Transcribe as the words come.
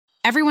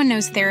Everyone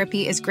knows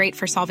therapy is great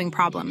for solving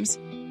problems,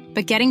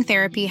 but getting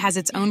therapy has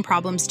its own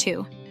problems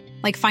too,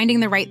 like finding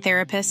the right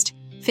therapist,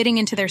 fitting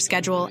into their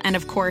schedule, and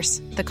of course,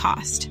 the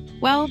cost.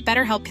 Well,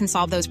 BetterHelp can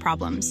solve those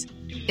problems.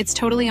 It's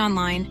totally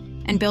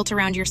online and built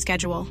around your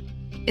schedule.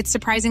 It's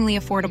surprisingly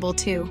affordable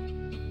too.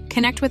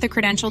 Connect with a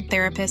credentialed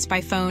therapist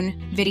by phone,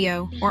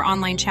 video, or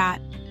online chat,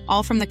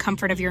 all from the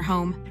comfort of your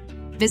home.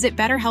 Visit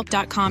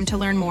BetterHelp.com to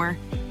learn more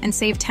and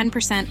save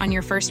 10% on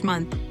your first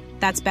month.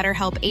 That's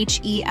BetterHelp,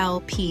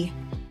 H-E-L-P.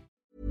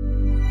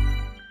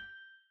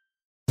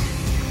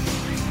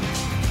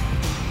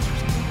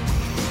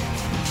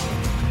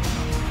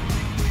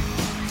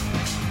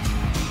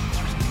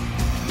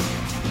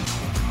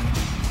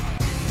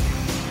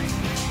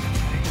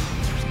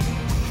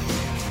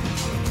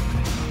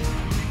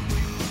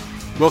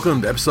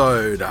 Welcome to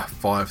episode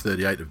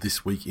 538 of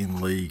This Week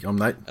in League. I'm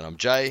Nate. And I'm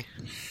Jay.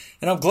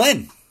 And I'm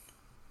Glenn.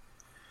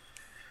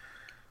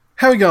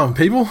 How we going,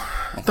 people?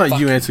 Don't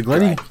you answer,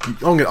 Glennie.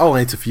 I'll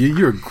answer for you.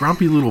 You're a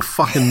grumpy little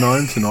fucking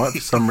gnome tonight for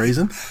some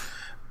reason.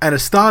 And it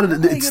started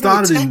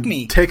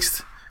in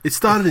text. It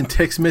started in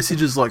text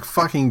messages like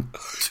fucking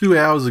 2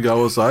 hours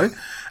ago or so,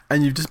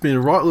 and you've just been a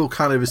right little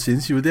cunt ever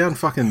since. You were down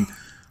fucking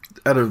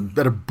at a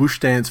bush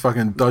dance,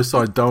 fucking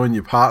do-side-doing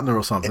your partner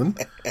or something.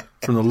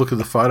 From the look of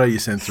the photo you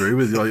sent through,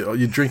 with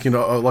you're drinking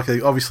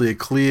obviously a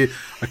clear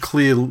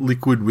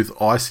liquid with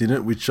ice in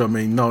it, which I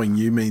mean, knowing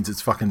you means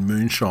it's fucking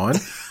moonshine.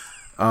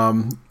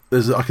 I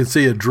can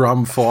see a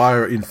drum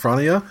fire in front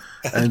of you,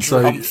 and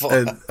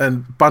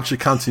bunch of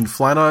cunts in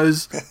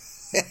flanos.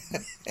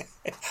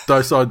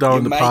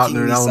 Do-side-doing the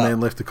partner, and Alan Man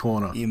left the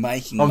corner. You're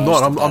making.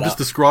 I'm just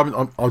describing.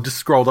 I just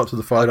scrolled up to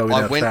the photo in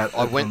our chat.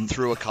 I went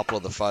through a couple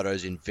of the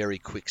photos in very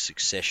quick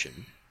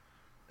succession,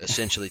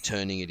 essentially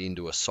turning it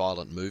into a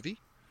silent movie.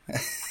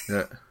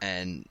 Yeah.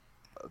 And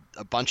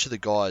a bunch of the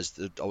guys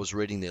that I was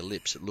reading their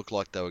lips, it looked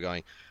like they were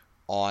going,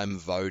 "I'm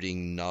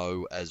voting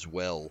no as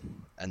well,"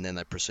 and then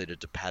they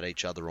proceeded to pat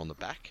each other on the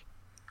back.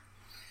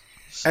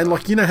 So, and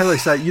like you know how they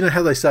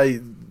say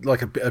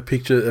like a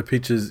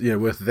picture's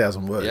worth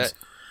 1,000 words. Yeah.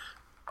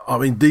 I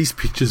mean, these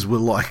pictures were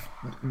like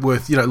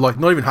worth like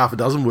not even half a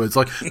dozen words.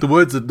 Like the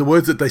words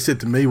that they said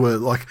to me were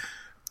like,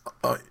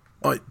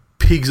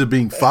 pigs are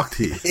being fucked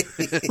here.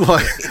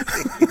 Like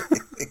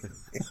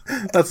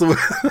that's the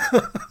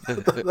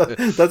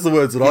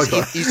words that I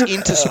got. Is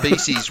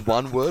interspecies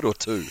one word or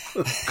two?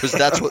 Because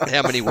that's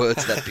how many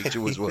words that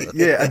picture was worth.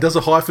 Yeah, and does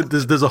a hyphen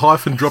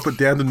drop it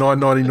down to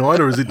 $9.99,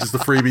 or is it just a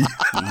freebie?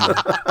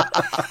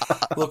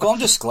 Look, I'm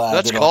just glad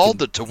that's called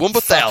the Toowoomba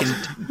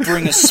 1,000.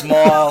 Bring a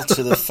smile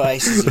to the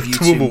faces of you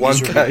two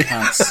miserable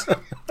cunts.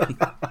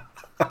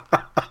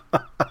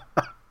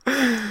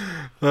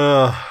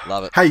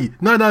 Love it. Hey,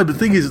 no, but the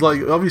thing is,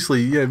 like,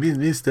 obviously, me and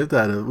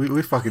stepdad,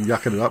 we're fucking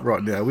yucking it up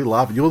right now. We're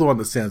laughing. You're the one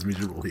that sounds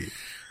miserable here.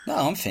 No,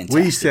 I'm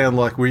fantastic. We sound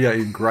like we are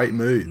in great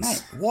moods.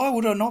 Mate, why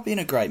would I not be in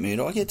a great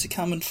mood? I get to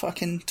come and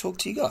fucking talk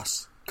to you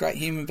guys. Great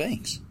human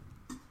beings.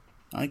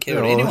 I don't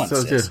care what anyone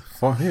says.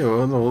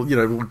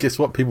 Well, guess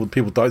what? People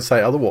don't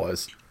say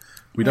otherwise.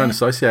 We don't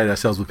associate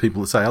ourselves with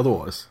people that say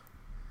otherwise.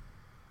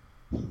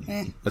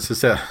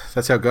 That's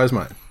how it goes,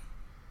 mate.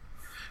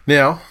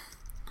 Now,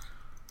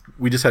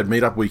 we just had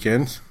meetup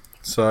weekend,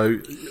 so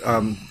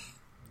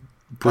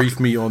brief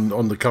me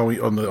on the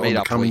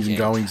comings and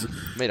goings.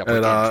 Meetup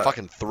weekend,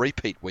 fucking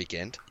three-peat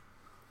weekend.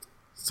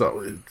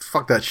 So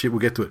fuck that shit. We'll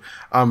get to it.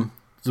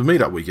 It's a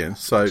meetup weekend.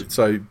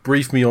 So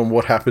brief me on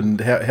what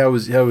happened. How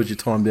was your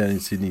time down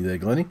in Sydney there,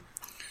 Glennie?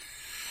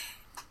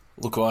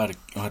 Look, I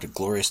had a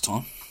glorious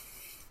time.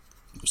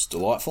 It was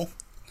delightful.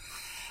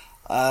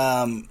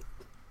 Met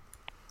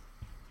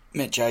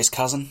Jay's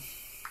cousin.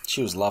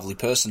 She was a lovely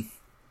person.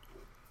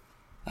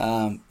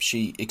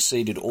 She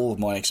exceeded all of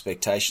my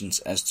expectations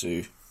as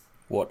to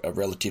what a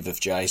relative of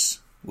Jay's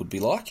would be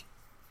like.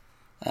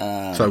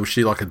 So was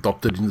she like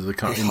adopted into the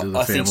family?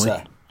 I think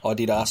so. I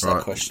did ask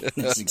that question.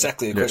 That's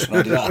exactly the question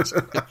I did ask.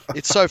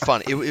 It's so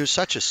fun. It was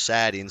such a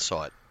sad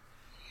insight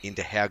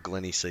into how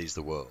Glennie sees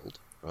the world,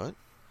 right?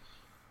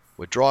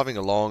 We're driving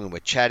along and we're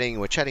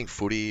chatting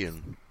footy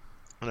and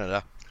I don't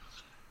know.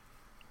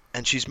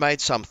 And she's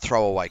made some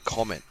throwaway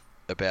comment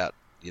about,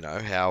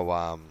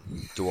 how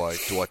do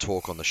I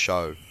talk on the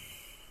show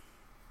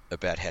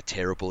about how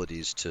terrible it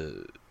is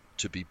to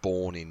be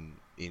born in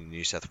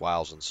New South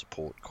Wales and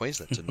support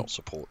Queensland, to not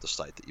support the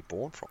state that you're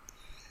born from.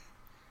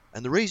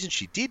 And the reason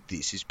she did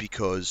this is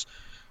because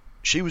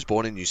she was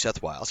born in New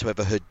South Wales.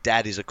 However, her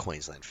dad is a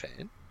Queensland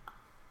fan.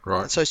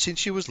 Right. And so since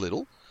she was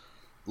little,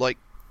 like,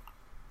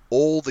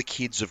 all the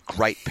kids of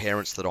great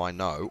parents that I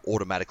know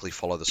automatically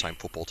follow the same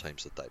football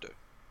teams that they do.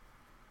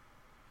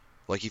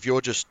 Like, if you're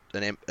just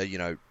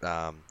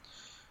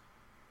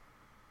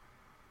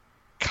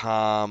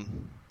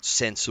calm,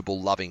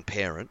 sensible, loving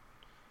parent,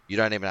 you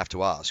don't even have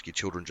to ask. Your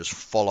children just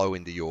follow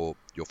into your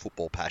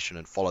football passion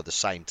and follow the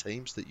same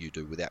teams that you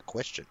do without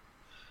question.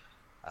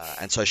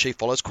 And so she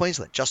follows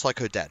Queensland, just like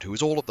her dad, who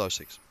is all of those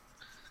things.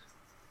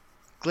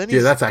 Glennie's...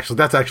 Yeah, that's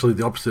actually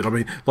the opposite. I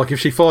mean, like if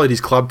she followed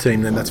his club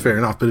team, then that's fair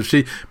enough. But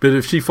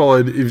if she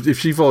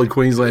followed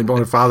Queensland by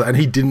her father, and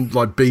he didn't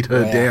like beat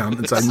her down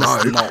and say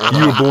no,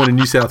 you were born in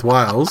New South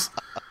Wales.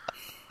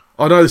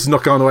 I know this is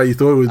not going the way you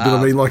thought it was, but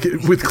I mean, like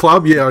with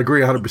club, yeah, I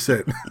agree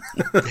 100%.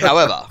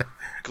 However,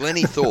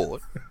 Glennie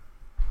thought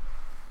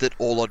that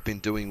all I'd been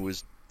doing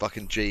was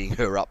fucking G'ing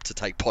her up to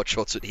take pot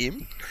shots at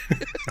him.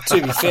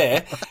 To be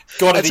fair,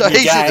 got it so in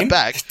your he's game. In the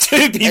back,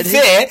 to be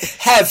fair,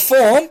 have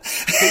form.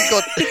 He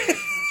got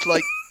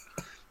like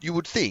you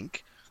would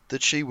think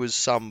that she was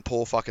some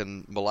poor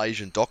fucking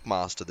Malaysian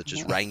dockmaster that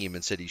just rang him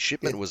and said his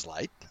shipment was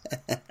late.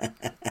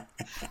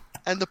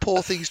 And the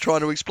poor thing's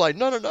trying to explain,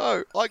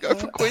 no, I go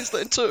for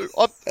Queensland too.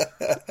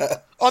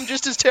 I'm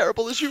just as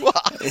terrible as you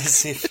are.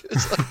 As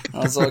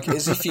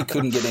if you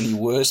couldn't get any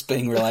worse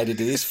being related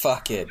to this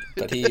fuckhead.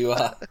 But here you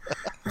are.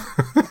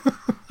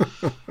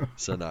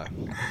 So no.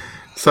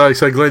 So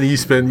Glennie, you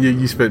spent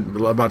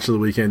much of the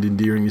weekend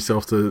endearing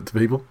yourself to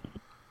people.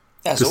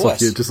 As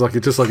always. Just like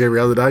every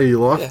other day of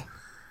your life. Yeah.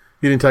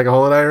 You didn't take a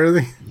holiday or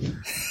anything.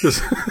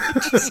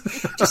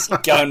 Just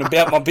going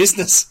about my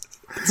business.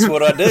 That's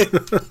what I do.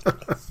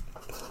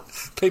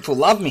 People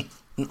love me.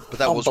 But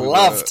that was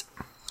beloved.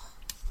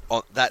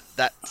 On that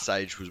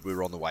stage was we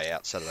were on the way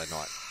out Saturday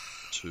night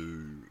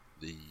to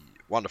the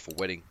wonderful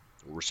wedding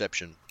or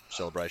reception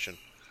celebration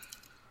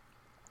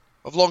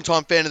of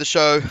long-time fan of the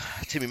show,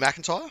 Timmy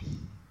McIntyre,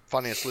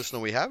 funniest listener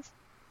we have.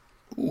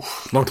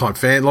 Oof. Long-time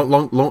fan,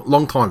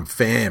 long-time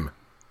fam.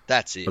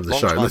 That's it. Of the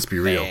show. Let's be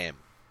real.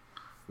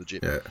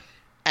 Legit. Yeah.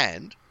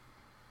 And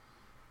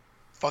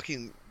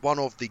fucking one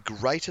of the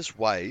greatest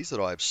ways that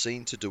I've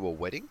seen to do a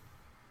wedding,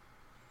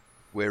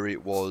 where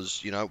it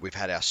was, we've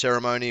had our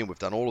ceremony and we've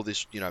done all of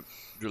this,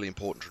 really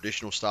important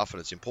traditional stuff, and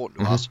it's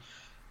important to us,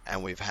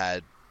 and we've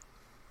had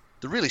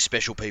the really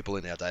special people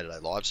in our day-to-day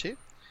lives here,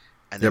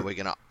 and then we're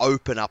going to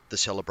open up the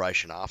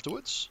celebration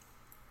afterwards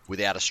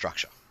without a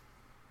structure.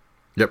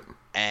 Yep.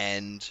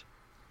 And,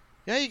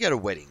 you go to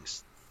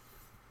weddings,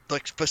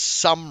 like for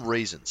some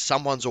reason,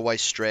 someone's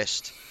always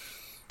stressed,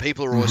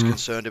 people are always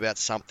concerned about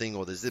something,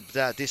 or there's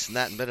this and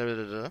that, and blah, blah,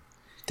 blah, blah.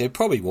 They're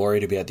probably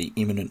worried about the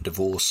imminent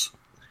divorce.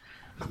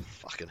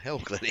 Fucking hell,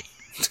 Glennie.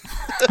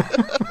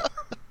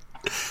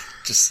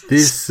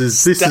 This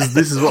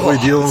is what we're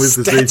dealing with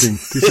this evening.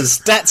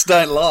 Stats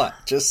don't lie.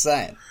 Just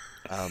saying.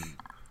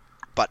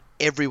 But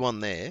everyone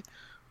there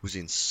was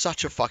in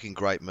such a fucking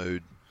great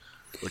mood.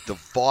 Like the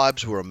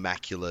vibes were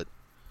immaculate.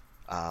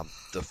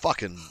 The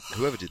fucking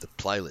whoever did the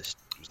playlist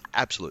was an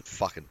absolute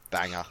fucking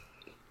banger.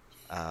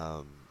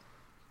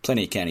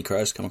 Plenty of County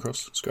Crows come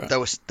across. It's great. They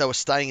were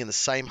staying in the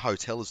same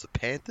hotel as the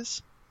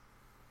Panthers.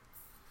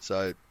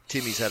 So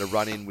Timmy's had a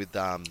run-in with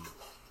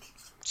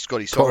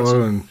Scotty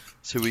Sorensen,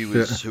 who he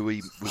was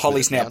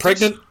Holly's now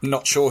pregnant.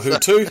 Not sure who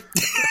to.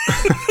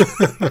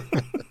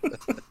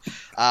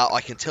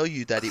 I can tell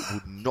you that it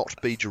would not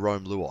be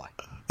Jerome Luai.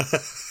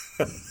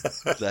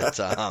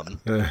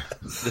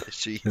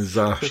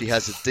 She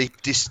has a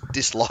deep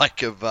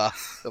dislike of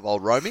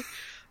old Romy.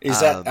 Is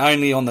that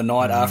only on the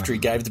night after he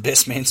gave the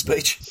best man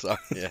speech? So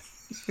yeah.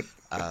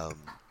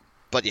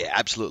 But yeah,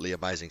 absolutely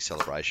amazing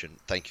celebration.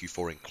 Thank you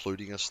for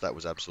including us. That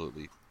was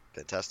absolutely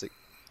fantastic.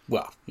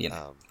 Well,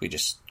 we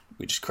just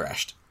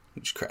crashed.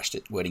 We just crashed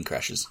it. Wedding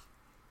crashes.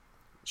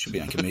 Should be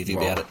like a movie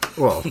about it.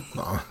 Well,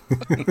 no.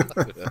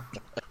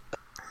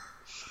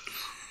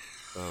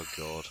 Oh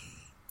God.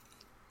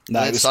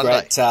 No, it was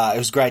great. It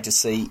was great to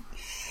see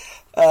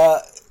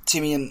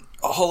Timmy and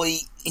Holly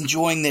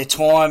enjoying their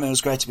time. It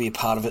was great to be a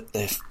part of it.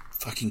 They're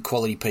fucking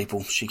quality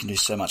people. She can do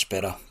so much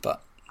better,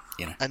 but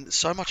and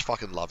so much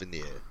fucking love in the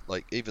air.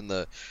 Like even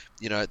there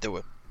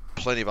were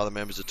plenty of other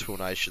members of Tool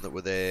Nation that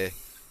were there,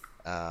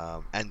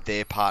 and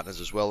their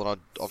partners as well. And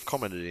I've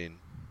commented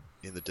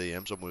in the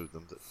DMs on with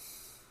them that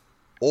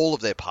all of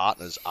their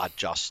partners are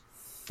just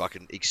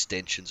fucking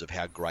extensions of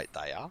how great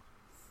they are.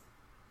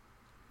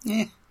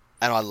 Yeah.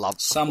 And I love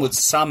some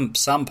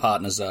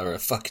partners are a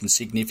fucking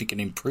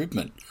significant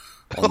improvement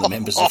on the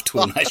members of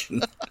Tool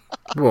Nation.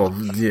 Well,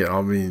 yeah,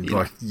 I mean,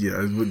 like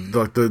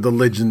the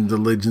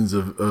legends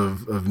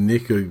of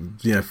Nick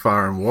are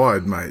far and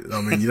wide, mate.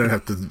 I mean, you don't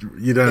have to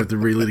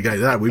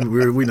relitigate that. We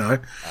know.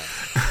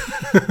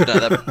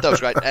 No, that was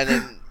great. And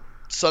then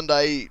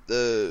Sunday,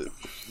 the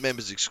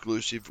members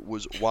exclusive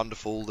was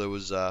wonderful. There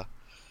was,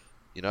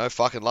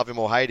 fucking love him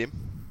or hate him.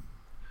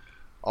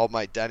 Old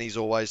mate Danny's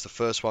always the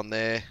first one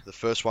there, the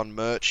first one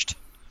merched,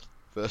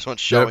 first one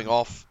showing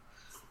off.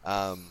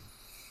 I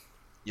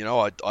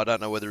don't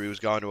know whether he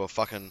was going to a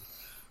fucking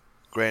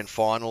grand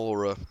final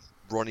or a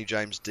Ronnie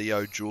James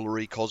Dio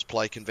jewellery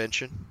cosplay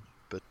convention.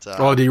 But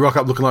did he rock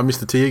up looking like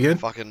Mr. T again?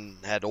 Fucking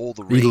had all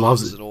the rings. He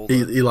loves it. And all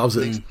he loves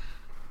things. it.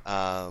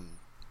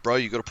 Bro,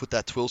 you got to put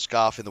that TWiL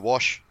scarf in the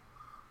wash.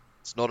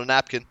 It's not a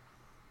napkin.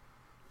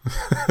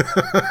 It's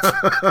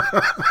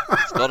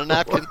not a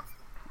napkin.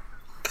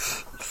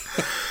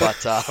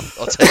 But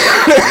I'll tell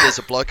you, there's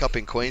a bloke up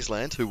in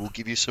Queensland who will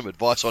give you some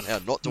advice on how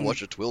not to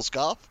wash a TWiL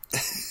scarf,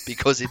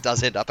 because it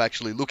does end up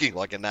actually looking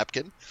like a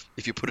napkin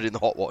if you put it in the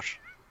hot wash.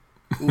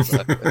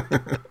 So,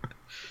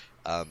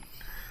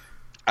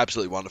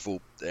 Absolutely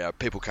wonderful.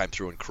 People came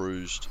through and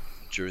cruised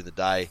during the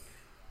day.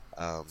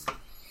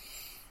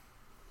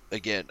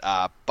 Again,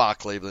 Bar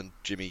Cleveland,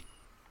 Jimmy,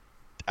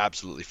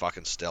 absolutely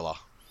fucking stellar.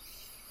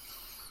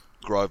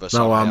 Grover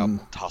somehow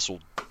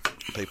hustled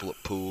people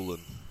at pool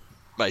and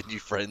made new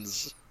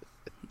friends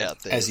out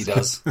there. As he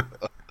does.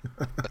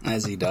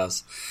 As he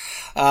does.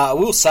 I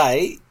will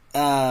say,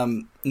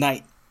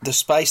 Nate, the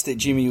space that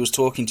Jimmy was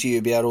talking to you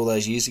about all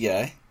those years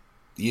ago,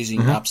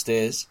 using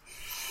upstairs.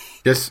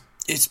 Yes.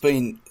 It's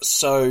been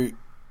so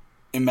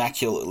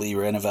immaculately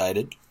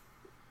renovated.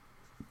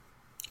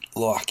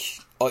 Like,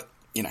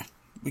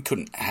 we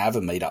couldn't have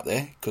a meet up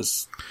there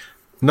because...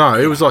 No,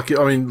 it was like,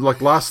 I mean,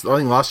 like last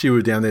year we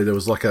were down there, there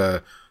was like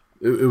it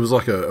was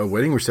like a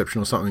wedding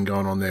reception or something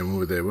going on there when we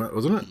were there,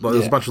 wasn't it? Like, there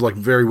was a bunch of like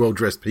very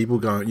well-dressed people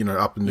going,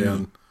 up and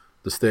down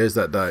the stairs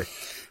that day.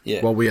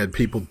 Yeah. While we had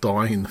people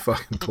dying in the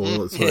fucking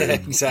toilets. Yeah,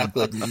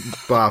 exactly.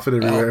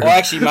 Barfing everywhere. I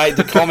actually made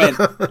the comment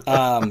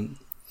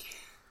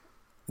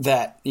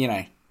that,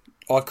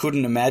 I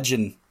couldn't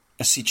imagine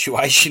a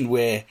situation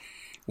where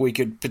we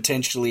could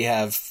potentially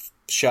have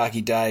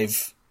Sharky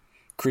Dave,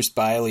 Chris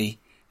Bailey,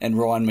 and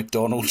Ryan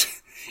McDonald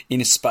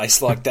in a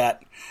space like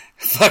that,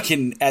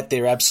 fucking at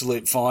their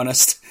absolute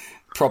finest,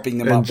 propping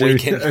them up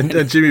weekend.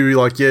 And Jimmy would be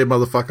like, yeah,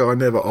 motherfucker, I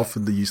never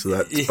offered the use of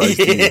that space.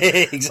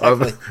 Yeah,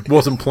 exactly. I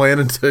wasn't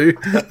planning to.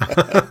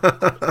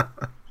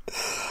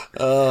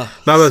 No,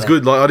 that's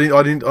good. Like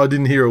I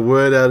didn't hear a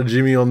word out of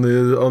Jimmy on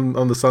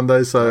the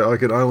Sunday, so I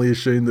could only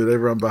assume that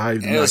everyone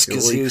behaved. It was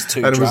because he was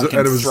too drunk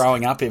and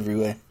throwing up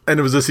everywhere. And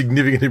it was a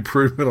significant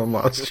improvement on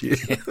last year.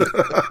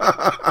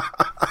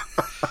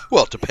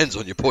 Well, it depends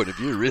on your point of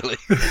view, really.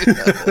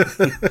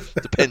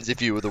 Depends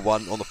if you were the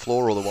one on the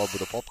floor or the one with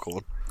the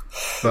popcorn.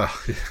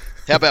 Oh, yeah.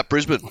 How about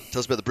Brisbane? Tell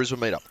us about the Brisbane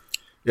meetup.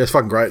 Yeah, it's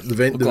fucking great. The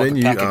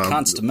venue, a pack of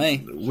cunts to me.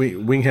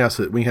 Winghouse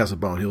at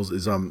Bowen Hills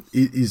is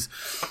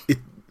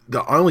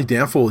the only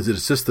downfall is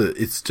that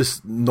it's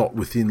just not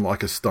within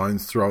like a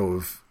stone's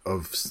throw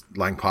of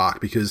Lang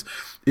Park, because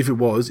if it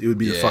was, it would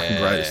be the fucking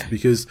greatest,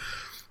 because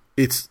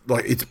it's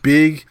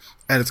big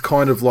and it's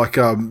kind of like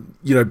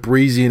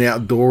breezy and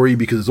outdoory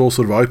because it's all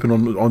sort of open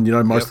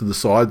on most of the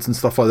sides and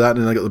stuff like that,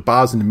 and they got the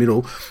bars in the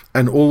middle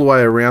and all the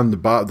way around the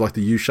bar, like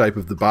the U shape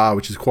of the bar,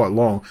 which is quite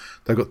long.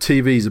 They've got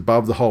TVs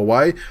above the whole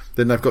way.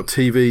 Then they've got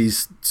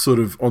TVs sort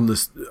of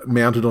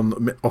mounted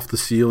off the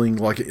ceiling,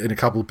 like in a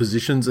couple of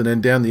positions, and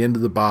then down the end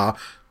of the bar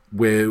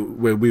where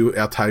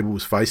our table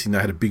was facing, they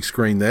had a big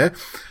screen there.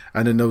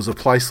 And then there was a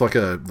place like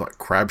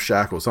Crab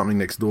Shack or something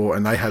next door,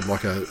 and they had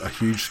like a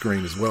huge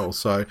screen as well.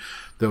 So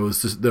there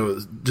was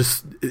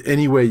just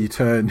anywhere you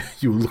turn,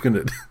 you were looking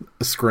at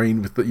a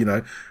screen with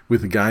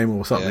with a game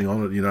or something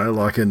on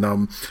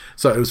it,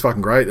 so it was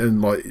fucking great. And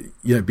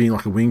being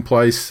like a wing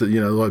place,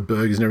 like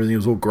burgers and everything, it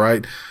was all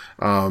great.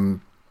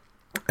 And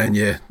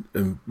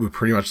we're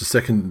pretty much the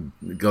second.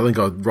 I think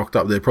I rocked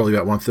up there probably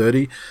about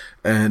 1:30,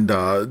 and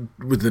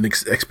with an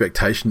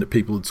expectation that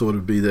people would sort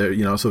of be there.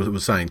 Sort of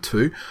was saying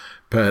too.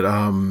 But,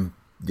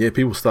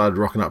 people started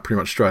rocking up pretty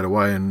much straight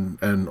away and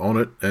on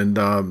it. And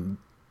I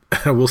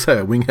will say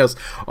at Winghouse,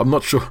 I'm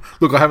not sure.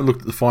 Look, I haven't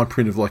looked at the fine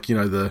print of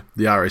the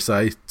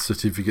RSA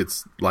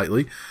certificates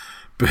lately.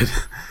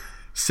 But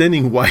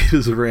sending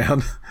waiters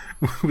around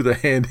with a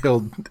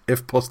handheld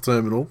FPOS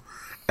terminal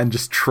and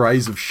just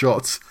trays of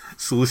shots,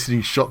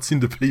 soliciting shots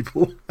into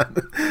people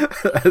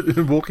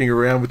and walking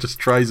around with just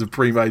trays of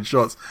pre-made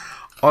shots.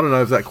 I don't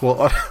know if that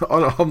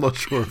I'm not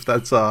sure if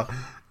that's...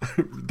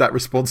 that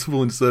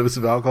responsible in service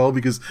of alcohol,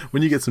 because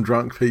when you get some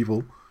drunk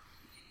people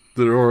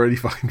that are already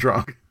fucking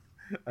drunk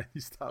and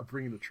you start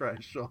bringing the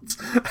trash shots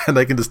and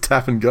they can just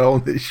tap and go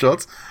on these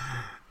shots,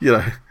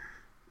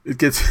 it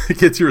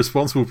gets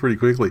irresponsible pretty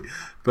quickly.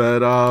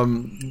 But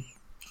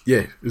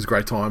it was a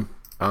great time.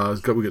 We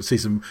got to see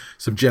some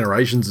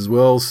generations as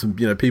well, some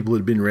people that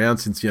have been around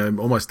since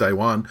almost day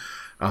one,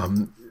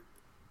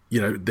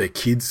 their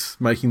kids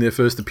making their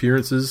first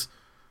appearances,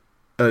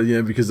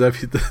 because they've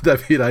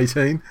hit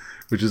 18,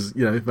 which is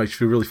makes you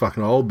feel really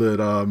fucking old.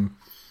 But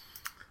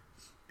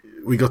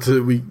we got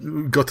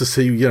to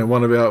see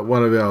one of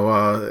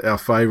our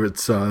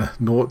favourites,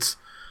 Norts,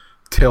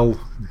 tell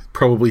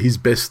probably his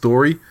best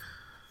story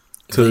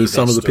to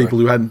some of the people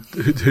who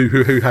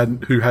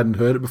hadn't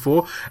heard it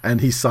before,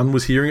 and his son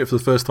was hearing it for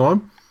the first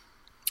time.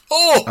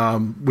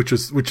 Which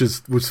was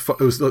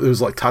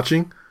like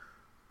touching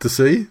to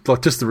see,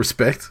 like just the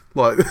respect,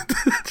 like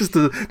just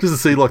to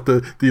see like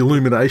the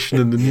illumination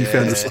and the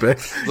newfound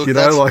respect. Look,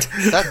 Dad,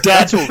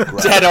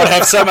 I'd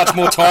have so much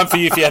more time for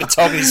you if you had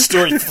told me this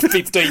story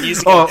 15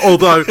 years ago.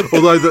 Although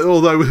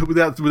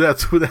without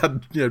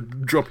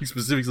dropping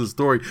specifics of the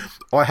story,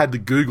 I had to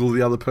Google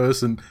the other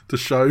person to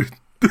show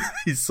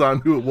his son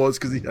who it was,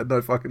 because he had no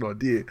fucking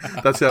idea.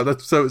 So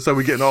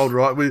we're getting old,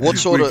 right? We're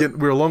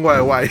a long way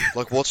away.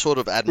 Like what sort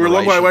of admiration? We're a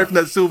long way away from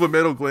that silver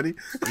medal, Glennie.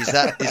 Is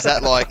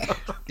that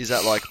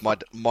like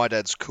my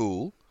dad's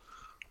cool,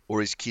 or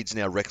his kids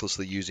now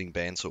recklessly using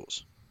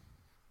bandsaws?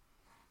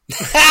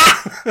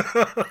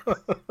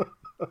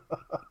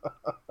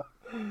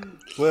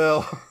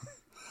 Well,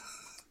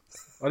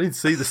 I didn't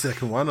see the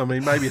second one. I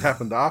mean, maybe it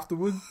happened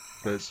afterward,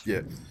 but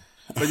yeah.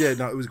 But yeah,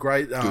 no, it was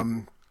great.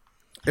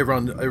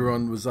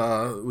 Everyone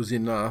was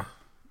in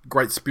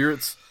great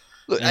spirits.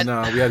 Look, and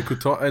we had a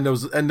good time.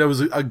 And there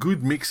was a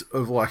good mix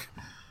of like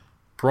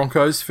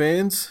Broncos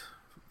fans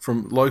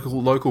from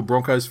local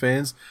Broncos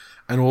fans,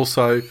 and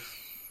also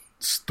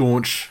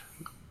staunch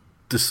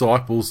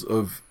disciples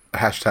of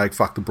hashtag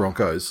Fuck the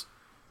Broncos.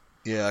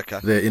 Yeah, okay.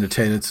 They're in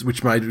attendance,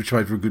 which made for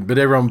a good. But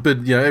everyone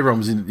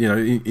was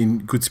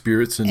in good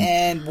spirits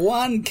and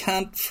one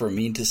cunt from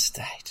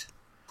interstate.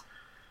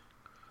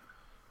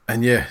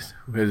 And yeah,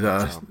 we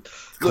had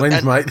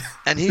Glenn's mate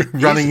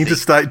and running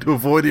interstate to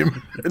avoid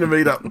him in a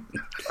meetup.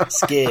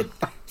 Scared,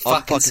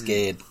 fucking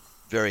scared.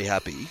 Very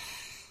happy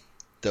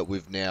that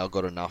we've now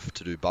got enough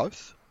to do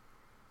both.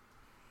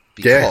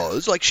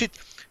 Because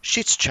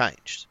shit's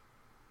changed.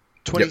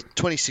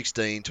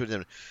 2016,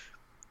 2017.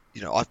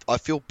 I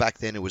feel back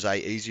then it was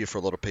easier for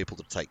a lot of people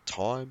to take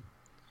time.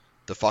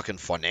 The fucking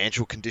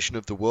financial condition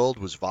of the world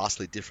was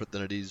vastly different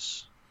than it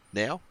is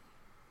now.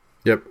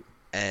 Yep.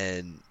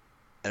 And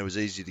it was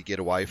easy to get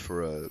away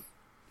for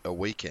a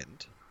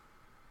weekend.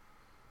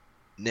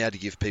 Now to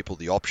give people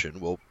the option,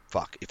 well,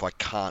 fuck, if I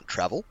can't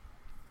travel,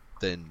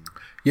 then...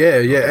 Yeah,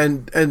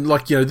 and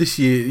like, this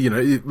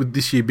year, with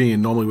this year being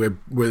an anomaly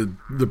where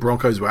the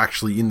Broncos were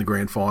actually in the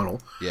grand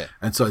final. Yeah.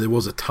 And so there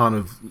was a ton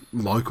of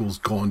locals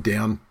gone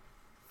down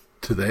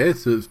to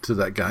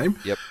that game.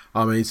 Yep.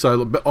 I mean,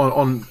 so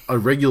on a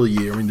regular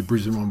year, I mean, the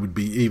Brisbane one would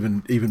be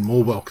even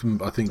more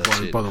welcome, I think,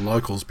 by the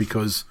locals,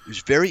 because it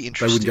was very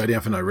interesting. They wouldn't go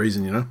down for no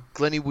reason,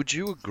 Glennie, would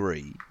you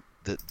agree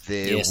that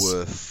there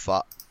were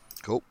far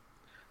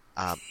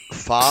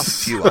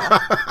fewer,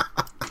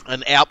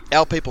 and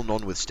our people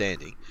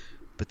notwithstanding,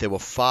 but there were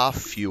far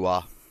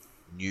fewer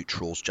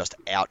neutrals just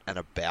out and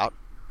about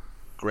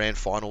grand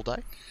final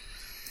day?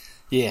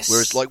 Yes.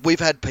 Whereas, like, we've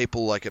had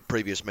people, like, at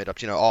previous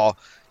meetups,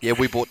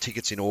 we bought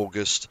tickets in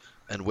August,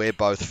 and we're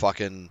both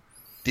fucking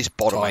this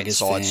bottom eight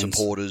side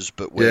supporters,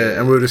 but we're... Yeah,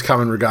 and we were just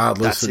coming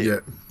regardless. That's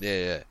it.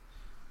 Yeah.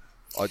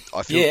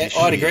 I feel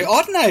I'd agree.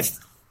 I don't know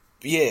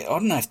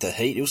if the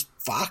heat, it was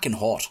fucking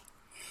hot.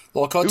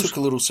 Like, I took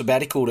a little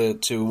sabbatical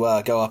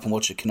to go up and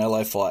watch a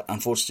Canelo fight.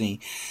 Unfortunately,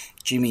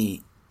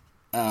 Jimmy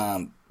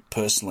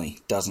personally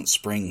doesn't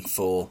spring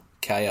for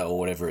KO or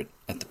whatever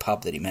at the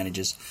pub that he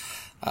manages,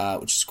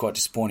 which is quite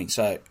disappointing.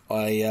 So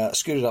I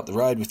scooted up the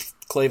road with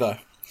Clevo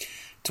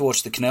to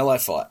watch the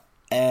Canelo fight,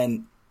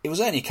 and it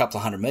was only a couple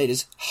of 100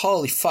 metres.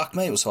 Holy fuck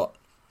me, it was hot.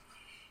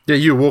 Yeah,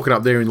 you were walking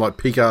up there in like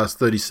peak ass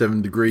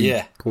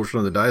 37-degree portion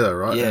of the day though,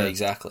 right? Yeah,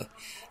 exactly.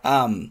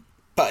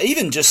 But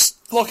even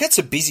just, like, it's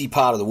a busy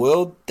part of the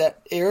world,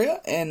 that area,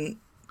 and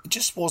it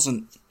just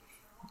wasn't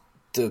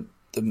the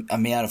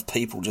amount of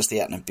people just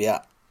out and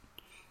about.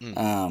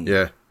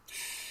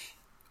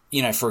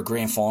 For a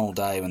grand final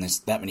day when there's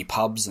that many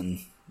pubs and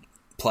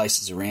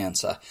places around.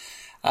 So,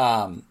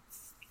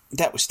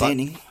 that was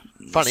standing.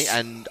 Funny,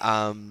 and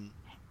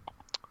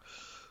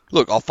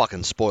look, I'll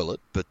fucking spoil it,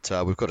 but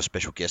we've got a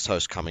special guest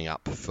host coming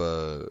up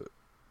for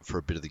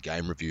a bit of the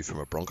game review from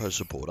a Broncos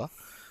supporter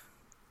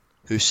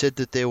who said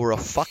that there were a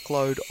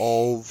fuckload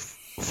of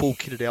full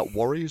kitted out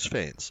Warriors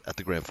fans at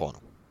the grand final.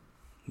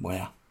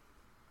 Wow.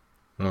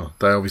 Oh,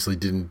 they obviously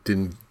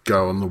didn't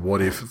go on the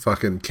what if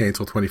fucking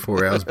cancel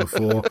 24 hours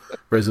before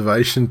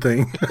reservation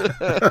thing.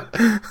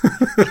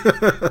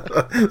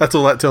 That's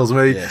all that tells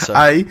me. Yeah, so...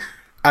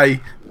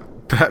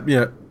 perhaps,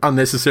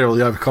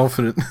 unnecessarily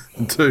overconfident,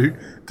 and two,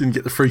 didn't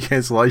get the free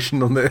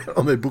cancellation on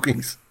their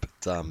bookings.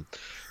 But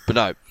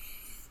no,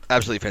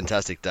 absolutely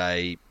fantastic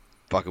day.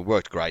 Fucking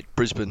worked great.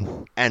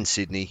 Brisbane and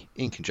Sydney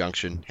in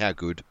conjunction. How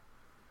good?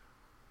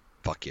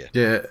 Fuck yeah.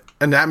 Yeah,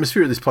 and the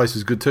atmosphere at this place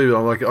was good too.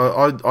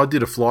 I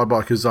did a flyby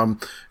because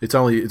it's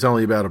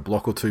only about a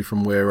block or two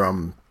from where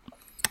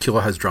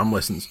Killer has drum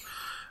lessons,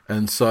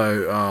 and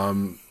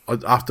so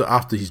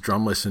after his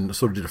drum lesson, I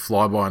sort of did a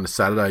flyby on a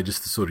Saturday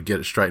just to sort of get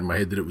it straight in my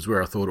head that it was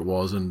where I thought it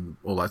was and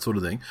all that sort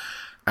of thing.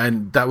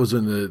 And that was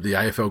when the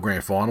AFL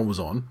Grand Final was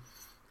on,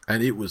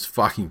 and it was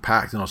fucking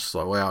packed. And I was just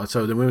like, wow.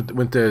 So then we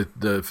went there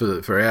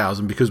for hours,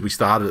 and because we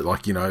started at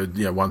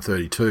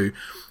 1:32,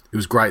 it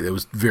was great. There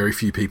was very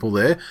few people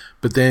there.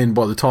 But then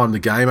by the time the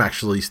game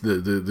actually,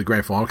 the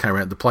Grand Final came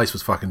around, the place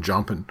was fucking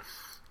jumping.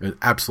 It was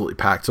absolutely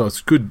packed. So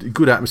it's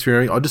good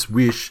atmosphere. I just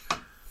wish...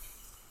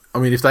 I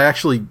mean, if they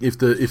actually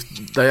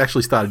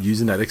started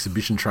using that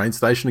exhibition train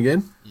station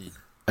again,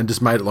 and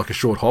just made it like a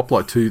short hop,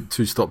 like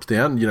two stops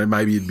down,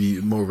 maybe it'd be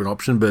more of an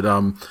option. But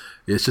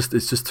it's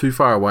just too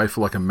far away for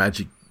like a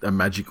magic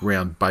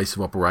round base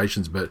of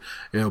operations. But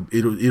it'll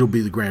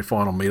be the grand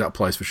final meetup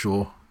place for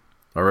sure,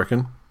 I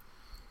reckon.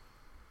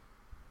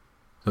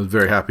 I was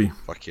very happy.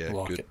 Fuck yeah,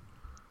 like good. It.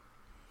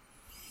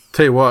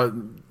 Tell you what,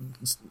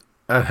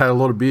 I had a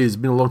lot of beer. It's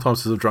been a long time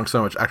since I've drunk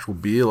so much actual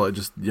beer, like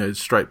just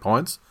straight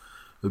pints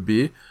of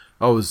beer.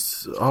 I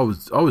was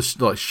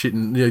like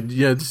shitting.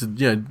 This is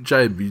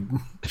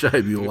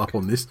JB all up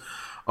on this.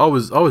 I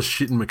was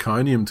shitting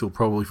meconium till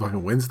probably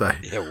fucking Wednesday.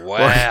 Yeah,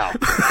 wow.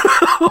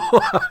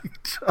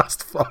 like,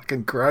 just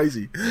fucking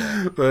crazy.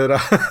 Yeah.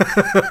 But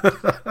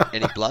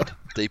Any blood?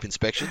 Deep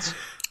inspections?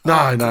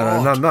 no,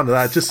 none of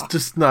that. Just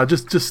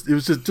it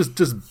was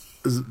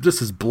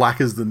just as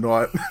black as the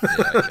night.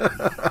 Yeah, okay.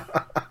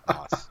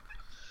 Nice.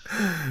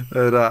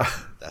 But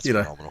That's you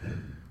know, phenomenal.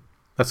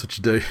 that's what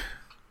you do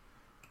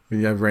when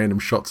you have random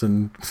shots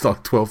and it's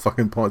like 12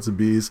 fucking pints of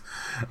beers.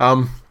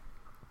 All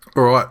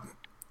right.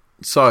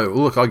 So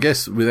look, I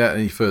guess without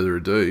any further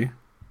ado,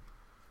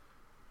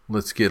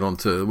 let's get on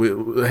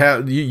to how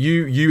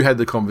you had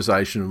the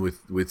conversation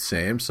with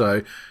Sam.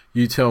 So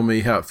you tell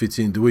me how it fits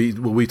in.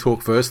 Will we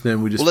talk first, and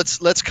then we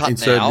just let's cut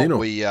insert now. it in,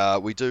 or?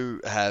 We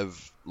do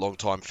have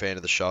long-time fan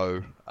of the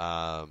show.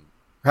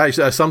 Hey,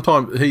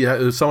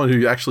 sometime someone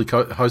who actually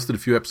hosted a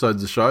few episodes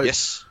of the show.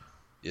 Yes.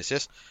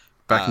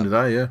 Back in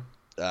the day, yeah.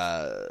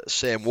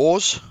 Sam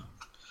Wars,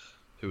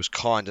 who was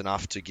kind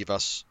enough to give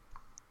us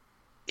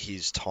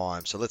his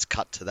time. So let's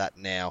cut to that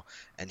now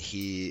and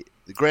hear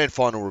the grand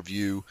final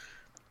review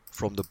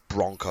from the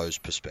Broncos'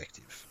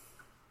 perspective.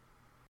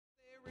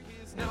 There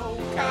is no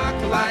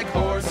cock like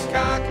horse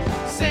cock.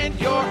 Send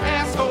your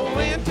asshole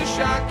into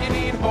shock. You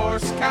need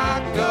horse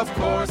cock, of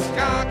course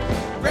cock.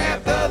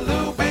 Grab the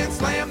lube and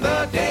slam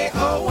the day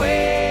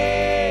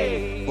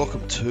away.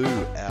 Welcome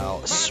to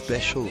our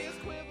special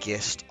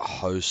guest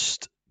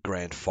host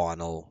grand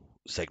final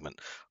segment.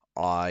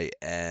 I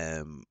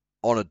am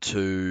honoured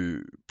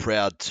to,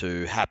 proud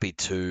to, happy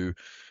to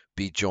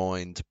be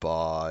joined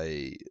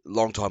by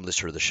long-time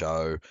listener of the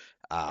show,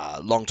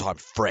 long-time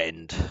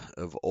friend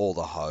of all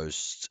the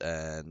hosts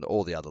and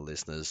all the other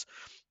listeners,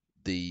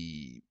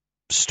 the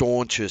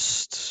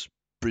staunchest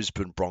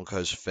Brisbane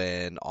Broncos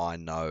fan I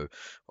know,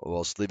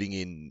 whilst living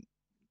in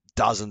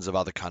dozens of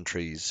other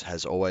countries,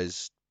 has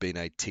always been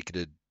a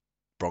ticketed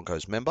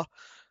Broncos member.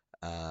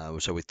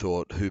 So we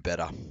thought, who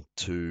better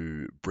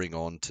to bring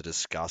on to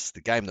discuss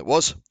the game that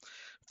was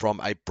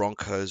from a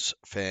Broncos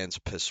fan's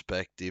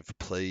perspective.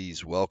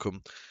 Please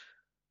welcome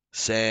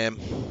Sam,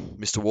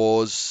 Mr.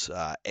 Wars,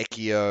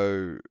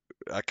 Ekio,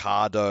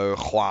 Ricardo,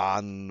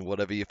 Juan,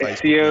 whatever your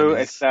Facebook name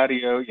is.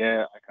 Estadio,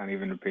 yeah, I can't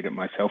even repeat it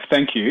myself.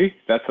 Thank you.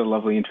 That's a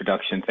lovely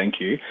introduction. Thank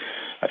you.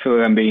 I feel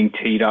like I'm being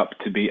teed up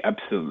to be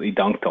absolutely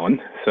dunked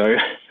on. So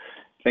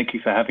thank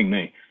you for having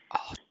me.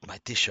 Oh,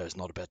 mate, this show's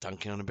not about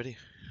dunking on anybody.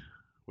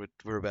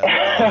 We're about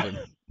love.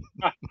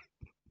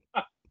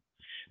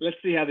 Let's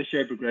see how the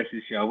show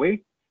progresses, shall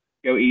we?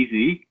 Go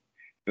easy.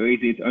 Go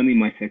easy. It's only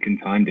my second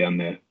time down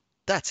there.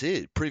 That's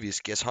it. Previous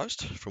guest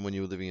host from when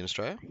you were living in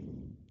Australia?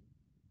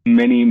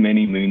 Many,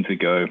 many moons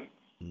ago.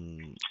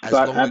 As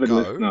But long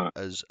ago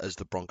as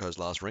the Broncos'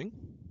 last ring?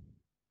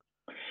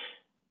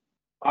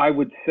 I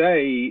would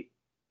say,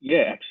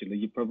 yeah, actually,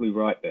 you're probably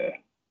right there.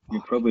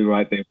 You're probably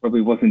right there.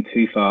 Probably wasn't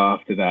too far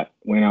after that.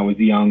 When I was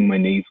young, my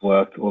knees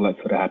worked, all that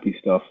sort of happy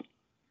stuff.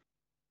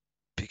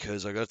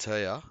 Because I got to tell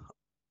you,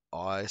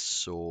 I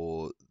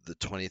saw the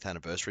 20th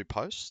anniversary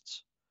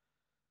posts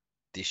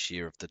this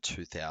year of the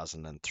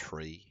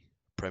 2003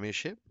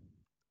 Premiership,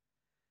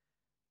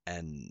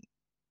 and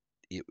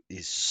it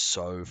is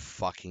so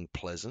fucking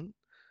pleasant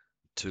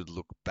to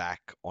look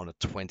back on a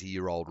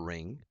 20-year-old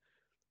ring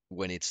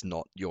when it's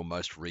not your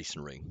most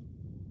recent ring.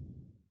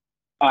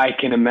 I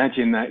can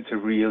imagine that's a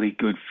really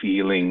good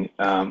feeling.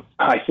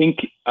 I think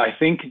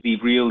the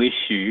real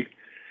issue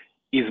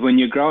is when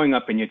you're growing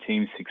up and your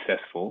team's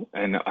successful,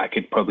 and I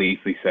could probably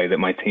easily say that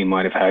my team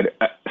might have had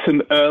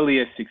some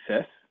earlier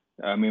success.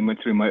 I mean, went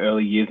through my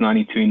early years,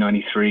 92,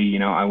 93,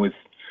 I was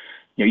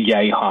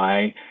yay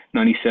high,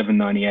 97,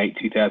 98,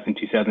 2000,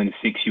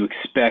 2006. You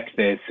expect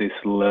there's this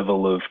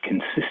level of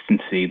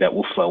consistency that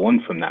will flow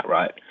on from that,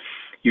 right?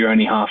 You're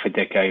only half a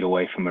decade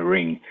away from a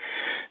ring.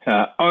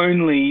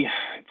 Only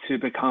to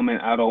become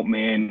an adult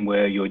man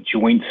where your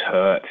joints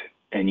hurt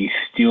and you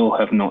still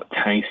have not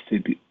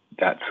tasted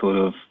that sort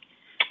of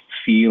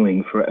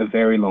feeling for a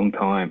very long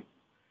time.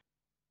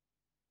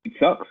 It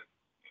sucks,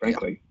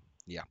 frankly.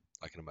 Yeah,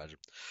 I can imagine.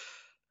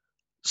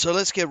 So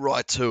let's get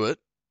right to it.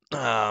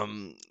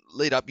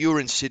 Lead up, you were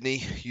in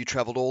Sydney. You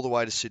travelled all the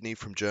way to Sydney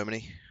from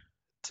Germany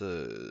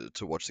to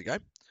watch the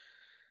game.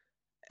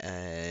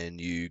 And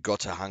you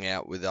got to hang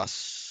out with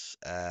us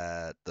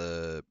at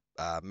the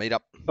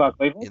meetup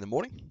in the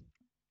morning,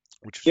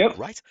 which was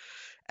great.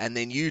 And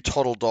then you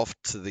toddled off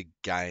to the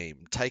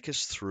game. Take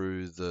us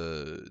through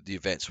the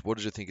events. What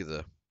did you think of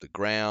the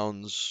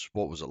grounds?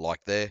 What was it like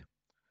there?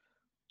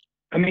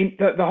 I mean,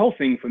 the whole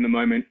thing from the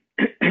moment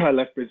I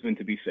left Brisbane,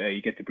 to be fair,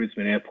 you get to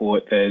Brisbane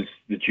Airport, there's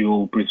the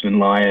dual Brisbane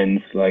Lions,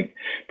 like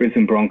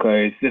Brisbane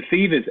Broncos. The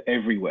fever's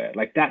everywhere.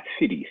 Like that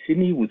city.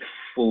 Sydney was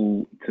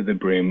full to the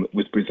brim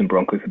with Brisbane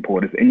Broncos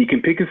supporters. And you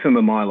can pick us from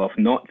a mile off,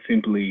 not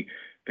simply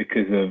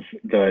because of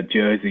the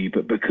jersey,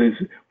 but because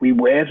we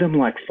wear them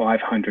like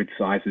 500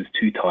 sizes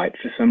too tight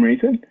for some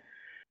reason.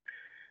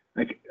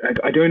 Like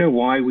I don't know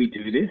why we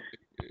do this.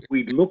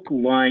 We look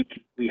like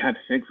we have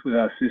sex with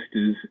our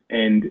sisters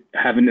and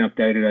haven't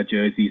updated our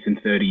jerseys in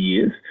 30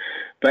 years.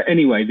 But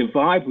anyway, the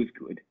vibe was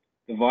good.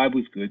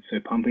 So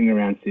pumping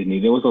around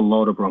Sydney, there was a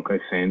lot of Broncos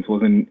fans.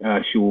 Wasn't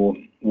sure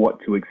what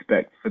to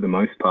expect for the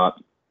most part.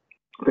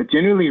 But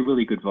generally a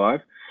really good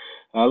vibe.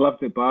 I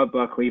loved it. Bar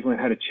Cleveland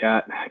had a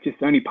chat.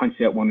 Just only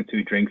punched out 1 or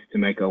 2 drinks to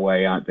make our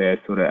way out there,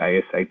 sort of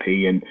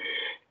ASAP. And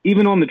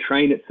even on the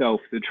train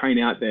itself, the train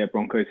out there,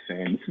 Broncos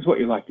fan, this is what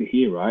you like to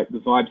hear, right? The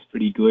vibe's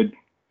pretty good.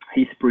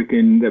 He's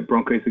freaking that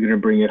Broncos are going to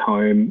bring it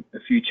home. A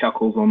few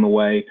chuckles on the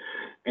way.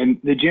 And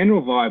the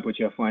general vibe,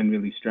 which I find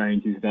really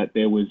strange, is that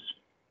there was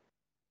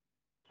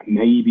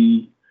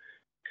maybe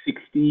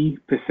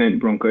 60%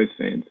 Broncos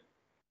fans.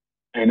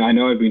 And I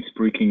know I've been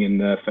spruiking in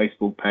the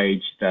Facebook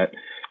page that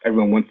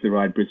everyone wants to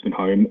ride Brisbane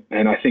home.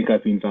 And I think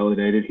I've been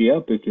validated here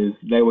because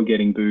they were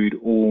getting booed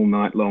all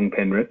night long,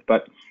 Penrith.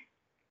 But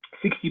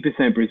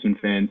 60% Brisbane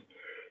fans.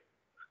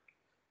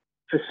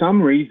 For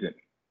some reason,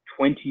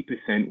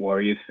 20%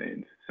 Warriors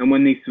fans.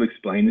 Someone needs to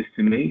explain this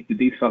to me. Did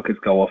these fuckers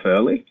go off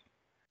early?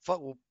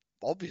 Well,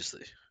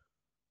 obviously.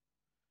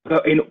 So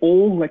in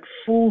all, like,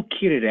 full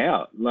kitted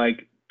out,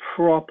 like,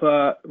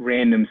 proper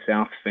random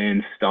South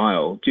fan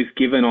style, just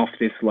giving off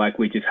this, like,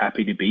 we're just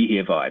happy to be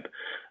here vibe.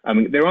 I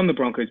mean, they're on the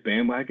Broncos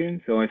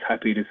bandwagon, so I was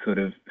happy to sort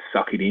of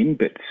suck it in,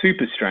 but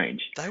super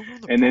strange. They were on the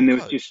and Broncos. Then there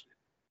was just,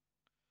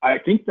 I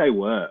think they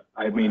were.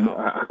 I mean,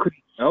 I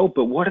couldn't tell,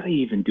 but what are they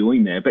even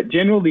doing there? But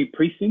generally,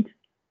 precinct,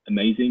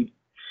 amazing.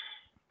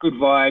 Good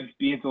vibes,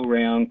 beers all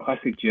round,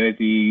 classic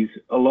jerseys,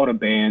 a lot of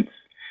bands.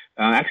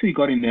 I actually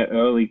got in there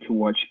early to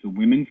watch the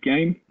women's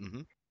game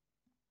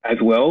as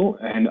well,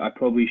 and I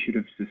probably should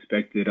have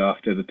suspected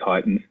after the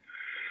Titans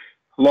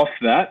lost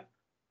that,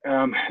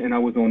 and I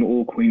was on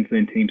all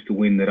Queensland teams to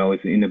win that I was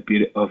in a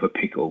bit of a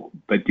pickle,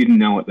 but didn't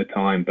know at the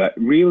time. But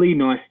really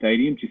nice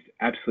stadium, just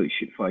absolute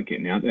shit fight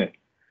getting out there.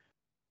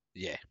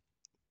 Yeah,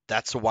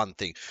 that's the one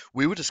thing.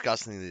 We were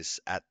discussing this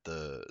at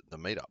the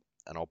meetup,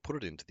 and I'll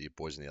put it into the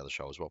boys in the other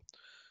show as well,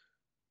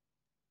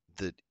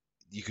 that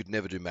you could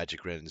never do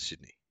Magic Round in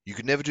Sydney. You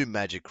could never do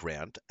Magic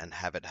Round and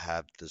have it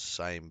have the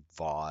same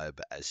vibe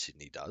as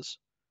Sydney does,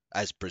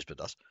 as Brisbane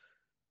does,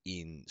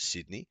 in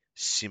Sydney,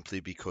 simply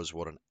because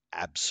what an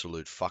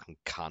absolute fucking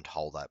cunt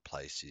hole that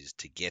place is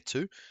to get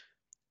to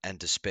and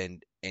to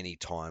spend any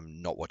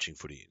time not watching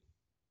footy in.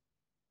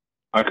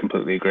 I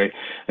completely agree.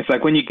 It's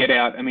like when you get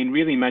out, I mean,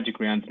 really Magic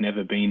Round's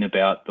never been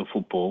about the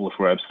football, if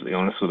we're absolutely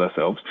honest with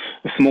ourselves.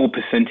 A small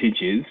percentage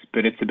is,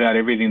 but it's about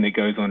everything that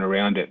goes on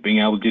around it. Being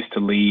able just to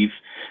leave,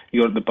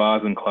 you got the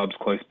bars and clubs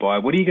close by.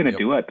 What are you going to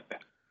do out there?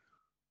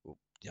 Well,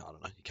 yeah, I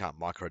don't know. You can't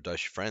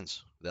microdose your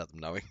friends without them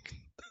knowing.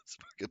 That's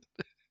fucking...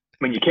 I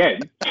mean, you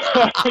can.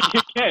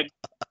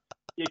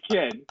 You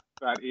can,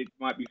 but it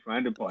might be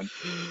frowned upon.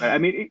 I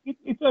mean,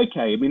 it's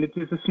okay. I mean,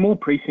 there's a small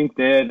precinct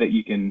there that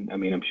you can, I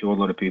mean, I'm sure a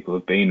lot of people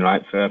have been,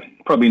 right? So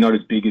probably not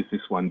as big as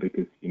this one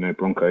because, you know,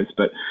 Broncos,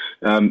 but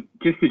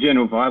just the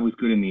general vibe was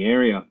good in the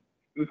area.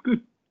 It was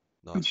good.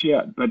 Nice. Good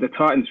shout. But the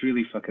Titans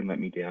really fucking let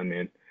me down,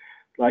 man.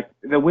 Like,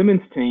 the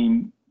women's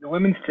team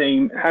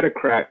had a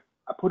crack.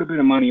 I put a bit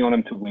of money on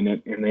them to win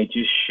it, and they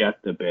just shat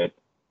the bed.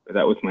 But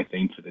that was my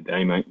theme for the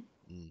day, mate.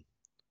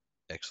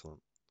 Excellent.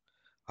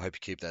 I hope you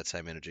keep that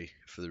same energy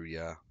for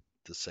the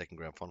second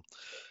grand final.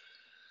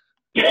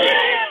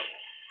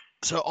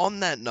 So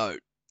on that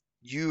note,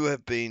 you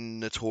have been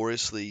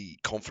notoriously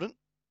confident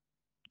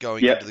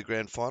going into the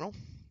grand final.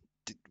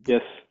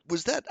 Yes.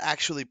 Was that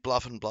actually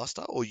bluff and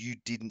bluster, or you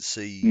didn't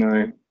see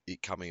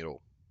it coming at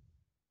all?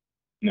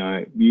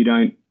 No, you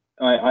don't.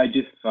 I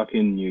just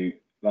fucking knew.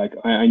 Like,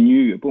 I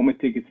knew. I bought my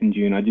tickets in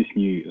June. I just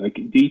knew. Like,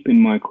 deep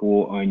in my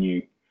core, I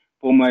knew.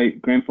 Bought my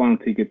grand final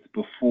tickets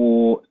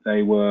before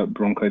they were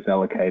Broncos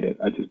allocated.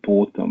 I just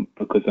bought them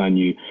because I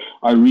knew.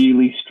 I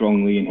really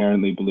strongly,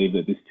 inherently believe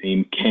that this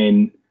team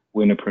can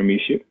win a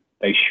premiership.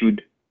 They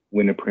should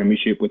win a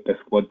premiership with the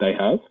squad they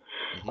have.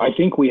 I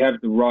think we have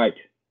the right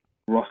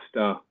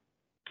roster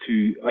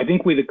to... I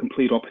think we're the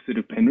complete opposite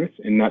of Penrith,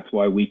 and that's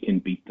why we can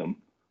beat them.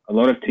 A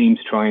lot of teams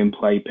try and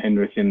play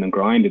Penrith in the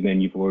grind, and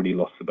then you've already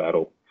lost the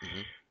battle.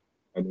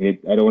 I mean,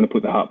 I don't want to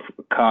put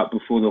the cart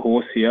before the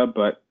horse here,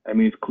 but I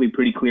mean, it's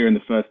pretty clear in the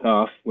first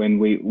half when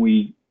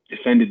we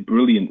defended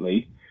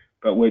brilliantly,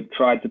 but we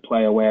tried to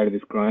play our way out of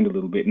this grind a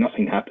little bit.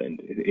 Nothing happened.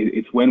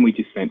 It's when we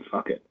just went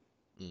fuck it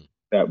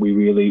that we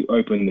really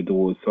opened the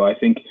doors. So I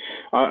think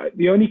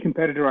the only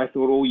competitor I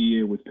thought all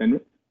year was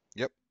Penrith.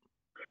 Yep.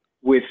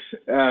 With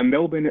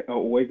Melbourne are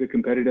always a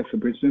competitor for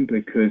Brisbane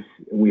because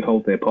we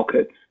hold their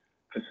pockets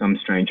for some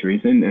strange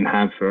reason and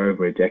have for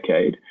over a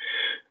decade.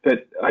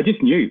 But I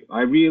just knew.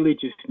 I really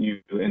just knew,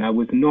 and I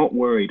was not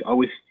worried. I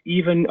was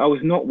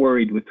not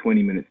worried with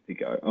 20 minutes to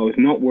go. I was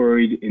not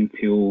worried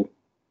until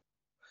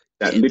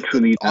that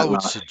I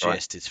would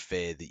suggest it's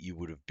fair that you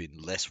would have been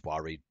less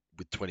worried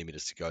with 20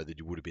 minutes to go than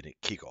you would have been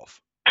at kickoff.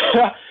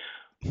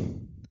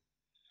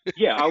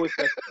 Yeah, I was.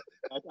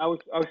 I was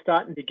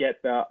starting to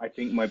get that. I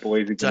think my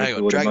boys are going to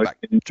do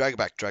it. Drag it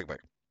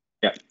back.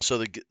 Yeah. So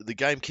the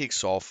game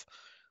kicks off.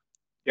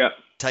 Yeah.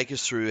 Take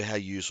us through how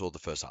you saw the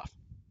first half.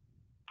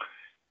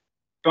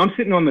 So I'm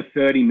sitting on the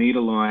 30-meter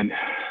line,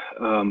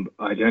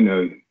 I don't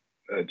know,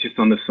 just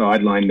on the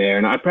sideline there.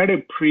 And I've had a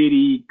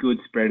pretty good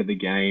spread of the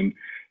game,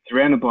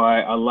 surrounded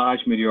by a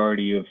large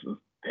majority of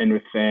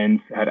Penrith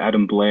fans, had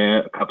Adam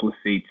Blair a couple of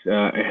seats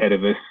ahead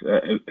of us,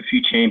 a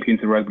few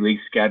champions of rugby league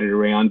scattered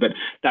around. But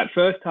that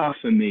first half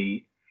for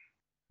me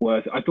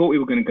was, I thought we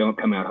were going to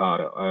come out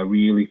harder. I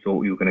really thought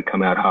we were going to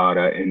come out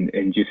harder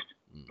and just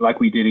like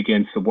we did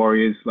against the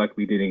Warriors, like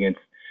we did against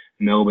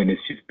Melbourne, is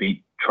just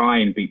try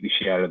and beat the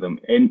shit out of them.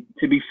 And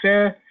to be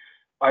fair,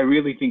 I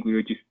really think we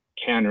were just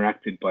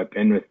counteracted by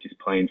Penrith just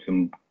playing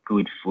some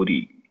good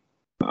footy.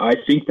 I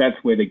think that's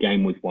where the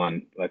game was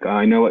won. Like,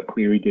 I know what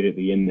Cleary did at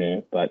the end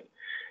there, but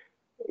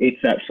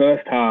it's that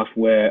first half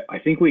where I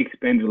think we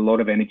expended a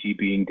lot of energy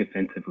being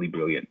defensively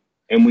brilliant.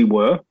 And we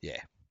were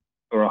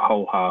for a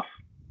whole half.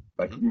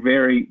 Like,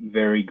 very,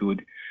 very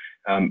good.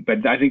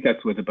 But I think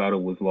that's where the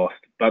battle was lost,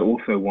 but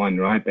also won,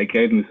 right? They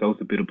gave themselves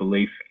a bit of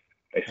belief.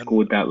 They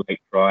scored that late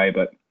try,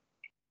 but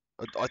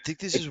I think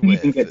this is where,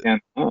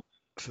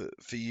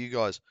 for you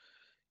guys,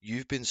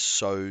 you've been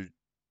so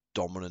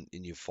dominant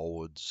in your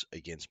forwards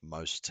against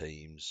most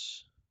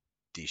teams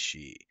this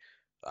year.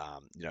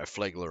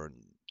 Flegler and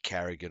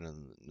Carrigan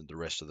and the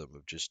rest of them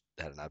have just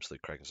had an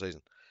absolute cracking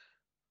season.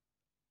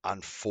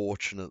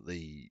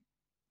 Unfortunately,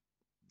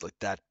 like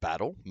that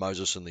battle,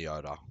 Moses and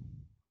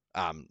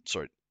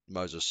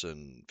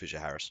Fisher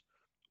Harris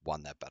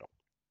won that battle.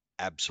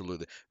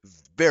 Absolutely.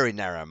 Very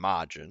narrow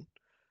margin,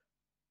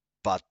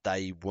 but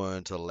they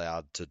weren't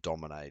allowed to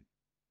dominate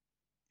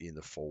in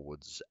the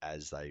forwards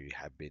as they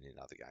have been in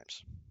other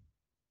games.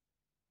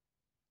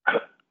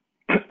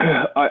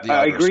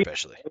 I agree.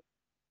 Especially.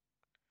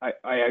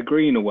 I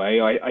agree in a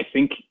way. I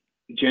think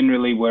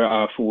generally where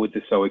our forwards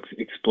are so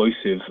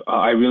explosive,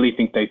 I really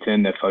think they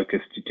turn their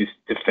focus to just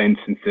defence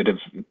instead of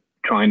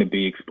trying to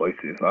be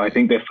explosive. I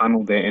think they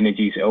funneled their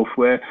energies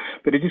elsewhere,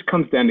 but it just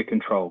comes down to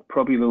control.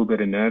 Probably a little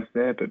bit of nerves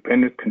there, but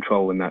Penrith's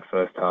control in that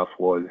first half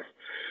was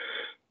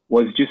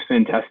just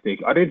fantastic.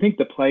 I don't think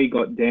the play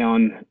got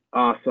down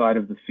our side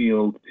of the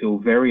field till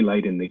very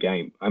late in the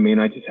game. I mean,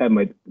 I just had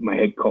my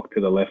head cocked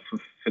to the left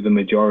for the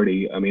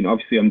majority. I mean,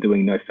 obviously I'm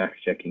doing no fact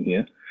checking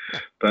here,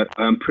 but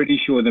I'm pretty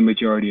sure the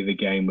majority of the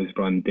game was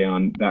run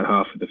down that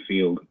half of the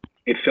field.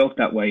 It felt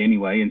that way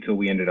anyway until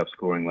we ended up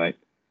scoring late.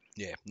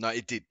 Yeah, no,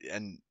 it did.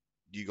 And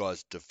you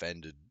guys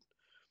defended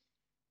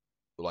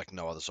like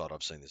no other side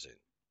I've seen this in.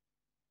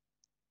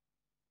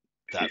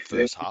 That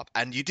first half.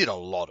 And you did a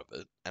lot of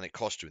it, and it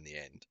cost you in the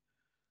end.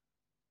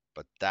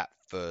 But that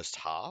first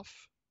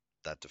half,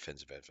 that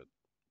defensive effort,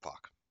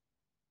 fuck.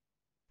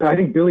 I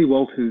think Billy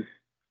Walters'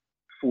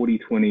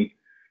 40-20,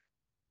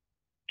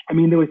 I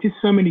mean, there were just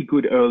so many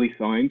good early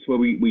signs where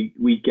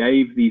we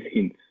gave these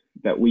hints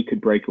that we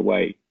could break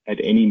away at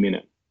any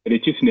minute, but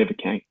it just never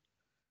came.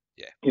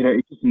 Yeah.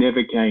 It just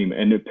never came.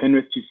 And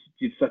Penrith just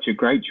did such a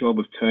great job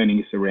of turning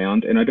us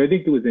around. And I don't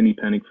think there was any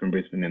panic from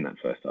Brisbane in that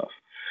first half.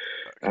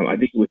 I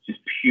think it was just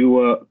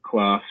pure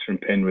class from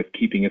Penrith,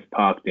 keeping us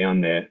parked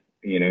down there,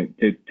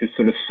 to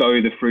sort of sow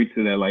the fruits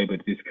of their labour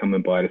to just come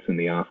and bite us in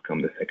the arse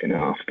come the second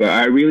half. But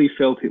I really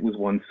felt it was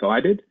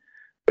one-sided,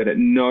 but at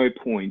no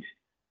point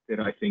did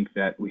I think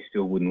that we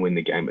still wouldn't win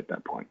the game at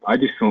that point. I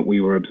just thought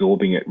we were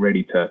absorbing it,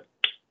 ready to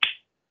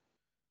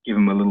give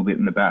them a little bit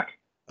in the back.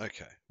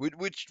 Okay,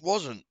 which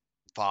wasn't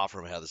far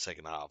from how the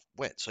second half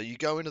went. So you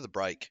go into the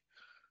break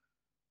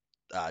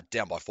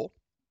down by 4.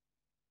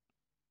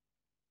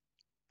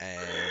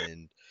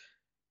 And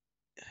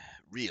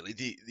really,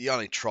 the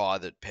only try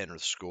that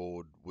Penrith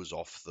scored was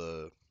off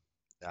the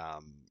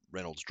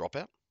Reynolds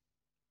dropout.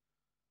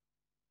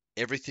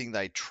 Everything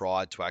they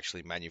tried to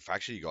actually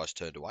manufacture, you guys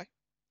turned away.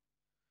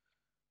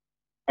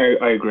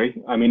 I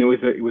agree. I mean,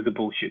 it was a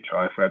bullshit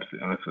try, for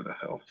absolutely honest with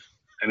ourselves.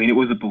 I mean, it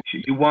was a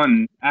bullshit. You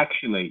won,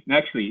 actually,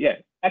 yeah.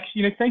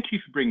 Actually, thank you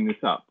for bringing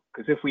this up,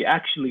 because if we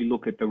actually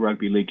look at the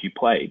rugby league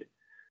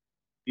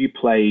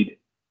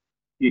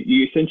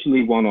you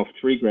essentially won off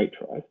 3 great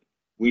tries.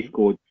 We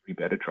scored 3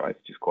 better tries,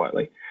 just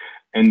quietly.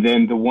 And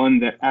then the one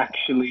that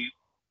actually,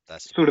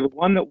 the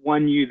one that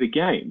won you the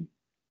game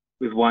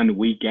was one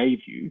we gave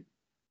you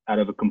out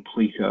of a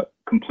complete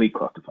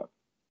clusterfuck.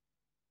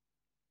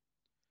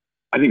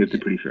 I think that's a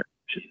pretty fair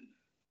question.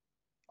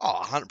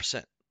 Oh,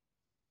 100%.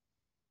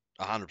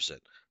 100%.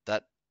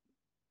 That,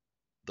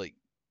 like,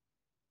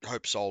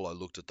 Hope Solo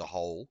looked at the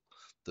hole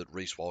that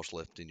Reece Walsh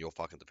left in your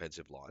fucking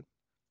defensive line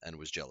and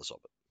was jealous of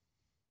it.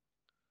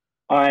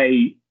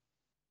 I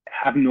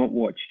have not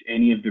watched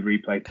any of the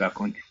replays back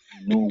on,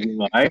 nor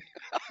will I,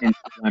 until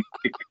I'm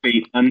 6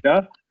 feet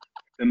under.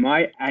 So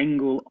my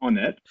angle on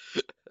it,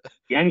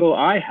 the angle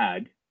I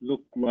had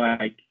looked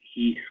like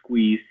he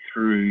squeezed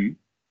through,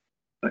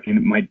 I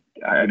don't know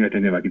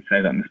if I can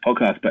say that in this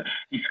podcast, but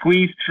he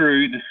squeezed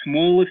through the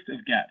smallest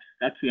of gaps.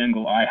 That's the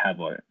angle I have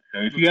on it.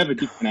 So if you have a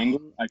different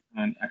angle, I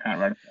can't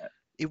ratify it.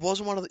 It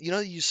wasn't one of the,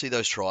 you see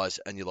those tries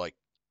and you're like,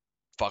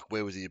 fuck,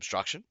 where was the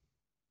obstruction?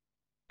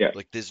 Yeah.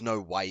 Like, there's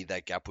no way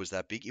that gap was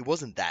that big. It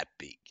wasn't that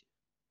big.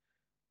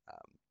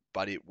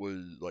 But it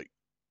was like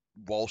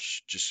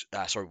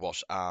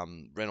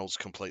Reynolds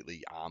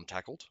completely arm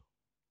tackled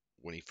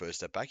when he first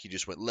stepped back. He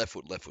just went left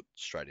foot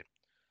straight in.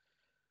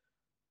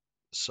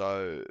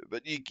 So,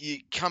 but you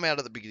come out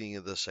at the beginning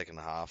of the second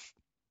half.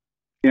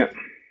 Yeah.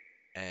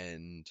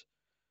 And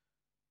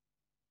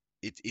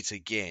it's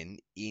again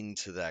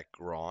into that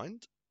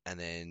grind, and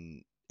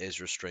then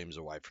Ezra streams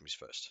away from his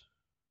first.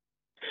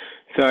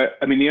 So,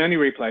 I mean, the only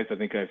replays I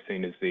think I've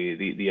seen is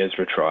the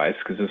Ezra tries,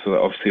 because that's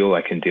obviously all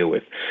I can deal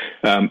with.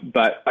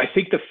 But I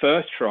think the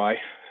first try,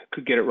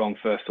 could get it wrong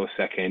first or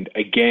second,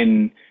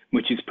 again,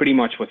 which is pretty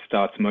much what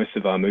starts most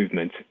of our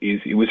movements,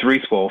 is it was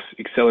Reece Walsh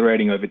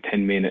accelerating over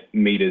 10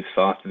 meters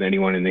faster than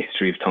anyone in the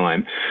history of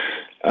time.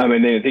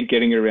 And then I think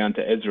getting it around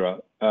to Ezra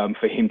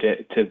for him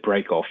to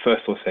break off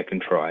first or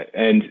second try.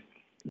 And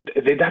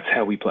that's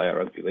how we play our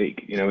rugby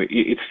league. You know,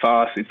 it's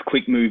fast, it's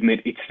quick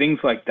movement, it's things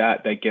like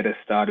that that get us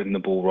started and the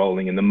ball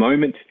rolling. And the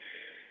moment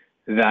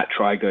that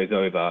try goes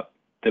over,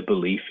 the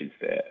belief is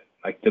there.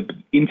 Like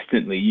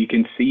instantly, you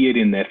can see it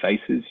in their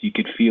faces. You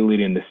could feel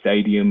it in the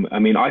stadium. I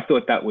mean, I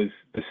thought that was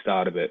the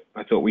start of it.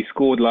 I thought we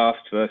scored last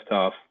first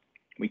half.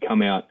 We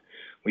come out,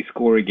 we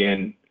score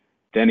again,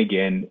 then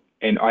again,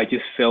 and I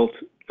just felt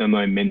the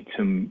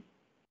momentum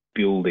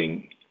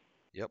building.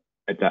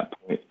 At that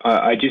point,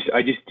 I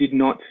just did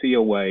not see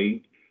a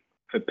way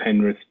for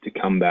Penrith to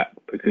come back,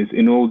 because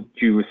in all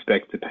due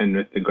respect to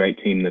Penrith, the great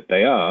team that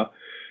they are,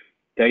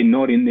 they're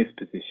not in this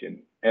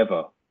position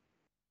ever.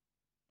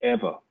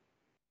 Okay.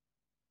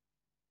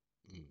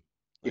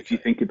 If you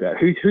think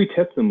about it, who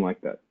tests them like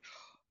that?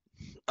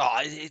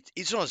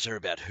 It's not necessarily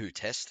about who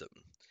tests them.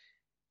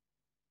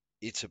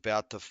 It's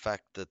about the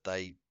fact that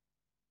they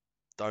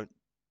don't.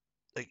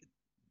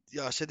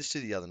 I said this to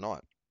you the other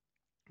night.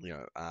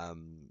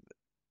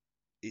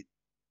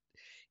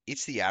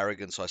 It's the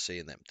arrogance I see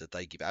in them, that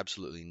they give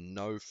absolutely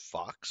no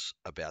fucks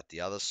about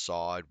the other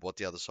side, what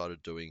the other side are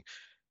doing,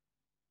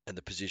 and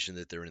the position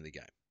that they're in the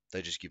game.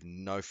 They just give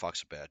no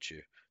fucks about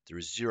you. There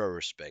is zero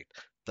respect.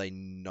 They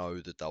know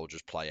that they'll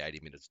just play 80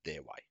 minutes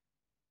their way.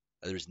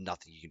 There is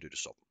nothing you can do to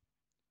stop them.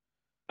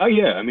 Oh,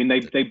 yeah. I mean,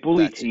 they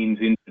bully teams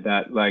into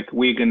that, like,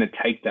 we're going to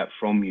take that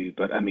from you.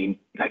 But, I mean,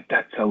 like,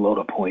 that's a lot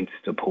of points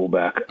to pull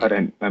back.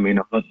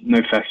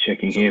 No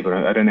fact-checking here, but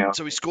I don't know.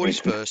 So he scored his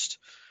first.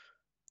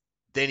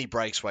 Then he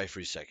breaks away for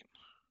his second.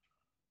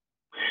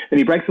 And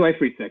he breaks away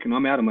for his second.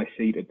 I'm out of my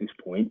seat at this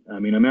point. I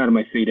mean, I'm out of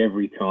my seat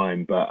every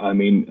time. But, I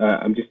mean,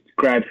 I'm just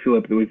grabbed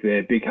Phillip that was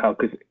there, big hug,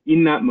 because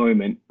in that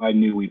moment, I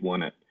knew we'd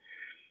won it.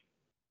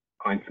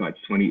 Hindsight's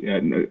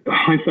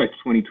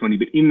 2020.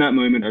 But in that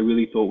moment, I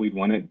really thought we'd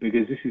won it,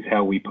 because this is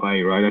how we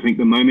play, right? I think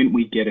the moment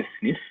we get a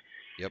sniff,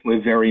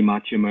 we're very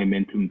much a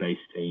momentum-based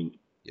team.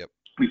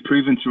 We've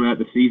proven throughout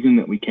the season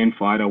that we can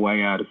fight our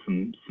way out of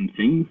some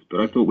things,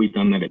 but I thought we'd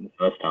done that in the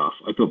first half.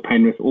 I thought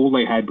Penrith, all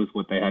they had was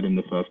what they had in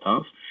the first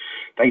half.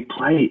 They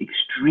play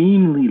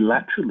extremely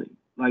laterally.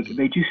 Like,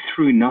 they just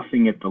threw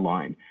nothing at the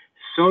line.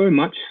 So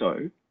much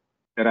so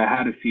that I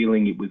had a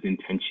feeling it was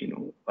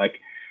intentional. Like,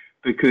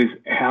 because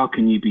how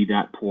can you be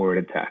that poor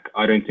at attack?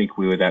 I don't think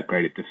we were that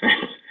great at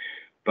defense,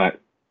 but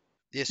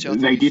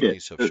they did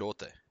it. Short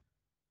there.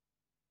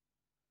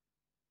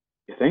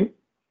 You think?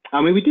 I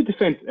mean, we did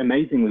defend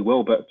amazingly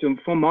well, but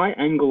from my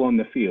angle on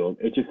the field,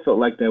 it just felt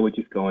like they were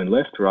just going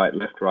left, right,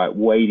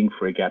 waiting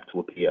for a gap to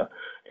appear,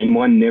 and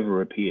one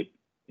never appeared.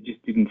 It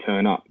just didn't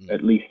turn up,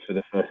 at least for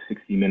the first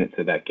 60 minutes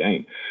of that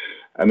game.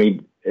 I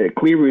mean,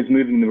 Cleary is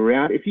moving them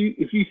around. If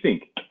you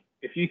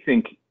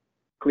think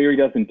Cleary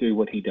doesn't do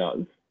what he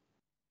does,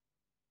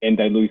 and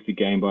they lose the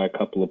game by a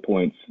couple of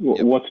points,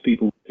 what's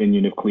people's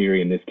opinion of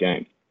Cleary in this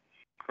game?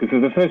 Because for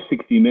the first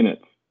 60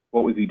 minutes,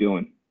 what was he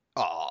doing?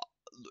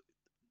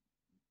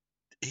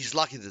 He's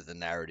lucky that the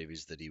narrative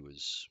is that he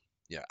was,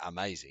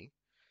 amazing,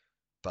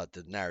 but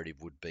the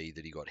narrative would be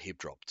that he got hip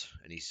dropped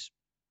and his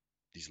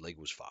leg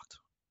was fucked,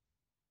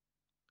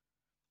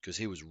 because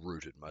he was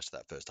rooted most of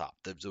that first half.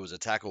 There was a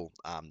tackle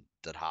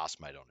that Haas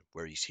made on him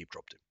where he's hip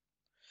dropped him,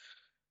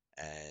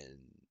 and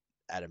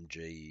Adam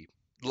G,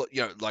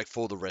 like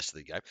for the rest of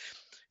the game.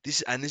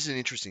 This is an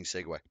interesting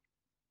segue,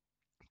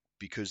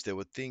 because there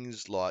were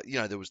things like,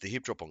 there was the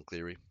hip drop on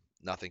Cleary,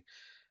 nothing.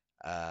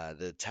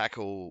 The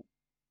tackle,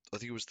 I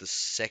think it was the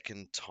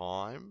second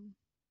time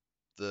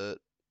that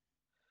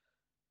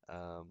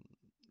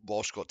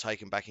Walsh got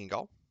taken back in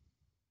goal.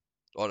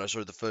 Oh no,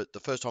 sorry, the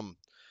first time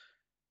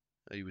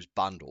he was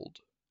bundled,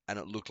 and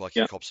it looked like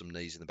he copped some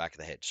knees in the back of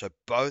the head. So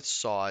both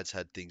sides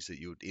had things that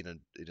you would,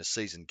 in a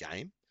season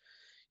game,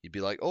 you'd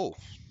be like, oh,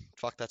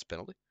 fuck, that's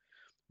penalty.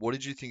 What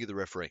did you think of the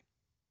referee?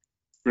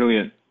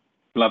 Brilliant,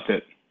 loved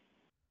it.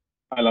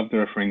 I loved the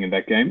refereeing in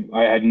that game.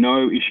 I had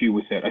no issue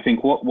with it. I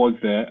think what was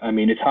there, I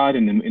mean, it's hard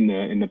in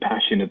the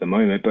passion at the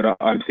moment, but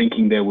I'm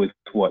thinking there was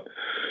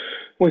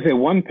there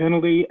one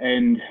penalty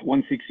and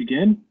 1-6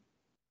 again?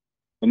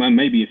 Well,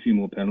 maybe a few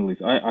more penalties.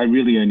 I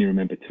really only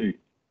remember two.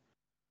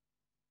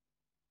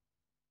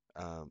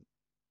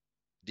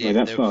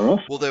 That far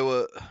off? Well, there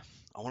were,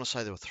 I want to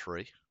say there were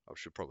three. I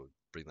should probably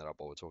bring that up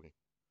while we're talking.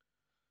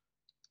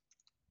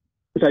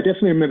 But I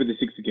definitely remember the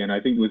 6 again. I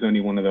think it was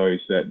only one of those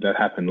that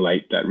happened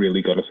late that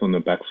really got us on the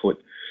back foot.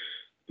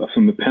 But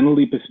from the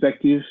penalty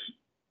perspective,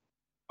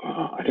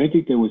 I don't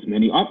think there was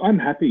many. I'm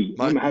happy.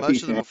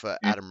 Most of them were for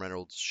Adam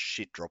Reynolds'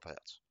 shit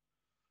dropouts.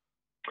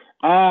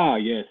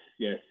 Yes,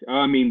 yes.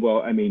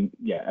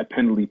 Yeah, a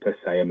penalty per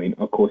se. I mean,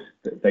 of course,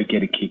 they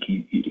get a kick.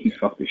 He Yeah,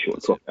 fucked the short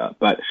that's talk it. out.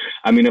 But,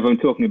 I mean, if I'm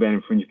talking about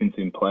infringements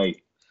in play,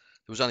 There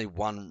was only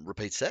one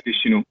repeat set,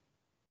 additional.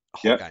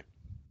 whole Yeah, game.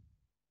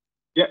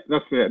 yeah,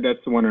 that's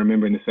the one I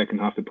remember in the second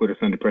half that put us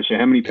under pressure.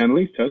 How many Yep.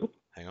 penalties total?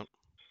 Hang on.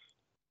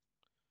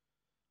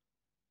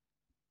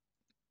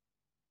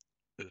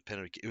 It was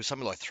penalty. It was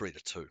something like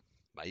 3-2,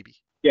 maybe.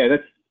 Yeah,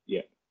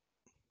 yeah,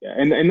 yeah,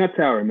 and that's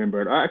how I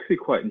remember it. I actually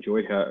quite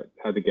enjoyed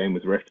how the game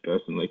was refed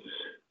personally.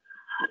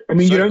 I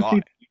mean, So did I.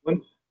 you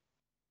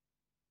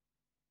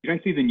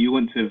don't see the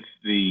nuance of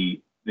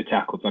the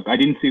tackles. Like I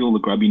didn't see all the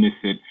grubbiness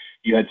that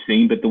you had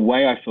seen, but the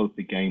way I felt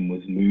the game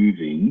was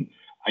moving,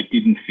 I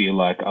didn't feel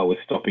like I was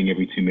stopping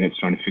every 2 minutes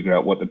trying to figure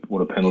out what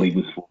a penalty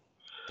was for.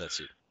 That's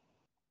it.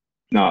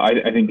 No, I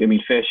think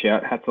fair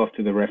shout. Hats off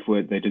to the ref.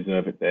 Word they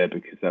deserve it there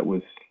because that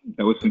was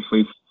some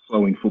free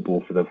flowing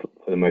football for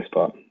the most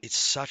part. It's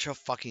such a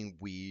fucking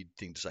weird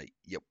thing to say.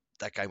 Yep,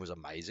 that game was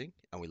amazing,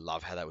 and we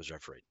love how that was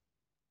refereed.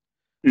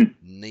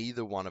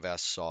 Neither one of our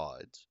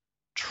sides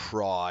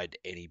tried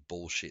any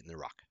bullshit in the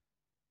ruck.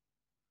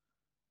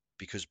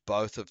 Because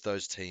both of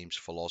those teams'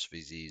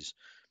 philosophies is,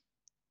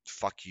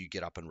 fuck you,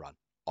 get up and run.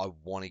 I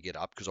want to get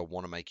up because I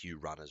want to make you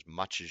run as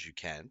much as you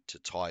can to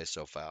tire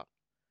yourself out.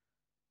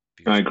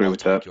 Because I agree I'll with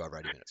take that. you over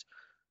 80 minutes.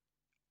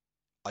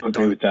 I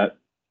agree with that.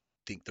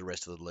 Think the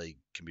rest of the league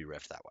can be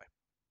reffed that way.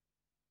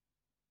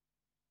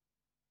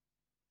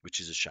 Which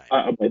is a shame.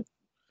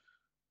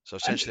 So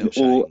essentially I'm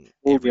saying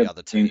every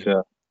other team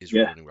is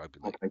ruining rugby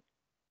league. Okay.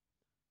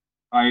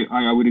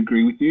 I would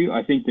agree with you.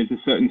 I think there's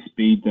a certain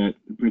speed that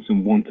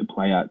Brisbane want to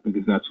play at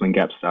because that's when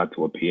gaps start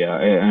to appear.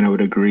 And I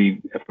would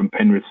agree from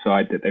Penrith's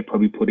side that they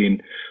probably put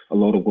in a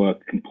lot of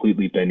work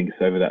completely bending us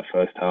over that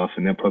first half,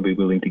 and they're probably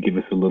willing to give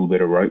us a little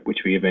bit of rope,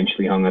 which we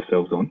eventually hung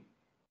ourselves on.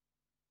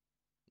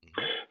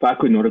 But I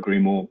could not agree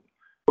more.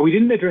 But we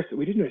didn't address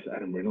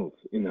Adam Reynolds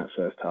in that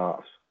first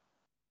half.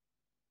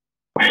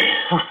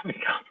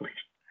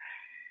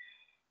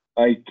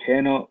 I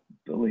cannot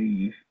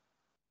believe.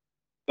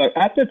 So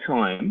at the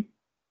time,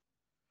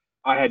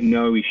 I had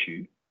no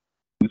issue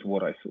with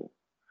what I saw.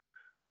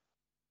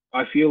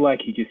 I feel like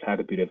he just had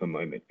a bit of a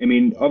moment. I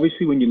mean,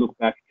 obviously, when you look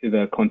back to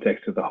the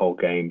context of the whole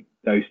game,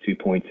 those 2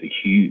 points are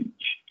huge.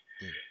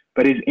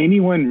 But is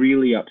anyone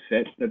really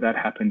upset that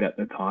happened at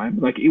the time?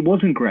 Like, it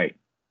wasn't great.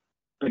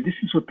 But this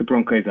is what the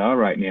Broncos are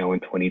right now in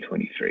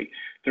 2023.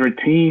 They're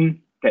a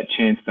team that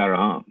chanced their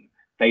arm.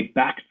 They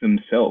backed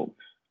themselves.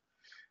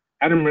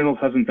 Adam Reynolds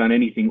hasn't done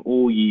anything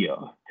all year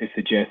to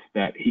suggest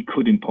that he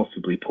couldn't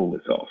possibly pull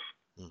this off.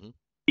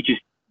 He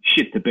just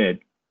shit the bed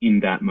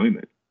in that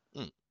moment.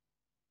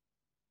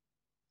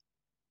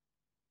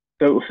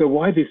 So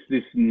why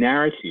this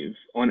narrative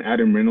on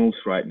Adam Reynolds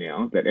right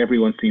now that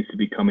everyone seems to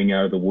be coming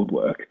out of the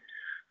woodwork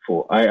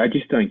for? I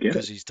just don't get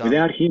it.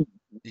 Without him,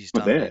 he's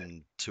done it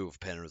in 2 of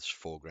Penrith's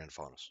 4 grand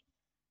finals.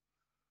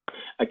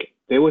 Okay,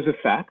 there was a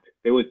fact.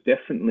 There was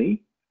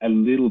definitely a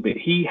little bit.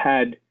 He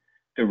had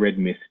the red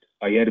mist.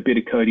 He had a bit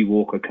of Cody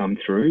Walker come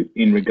through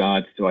in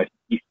regards to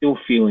he's still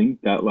feeling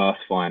that last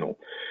final.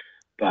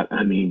 But,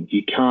 I mean,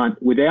 you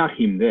can't... Without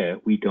him there,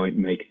 we don't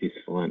make this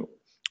final.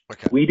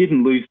 Okay. We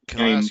didn't lose the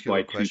game Can I ask you by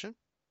a question?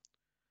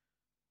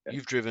 2.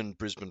 You've driven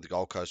Brisbane to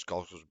Gold Coast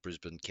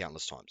Brisbane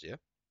countless times, yeah?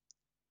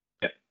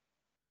 Yeah.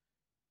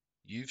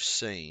 You've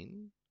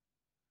seen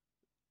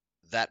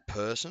that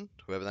person,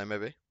 whoever they may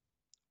be,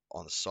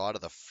 on the side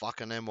of the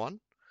fucking M1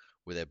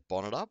 with their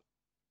bonnet up,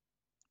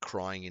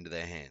 crying into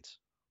their hands.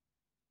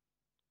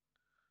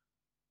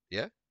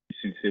 Yeah?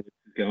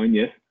 Going,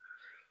 yes.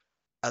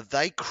 Are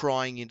they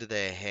crying into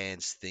their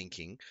hands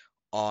thinking,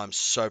 oh, I'm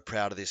so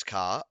proud of this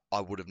car,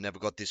 I would have never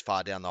got this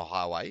far down the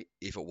highway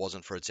if it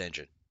wasn't for its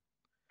engine?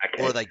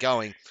 Okay. Or are they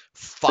going,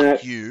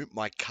 fuck you,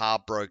 my car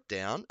broke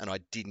down and I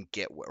didn't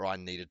get where I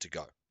needed to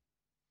go?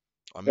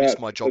 I missed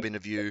my job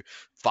interview.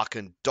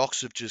 Fucking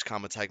docs have just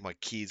come and take my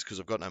kids because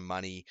I've got no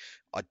money.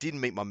 I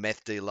didn't meet my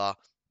meth dealer.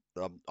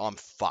 I'm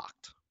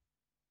fucked.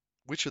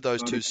 Which of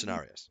those 2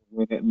 scenarios?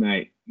 It,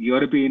 mate. You got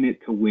to be in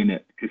it to win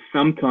it because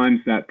sometimes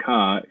that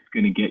car is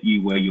going to get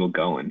you where you're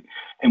going.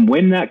 And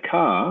when that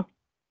car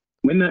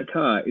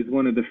is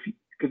one of the...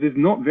 Because there's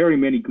not very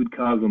many good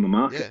cars on the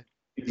market.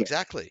 Yeah,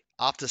 exactly.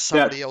 After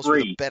somebody else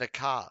with a better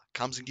car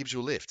comes and gives you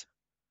a lift.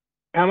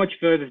 How much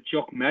further is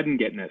Jock Madden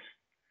getting us?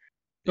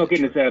 Not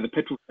getting us out of the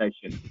petrol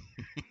station.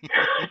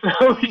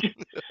 So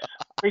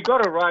we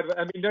got to ride.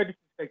 I mean, no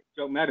disrespect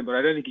to Jock Madden, but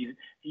I don't think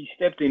he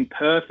stepped in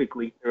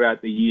perfectly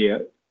throughout the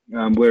year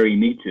where he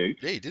needs to.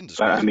 Yeah, he didn't.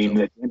 But I mean,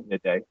 at the end of the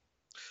day,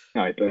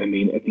 no. But I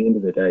mean, at the end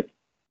of the day,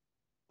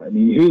 I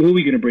mean, who are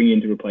we going to bring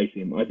in to replace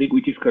him? I think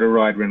we just got to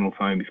ride Reynolds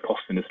home. He's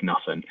costing us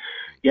nothing.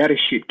 He had a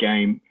shit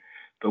game,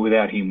 but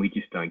without him, we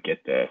just don't get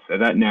there. So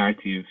that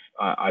narrative,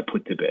 I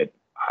put to bed.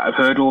 I've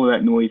heard all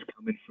that noise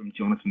coming from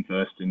Jonathan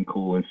Thurston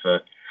calling for,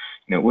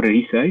 what did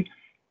he say?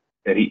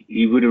 That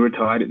he would have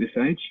retired at this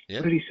age? Yeah.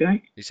 What did he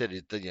say? He said,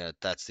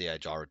 that's the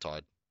age I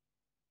retired.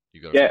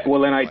 You got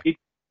I did.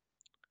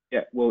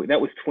 Yeah, well, that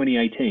was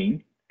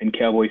 2018, and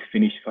Cowboys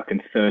finished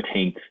fucking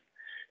 13th.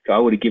 So I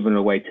would have given it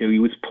away too. He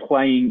was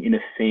playing in a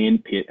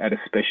sand pit at a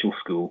special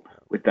school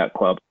with that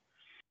club.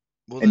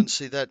 Well, then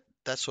see that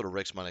sort of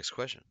wrecks my next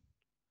question.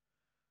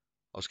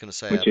 I was going to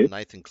say out of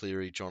Nathan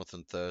Cleary,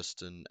 Jonathan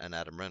Thurston, and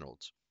Adam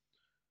Reynolds,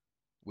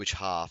 which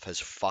half has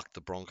fucked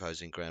the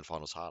Broncos in grand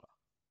finals harder?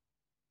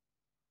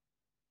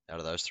 Out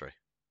of those three,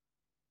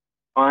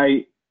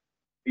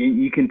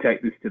 you can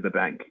take this to the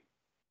bank.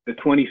 The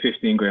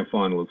 2015 grand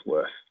final was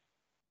worse.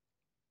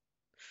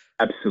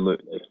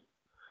 Absolutely.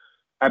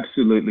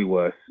 Absolutely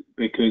worse,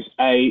 because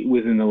A,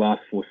 was in the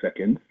last 4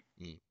 seconds.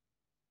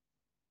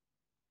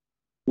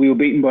 We were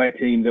beaten by a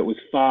team that was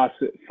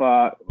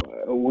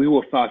we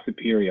were far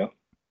superior,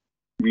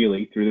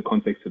 really, through the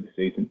context of the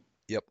season.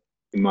 Yep.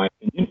 In my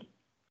opinion.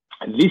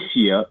 This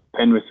year,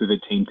 Penrith are the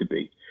team to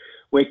beat.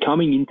 We're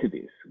coming into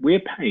this.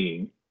 We're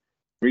paying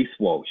Reece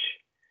Walsh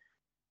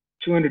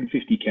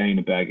 $250K in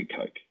a bag of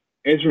Coke.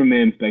 Ezra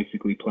Mann's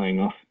basically paying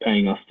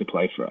us to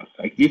play for us.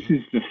 Like, this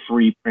is the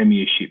free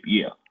premiership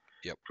year.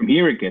 Yep. From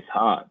here, it gets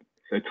hard.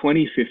 So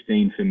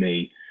 2015 for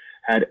me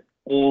had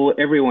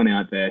everyone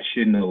out there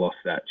shouldn't have lost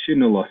that,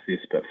 shouldn't have lost this,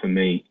 but for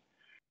me,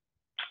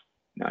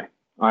 no.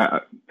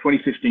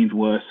 2015's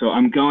worse. So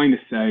I'm going to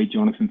say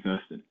Jonathan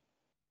Thurston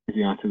is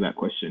the answer to that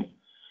question.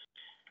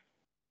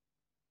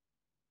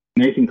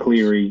 Nathan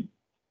Cleary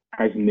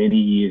has many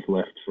years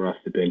left for us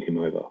to bend him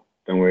over.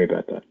 Don't worry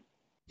about that.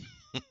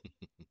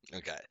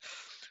 Okay.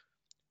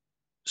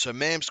 So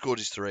Mam scored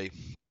his 3.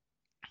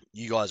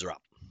 You guys are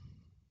up.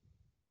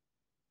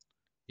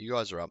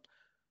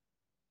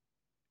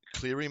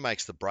 Cleary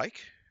makes the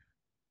break,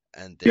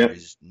 and there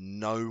is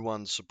no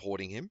one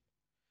supporting him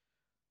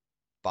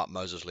but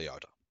Moses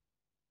Leota.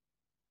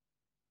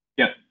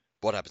 Yeah.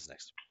 What happens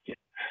next? Yeah.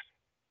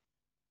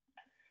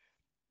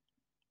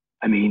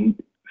 I mean,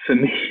 for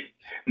me,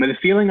 the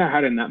feeling I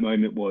had in that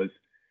moment was,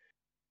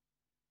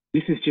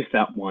 this is just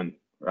that one,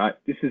 right?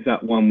 This is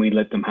that one we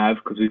let them have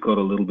because we got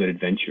a little bit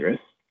adventurous.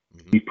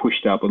 Mm-hmm. We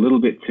pushed up a little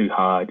bit too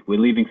hard. We're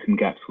leaving some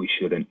gaps we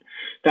shouldn't.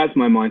 That's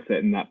my mindset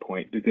in that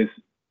point, because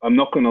I'm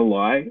not going to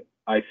lie,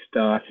 I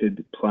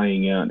started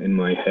playing out in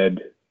my head,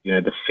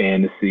 the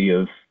fantasy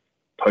of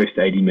post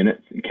 80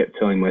 minutes and kept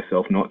telling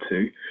myself not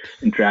to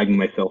and dragging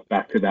myself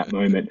back to that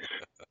moment,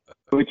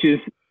 which is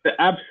the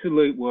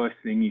absolute worst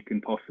thing you can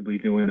possibly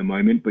do in a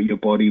moment, but your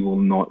body will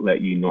not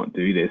let you not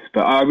do this.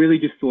 But I really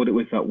just thought it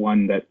was that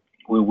one that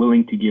we're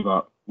willing to give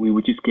up. We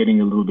were just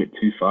getting a little bit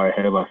too far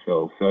ahead of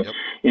ourselves. So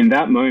in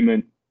that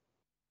moment,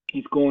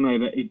 he's gone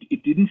over.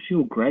 It didn't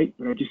feel great,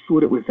 but I just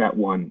thought it was that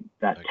one,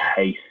 that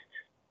taste.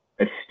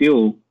 I'm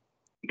still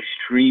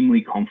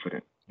extremely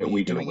confident that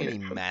we're going to win it. Are you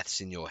doing any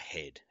maths in your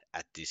head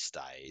at this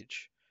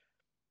stage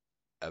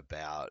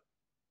about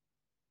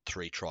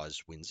 3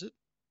 tries wins it?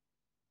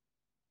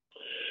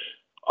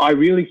 I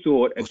really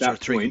thought at that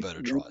 3 point,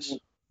 converted tries.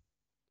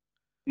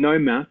 No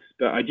maths,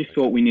 but I just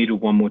thought we needed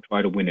one more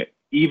try to win it.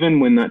 Even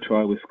when that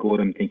try was scored,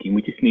 I'm thinking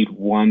we just need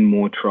one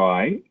more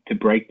try to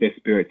break their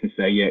spirits and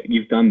say, yeah,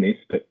 you've done this,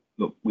 but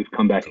look, we've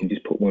come back and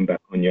just put one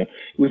back on you. It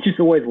was just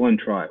always one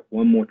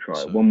more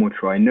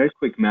try. No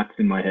quick maths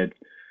in my head.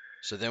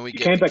 So then we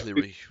get the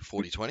Cleary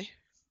 40-20?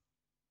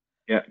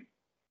 Yeah.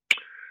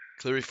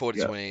 Cleary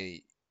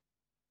 40-20,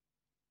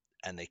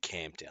 and they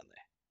camp down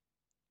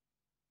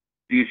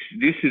there.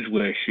 This is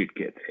where shit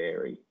gets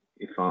hairy,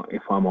 if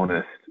I'm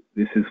honest.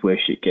 This is where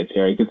shit gets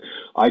hairy, because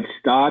I'd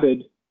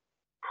started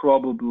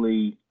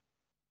probably,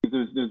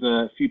 there's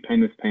a few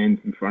Penrith fans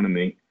in front of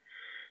me,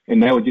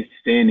 and they were just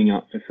standing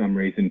up for some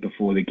reason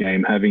before the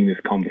game, having this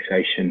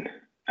conversation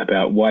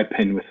about why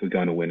Penrith were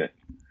going to win it,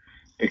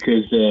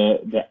 because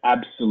they're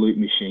absolute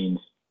machines.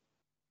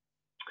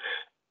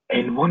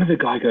 And one of the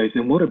guys goes,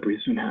 and what do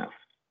Brisbane have?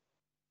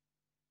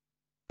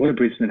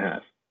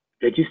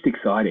 They're just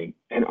exciting.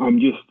 And I'm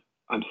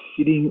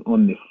sitting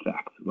on this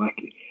fact. Like,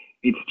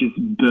 it's just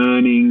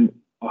burning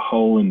a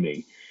hole in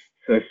me.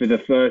 So for the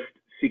first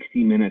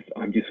 60 minutes,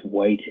 I'm just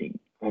waiting.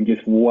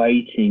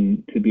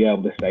 To be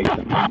able to say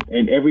something.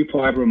 And every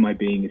fiber of my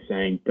being is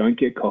saying, don't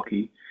get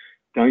cocky.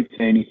 Don't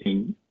say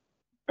anything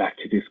back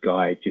to this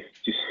guy. Just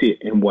sit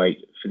and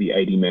wait for the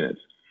 80 minutes.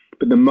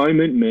 But the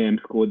moment Mam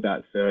scored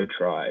that third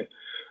try,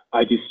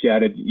 I just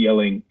shouted,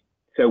 yelling,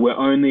 so we're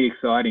only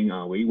exciting,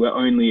 are we? We're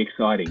only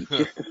exciting.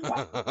 Just to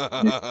fuck.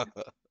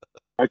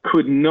 I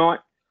could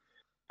not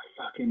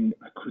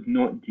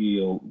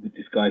deal with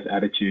this guy's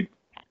attitude.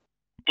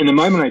 And the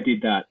moment I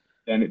did that,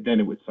 then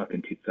it was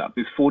fucking tits up.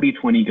 This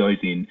 40-20 goes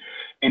in,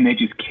 and they're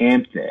just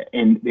camped there,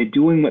 and they're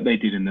doing what they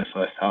did in the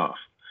first half.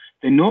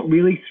 They're not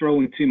really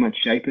throwing too much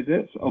shape at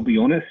it, I'll be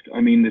honest.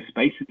 I mean, the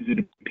spaces that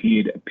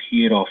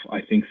appeared off,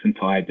 I think, some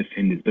tired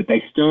defenders, but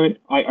they don't.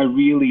 I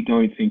really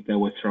don't think they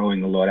were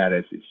throwing a lot at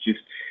us. It's just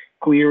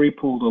Cleary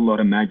pulled a lot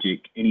of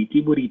magic, and he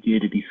did what he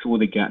did, and he saw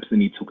the gaps,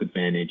 and he took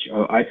advantage.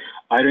 I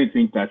don't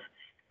think that's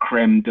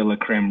creme de la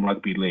creme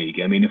rugby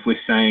league. I mean, if we're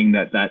saying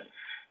that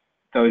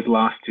those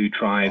last 2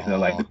 tries are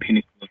like the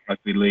pinnacle of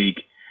rugby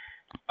league,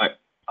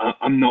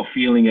 I'm not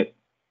feeling it.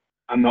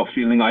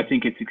 I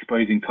think it's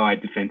exposing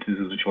tired defences,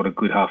 which is what a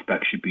good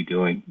halfback should be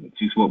doing. It's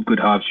just what good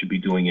halves should be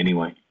doing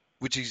anyway.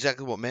 Which is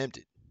exactly what Mam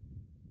did.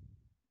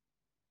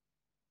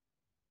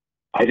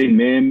 I think,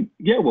 man,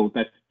 yeah, well,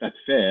 that's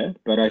fair,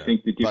 but I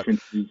think the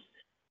difference is.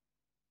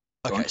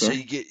 Okay, so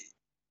you get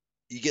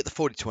the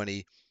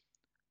 40-20.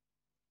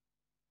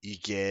 You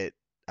get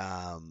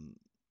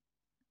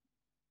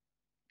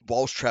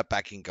Walsh trap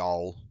back in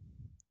goal,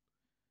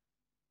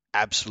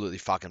 absolutely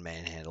fucking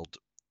manhandled.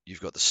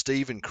 You've got the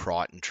Stephen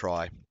Crichton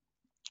try.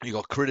 You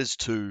got Critters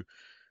 2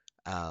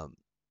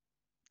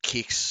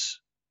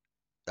 kicks.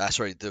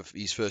 Sorry,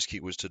 his first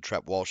kick was to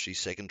trap Walsh. His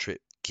second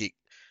kick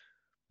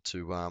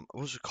to what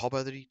was it,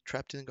 Cobbo that he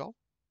trapped in the goal?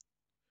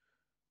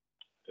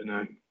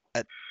 I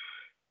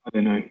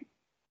don't know.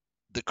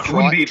 The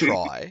Crichton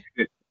try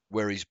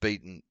where he's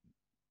beaten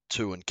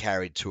 2 and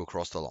carried 2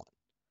 across the line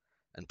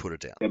and put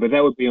it down. Yeah, but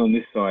that would be on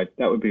this side.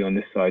 That would be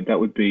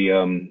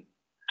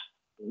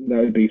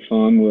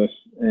Farnworth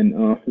and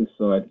Arthur's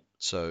side.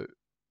 So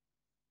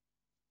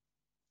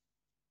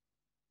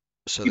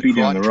the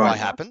Crichton try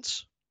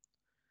happens.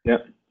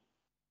 Yep.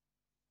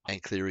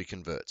 And Cleary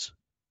converts.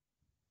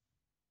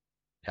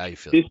 How you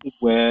feel?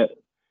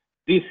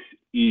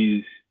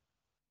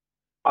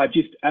 I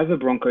just, as a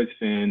Broncos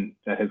fan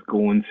that has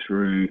gone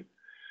through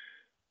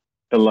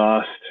the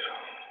last,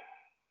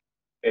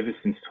 ever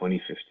since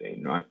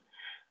 2015, right?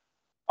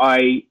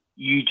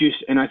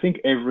 And I think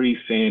every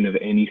fan of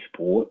any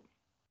sport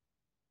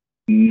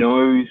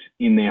knows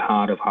in their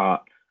heart of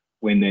hearts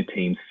when their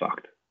team's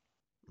fucked.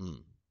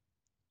 Mm.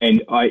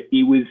 And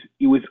it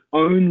was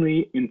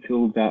only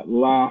until that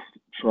last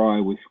try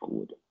was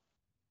scored.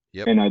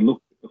 Yep. And I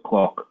looked at the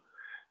clock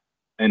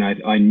and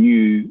I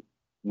knew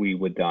we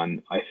were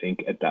done, I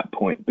think, at that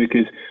point,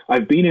 because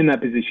I've been in that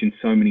position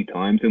so many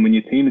times. And when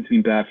your team has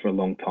been bad for a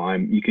long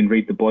time, you can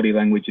read the body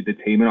language of the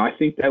team. And I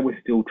think they were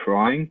still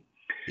trying.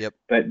 Yep.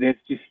 But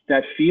there's just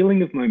that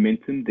feeling of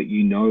momentum that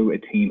you know a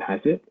team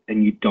has it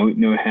and you don't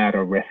know how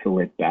to wrestle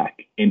it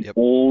back. And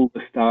all the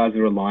stars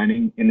are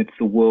aligning and it's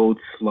the world's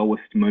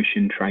slowest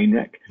motion train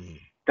wreck. Mm.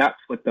 That's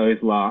what those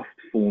last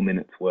 4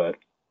 minutes were.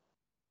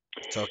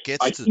 So it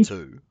gets to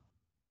 2.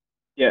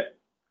 Yeah.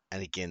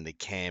 And again,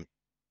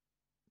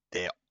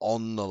 they're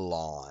on the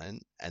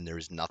line and there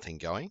is nothing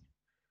going.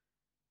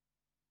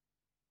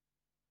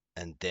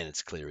 And then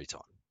it's Cleary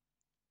time.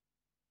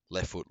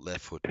 Left foot,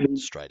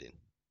 straight in.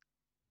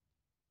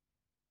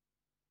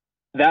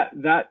 That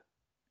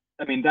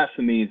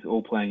for me is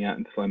all playing out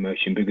in slow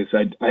motion because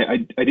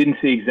I didn't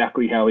see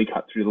exactly how he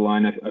cut through the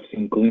line. I've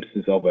seen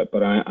glimpses of it,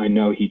 but I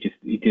know he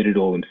did it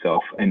all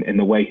himself. And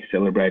the way he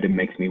celebrated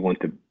makes me want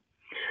to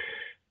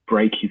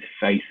break his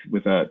face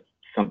with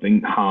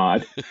something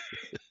hard.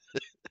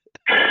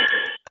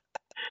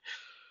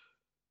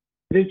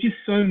 There's just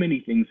so many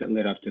things that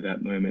led up to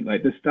that moment.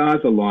 Like the stars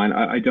align.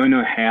 I don't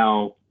know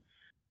how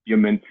you're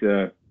meant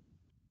to.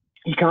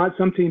 You can't.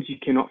 Some teams you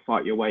cannot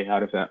fight your way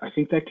out of that. I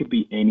think that could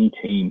be any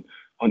team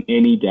on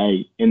any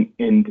day,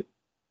 and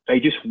they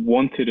just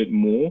wanted it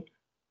more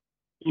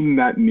in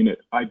that minute.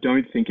 I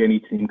don't think any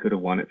team could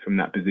have won it from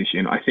that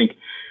position. I think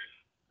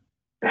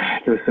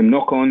there were some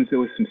knock-ons, there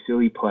was some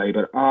silly play,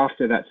 but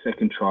after that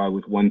second try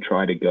with 1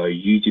 try to go,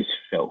 you just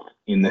felt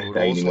in the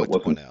stadium it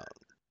wasn't.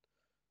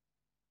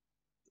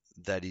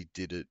 That he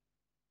did it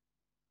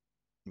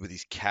with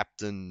his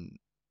captain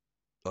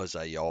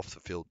Isaiah off the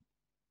field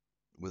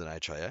with an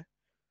HIA.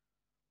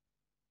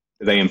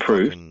 Did they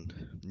improve?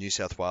 New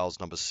South Wales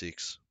number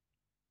 6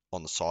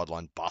 on the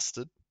sideline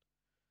busted.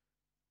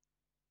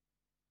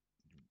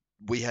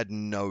 We had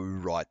no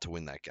right to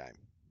win that game.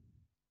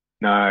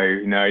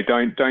 No,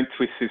 don't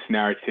twist this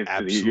narrative.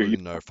 Absolutely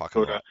no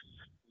fucking right.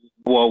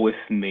 Woe is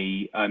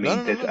me. I mean,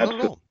 no, not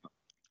at all.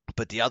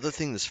 But the other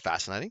thing that's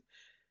fascinating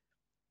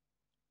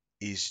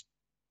is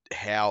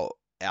how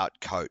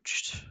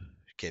out-coached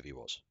Kevy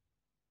was.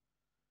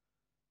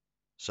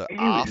 So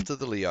after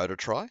the Leota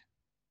try,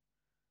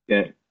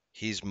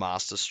 his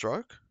master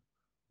stroke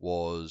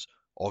was,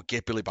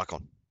 get Billy Buck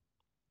on.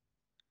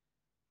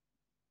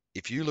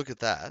 If you look at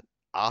that,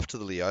 after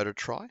the Leota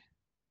try,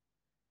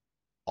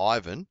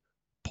 Ivan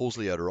pulls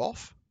Leota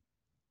off.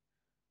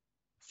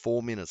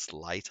 4 minutes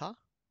later,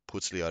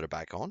 puts Leota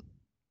back on.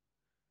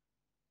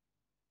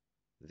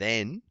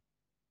 Then,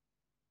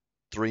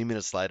 3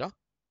 minutes later,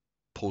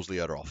 pulls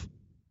Leota off.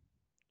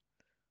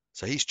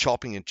 So he's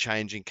chopping and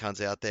changing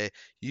cunts out there.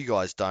 You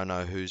guys don't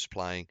know who's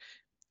playing.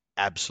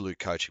 Absolute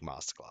coaching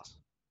masterclass.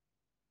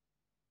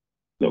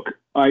 Look,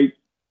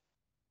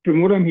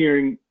 from what I'm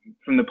hearing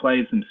from the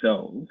players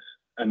themselves,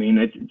 I mean,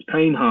 it's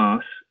Payne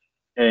Haas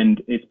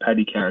and it's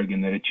Paddy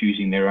Carrigan that are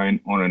choosing their own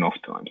on and off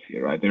times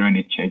here, right? Their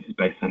own changes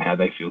based on how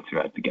they feel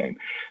throughout the game.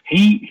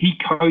 He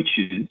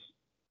coaches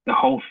the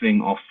whole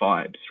thing off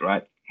vibes,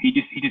 right? He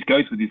just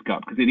goes with his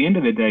gut because at the end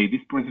of the day,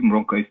 this Brisbane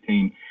Broncos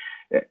team,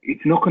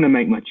 it's not going to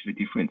make much of a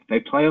difference.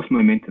 They play off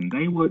momentum.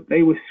 They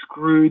were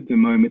screwed the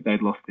moment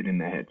they'd lost it in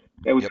their heads.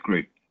 They were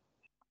screwed.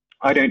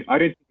 I don't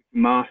think it's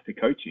master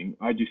coaching.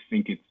 I just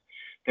think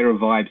they're a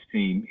vibes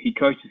team. He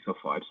coaches off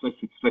vibes. Let's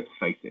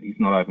face it. He's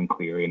not Ivan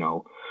Cleary, and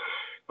I'll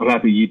I'm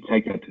happy you'd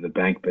take that to the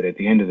bank, but at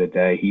the end of the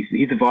day, he's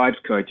a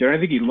vibes coach. I don't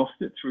think he lost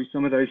it through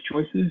some of those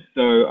choices.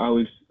 So I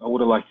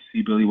would have liked to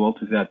see Billy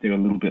Walters out there a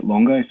little bit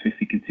longer,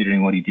 especially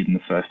considering what he did in the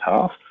first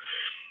half.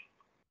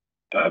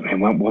 Man,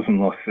 what wasn't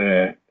lost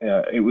there?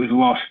 It was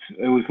lost.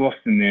 It was lost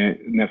in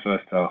their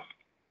first half.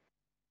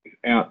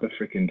 Out the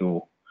freaking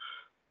door.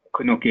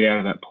 Could not get out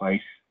of that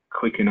place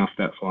quick enough.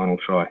 That final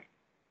try.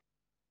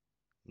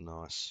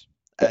 Nice,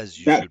 as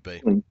you should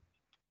be.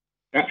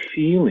 That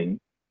feeling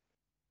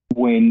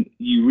when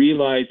you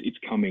realise it's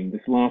coming.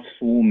 This last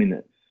 4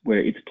 minutes where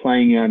it's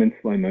playing out in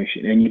slow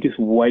motion, and you're just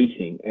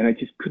waiting, and it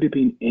just could have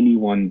been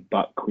anyone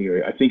but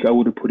Cleary. I think I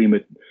would have put him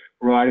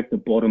right at the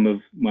bottom of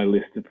my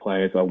list of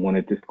players I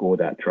wanted to score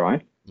that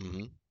try.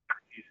 Mm-hmm.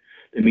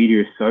 The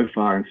media has so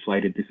far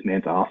inflated this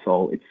man's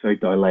arsehole. It's so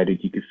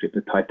dilated you could fit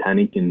the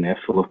Titanic in there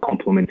full of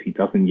compliments he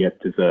doesn't yet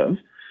deserve.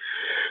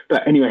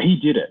 But anyway, he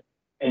did it.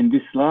 And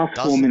this last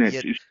 4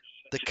 minutes...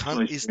 The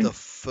cunt is the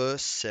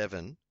first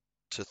 7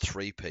 to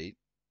three-peat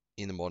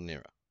in the modern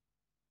era.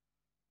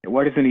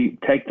 Why doesn't he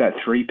take that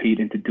three-peat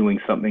into doing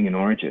something in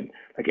Origin?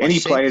 Like any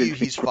player...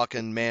 his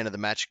fucking man of the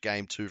match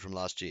game 2 from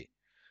last year.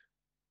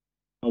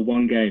 Oh,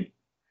 one game.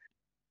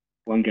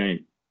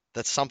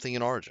 That's something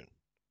in Origin.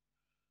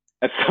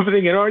 That's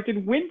something in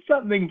Origin. Win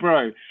something,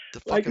 bro.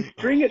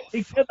 String it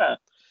together.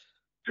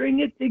 String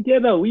it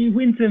together. We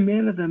win the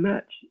man of the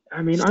match.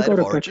 I mean, I got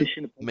a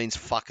petition. Means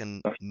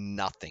fucking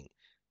nothing.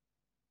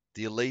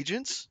 The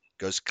allegiance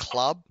goes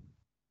club,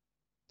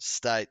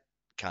 state,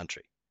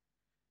 country.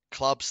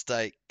 Club,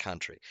 state,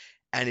 country.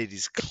 And it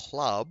is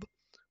club,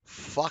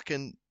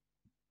 fucking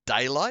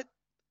daylight,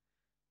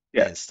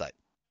 and state.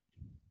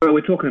 Well,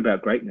 we're talking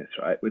about greatness,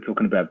 right? We're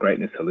talking about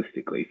greatness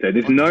holistically. So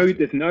there's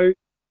no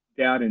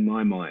doubt in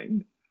my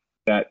mind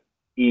that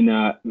in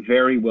a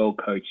very well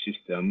coached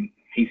system,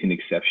 he's an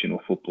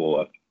exceptional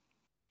footballer.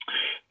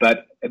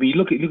 But I mean,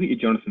 look at your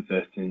Jonathan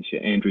Thurstons,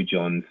 your Andrew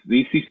Johns.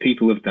 These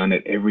people have done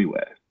it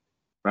everywhere,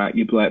 right?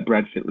 Your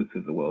Brad Fittlers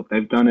of the world.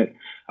 They've done it.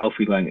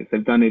 Alfie Langers.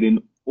 They've done it in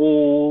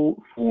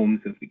all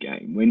forms of the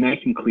game. When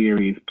Nathan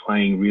Cleary is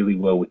playing really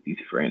well with his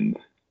friends.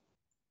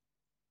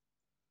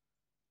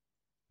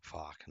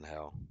 Fucking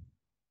hell.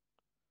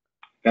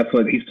 That's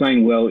what he's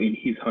playing well in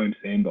his home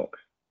sandbox.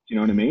 Do you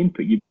know what I mean?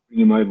 But you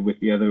bring him over with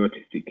the other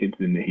autistic kids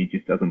and he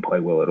just doesn't play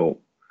well at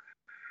all.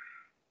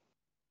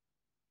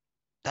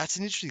 That's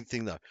an interesting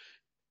thing, though.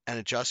 And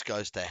it just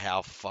goes to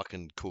how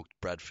fucking cooked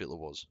Brad Fittler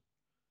was.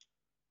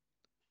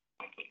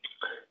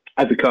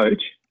 As a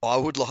coach? I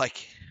would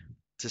like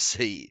to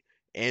see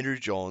Andrew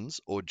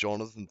Johns or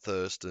Jonathan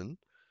Thurston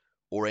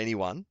or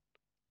anyone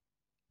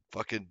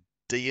fucking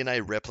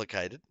DNA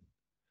replicated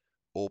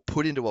or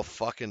put into a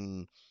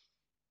fucking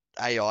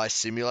AI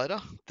simulator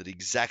that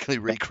exactly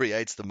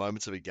recreates the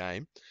moments of a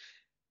game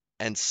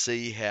and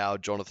see how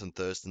Jonathan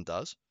Thurston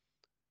does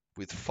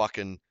with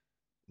fucking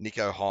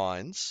Nico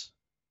Hines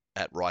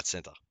at right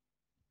centre.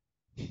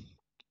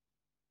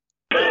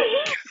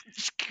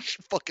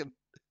 Fucking,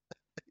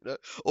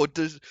 or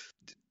does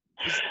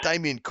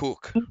Damien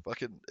Cook?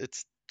 Fucking,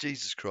 it's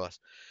Jesus Christ.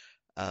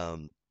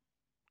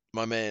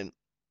 My man,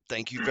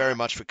 thank you very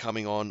much for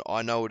coming on.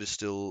 I know it is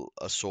still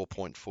a sore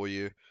point for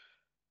you.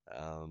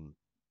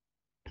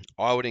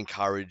 I would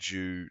encourage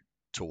you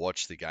to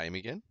watch the game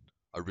again.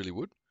 I really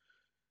would.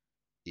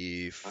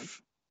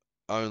 If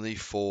only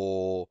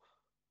for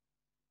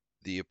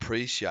the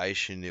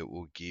appreciation it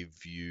will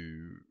give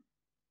you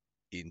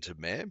into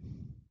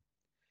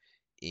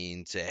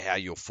into how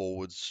your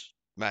forwards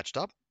matched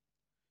up,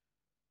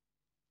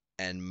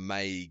 and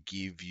may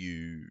give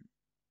you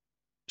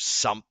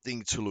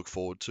something to look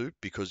forward to,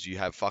 because you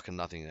have fucking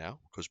nothing now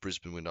because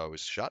Brisbane window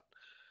is shut.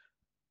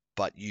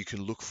 But you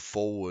can look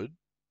forward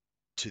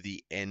to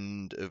the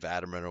end of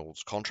Adam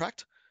Reynolds'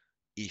 contract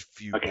if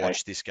you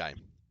watch this game.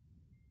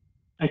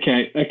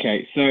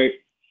 Okay. So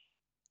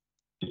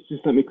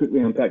just let me quickly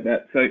unpack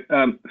that. So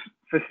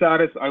for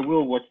starters, I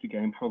will watch the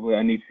game. Probably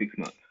I need 6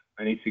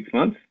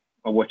 months.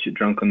 I'll watch it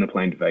drunk on the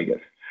plane to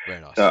Vegas.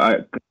 Very nice. So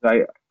I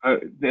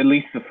at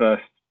least the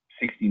first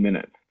 60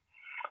 minutes.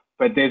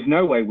 But there's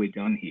no way we're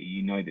done here.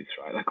 You know this,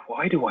 right? Like,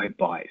 why do I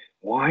bite?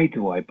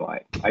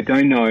 I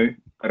don't know,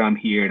 but I'm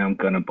here and I'm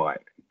going to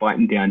bite.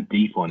 Biting down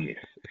deep on this.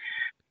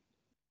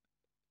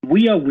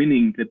 We are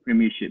winning the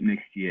premiership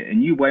next year,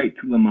 and you wait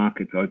till the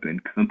market's open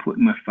because I'm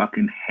putting my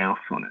fucking house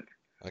on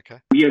it. Okay.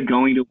 We are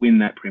going to win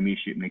that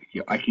premiership next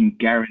year. I can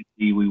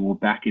guarantee we will be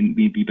back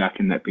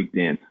in that big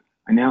dance.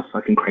 I know how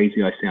fucking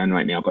crazy I sound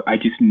right now, but I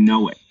just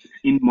know it. It's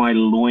in my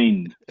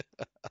loins.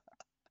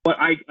 But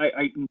I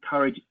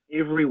encourage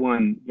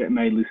everyone that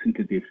may listen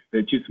to this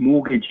that just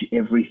mortgage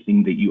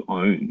everything that you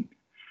own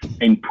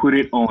and put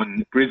it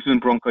on Brisbane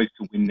Broncos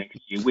to win next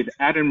year with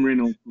Adam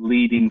Reynolds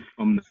leading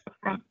from the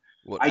front.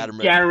 What, I Adam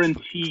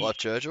guarantee. Clive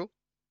Churchill?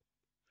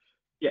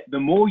 Yeah, the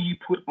more you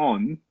put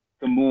on,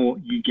 the more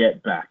you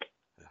get back.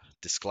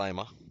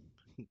 Disclaimer: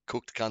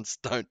 cooked cunts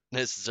don't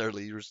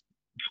necessarily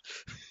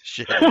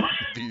share the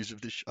views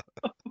of the show.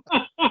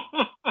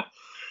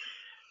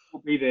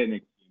 We'll be there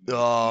next year.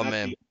 Oh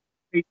man,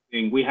 the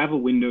thing. We have a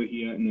window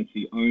here, and it's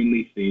the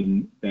only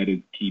thing that is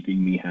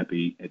keeping me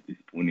happy at this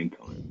point in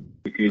time.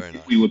 Because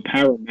if we were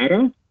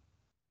Parramatta,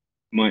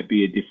 might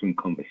be a different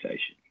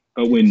conversation,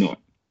 but we're not.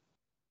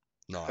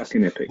 Nice.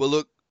 Fucking epic. Well,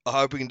 look, I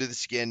hope we can do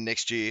this again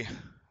next year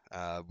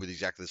with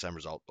exactly the same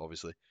result,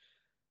 obviously.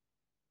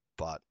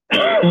 But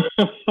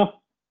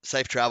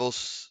safe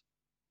travels.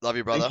 Love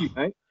you, brother. Thank you,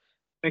 mate.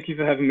 Thank you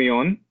for having me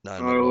on.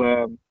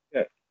 No,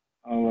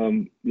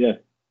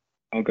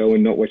 I'll go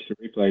and not watch the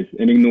replays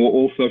and ignore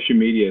all social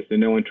media, so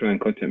no one try and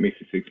contact me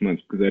for 6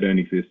 months because they don't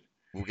exist.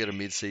 We'll get a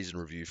mid-season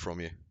review from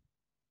you.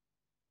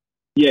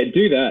 Yeah,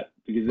 do that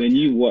because then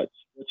you watch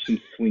some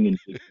swinging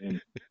shit.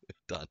 Then.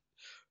 Done.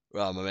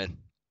 Right, my man.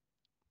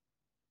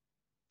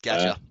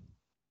 Gotcha.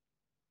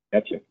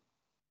 Gotcha.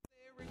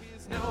 There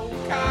is no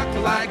cock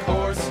like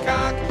horse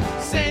cock.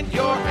 Send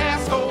your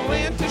asshole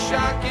into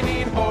shock and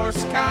eat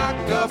horse cock,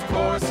 of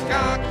course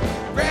cock.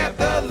 Grab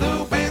the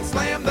loop and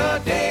slam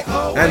the day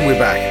away. And we're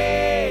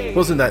back.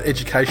 Wasn't that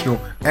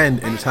educational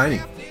and entertaining?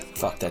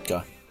 Fuck that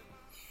guy.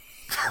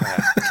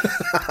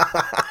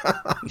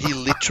 He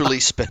literally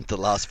spent the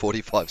last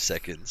 45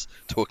 seconds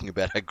talking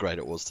about how great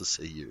it was to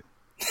see you.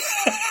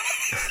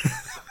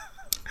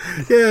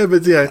 Yeah,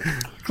 but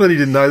Glennie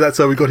didn't know that,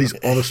 so we got his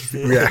honest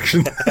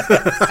reaction.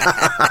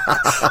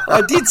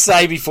 I did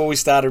say before we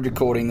started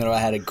recording that I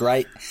had a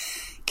great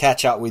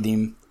catch up with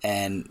him,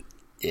 and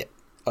yeah,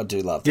 I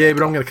do love that. Yeah,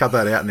 but I'm going to cut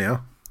that out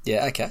now.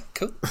 Yeah, okay,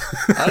 cool.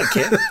 I don't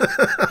care.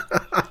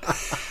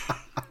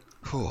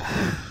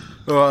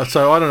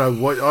 So I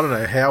don't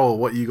know how or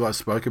what you guys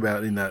spoke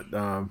about in that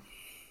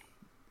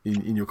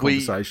in your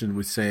conversation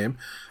with Sam.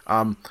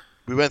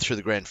 We went through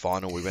the grand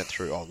final. We went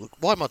through. Oh, look,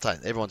 why am I saying?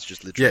 Everyone's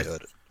just literally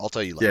heard it. I'll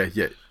tell you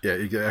later. Yeah.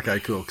 Okay,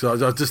 cool.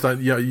 Because I just don't.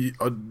 I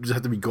just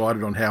have to be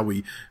guided on how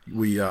we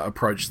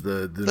approach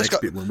the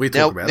next bit when we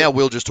talk about it. Now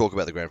we'll just talk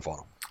about the grand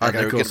final. And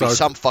there are going to be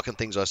some fucking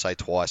things I say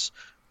twice,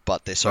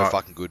 but they're so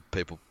fucking good.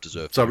 People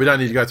deserve. So we don't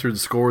need to go through the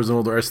scorers and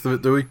all the rest of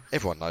it, do we?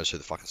 Everyone knows who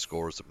the fucking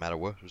scorers that matter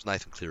were. It was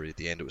Nathan Cleary at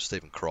the end. It was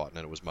Stephen Crichton,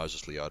 and it was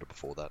Moses Leota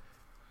before that.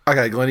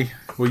 Okay, Glennie.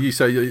 Well, you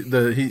say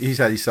he's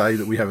had his say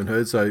that we haven't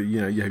heard, so you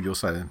have your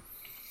say then.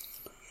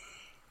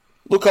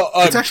 Look,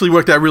 it's actually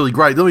worked out really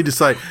great. Let me just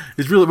say,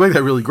 it's really worked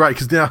out really great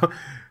because now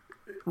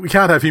we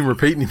can't have him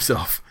repeating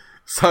himself,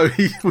 so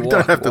we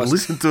don't have to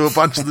listen to a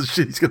bunch of the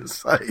shit he's going to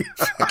say.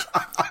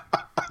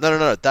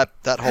 No.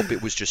 That whole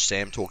bit was just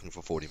Sam talking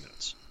for 40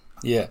 minutes.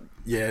 Yeah.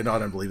 Yeah, no, I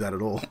don't believe that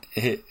at all.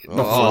 Not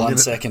for 1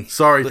 second.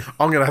 Sorry,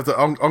 I'm gonna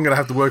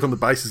have to work on the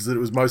basis that it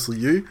was mostly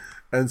you,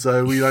 and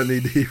so we don't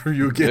need to hear from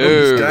you again on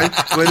this game.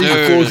 Glennie,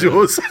 the floor's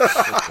yours.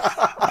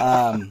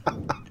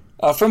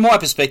 From my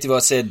perspective, I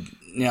said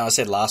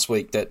last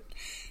week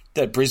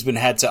that Brisbane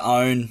had to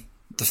own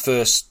the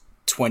first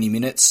 20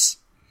 minutes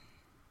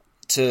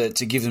to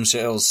give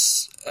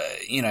themselves,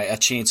 a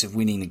chance of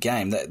winning the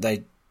game.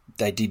 They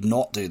did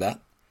not do that.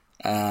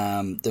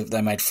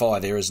 They made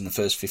 5 errors in the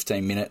first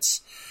 15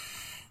 minutes.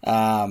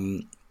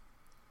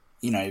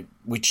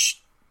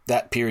 Which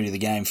that period of the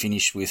game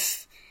finished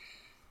with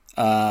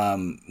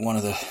one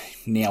of the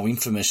now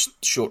infamous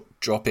short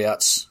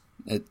dropouts.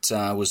 It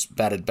was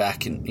batted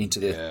back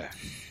into the. Yeah.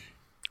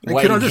 And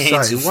can I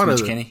just say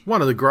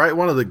one of the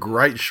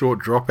great short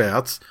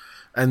dropouts,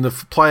 and the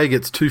player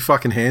gets 2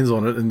 fucking hands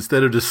on it, and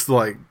instead of just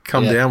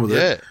come down with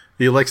it,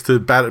 he elects to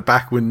bat it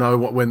back when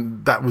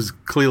that was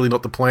clearly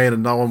not the plan,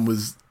 and no one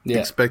was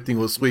expecting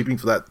or sweeping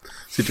for that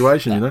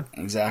situation.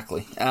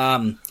 Exactly.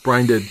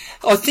 Brain dead.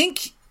 I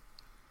think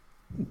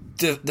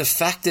the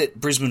fact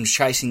that Brisbane was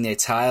chasing their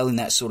tail in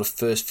that sort of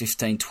first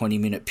 15,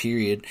 20-minute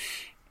period,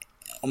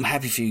 I'm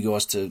happy for you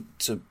guys to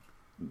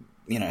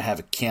have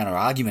a counter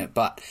argument,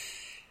 but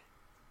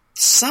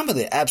some of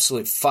the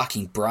absolute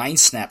fucking brain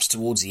snaps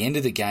towards the end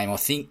of the game, I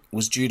think,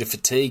 was due to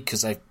fatigue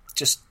because they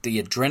just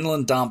the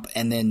adrenaline dump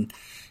and then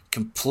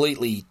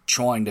completely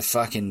trying to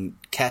fucking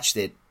catch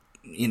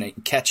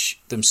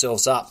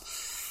themselves up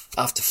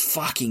after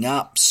fucking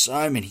up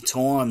so many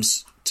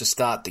times to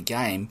start the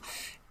game,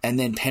 and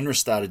then Penrith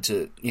started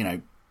to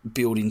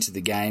build into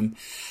the game.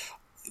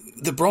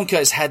 The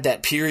Broncos had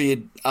that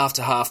period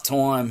after half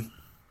time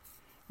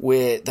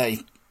where they,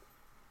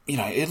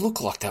 it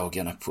looked like they were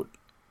going to put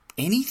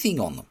anything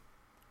on them.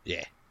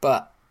 Yeah.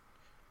 But,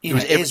 it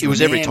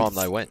was every time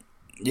they went.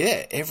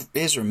 Yeah,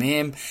 Ezra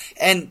Mam.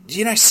 And,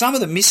 some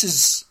of the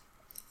misses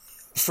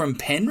from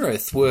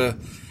Penrith were,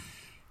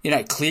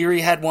 Cleary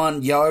had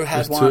one, Yo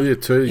had one.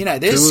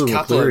 There's a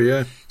couple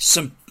of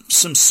some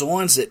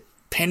signs that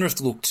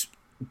Penrith looked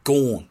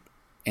gone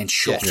and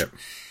shot.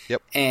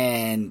 Yep.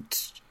 And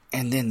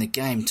then the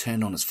game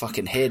turned on its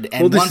fucking head.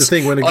 And this is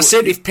the thing, I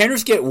said if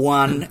Penrith get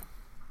one,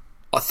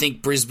 I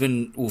think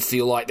Brisbane will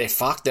feel like they're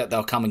fucked, that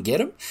they'll come and get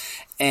them.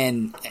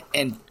 And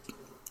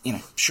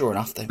sure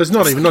enough, it's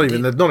not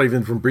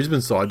even from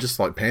Brisbane's side, just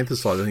like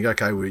Panthers' side. I think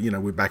okay,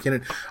 we're back in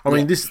it. I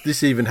mean,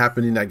 this even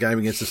happened in that game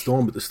against the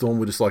Storm, but the Storm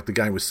were just like the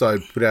game was so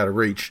put out of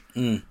reach.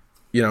 In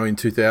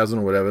 2000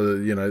 or whatever,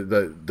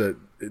 that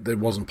it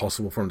wasn't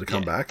possible for them to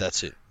come back.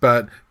 That's it.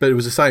 But it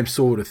was the same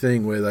sort of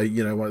thing where they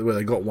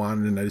got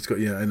one and they just got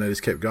and they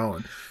just kept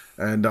going.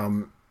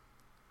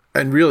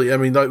 And really, I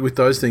mean, with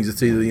those things,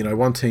 it's either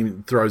one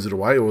team throws it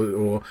away,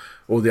 or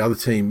the other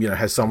team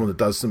has someone that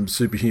does some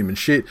superhuman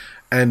shit.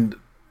 And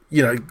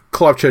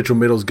Clive Churchill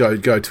medals go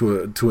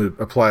to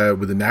a player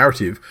with a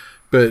narrative,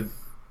 but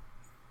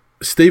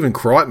Stephen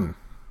Crichton,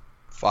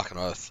 fucking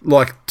oath,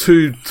 like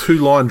two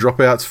line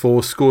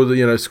dropouts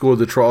scored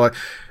the try.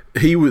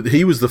 He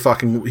was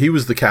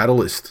the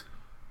catalyst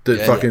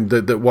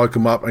that woke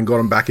them up and got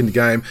them back in the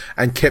game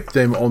and kept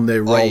them on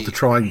their roll to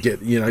try and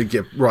get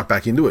right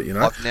back into it.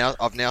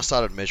 I've now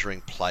started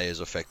measuring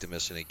players'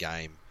 effectiveness in a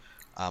game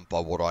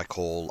by what I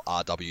call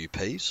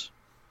RWPs,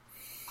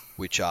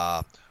 which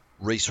are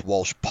Reece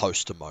Walsh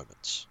poster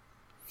moments.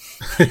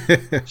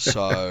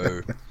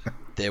 So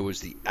there was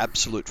the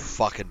absolute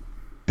fucking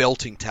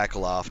belting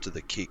tackle after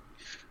the kick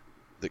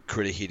that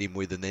Critter hit him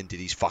with, and then did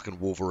his fucking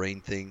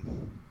Wolverine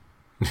thing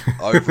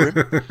over him,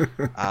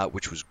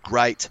 which was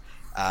great.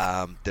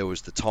 There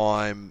was the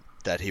time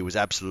that he was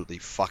absolutely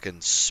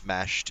fucking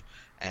smashed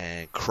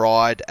and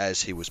cried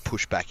as he was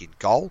pushed back in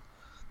goal.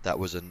 That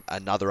was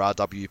another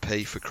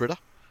RWP for Critter.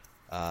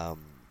 That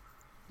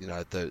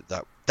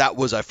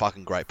was a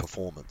fucking great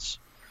performance.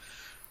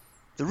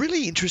 The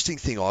really interesting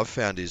thing I've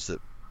found is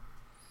that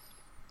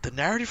the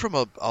narrative from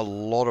a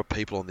lot of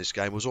people on this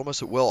game was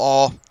almost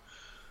that,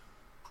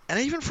 and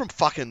even from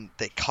fucking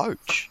their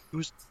coach, it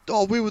was,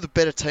 we were the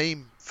better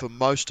team for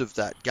most of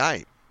that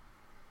game.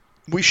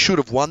 We should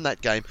have won that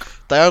game.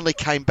 They only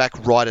came back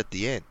right at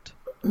the end.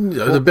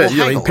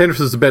 Penrith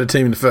was the better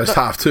team in the first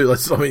half too.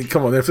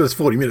 Come on, that's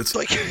 40 minutes.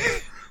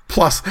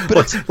 Plus,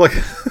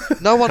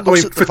 no one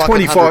looks at the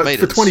fucking 100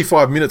 metres. For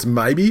 25 minutes,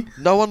 maybe.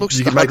 No one looks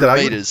at the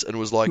 100 metres and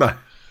was like,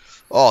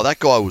 that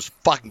guy was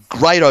fucking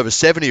great over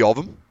 70 of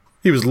them.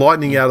 He was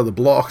lightning out of the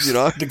blocks.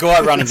 The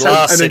guy running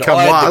last said, the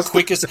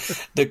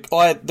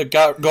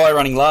guy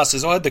running last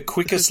says, I had the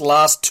quickest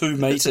last 2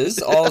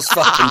 metres. I was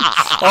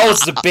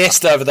the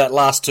best over that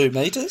last 2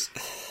 metres.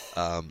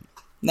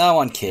 No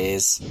one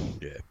cares.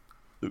 Yeah.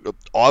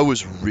 I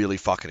was really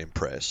fucking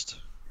impressed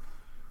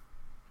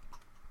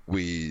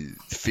with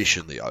Fish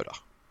and Leota.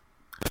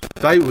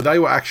 They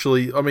were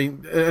actually, I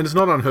mean, and it's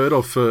not unheard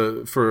of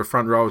for a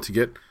front rower to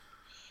get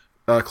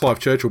Clive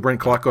Churchill.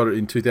 Brent Clark got it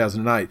in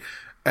 2008.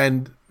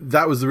 And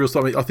that was the real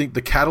stuff. I mean, I think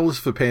the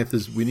catalyst for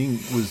Panthers winning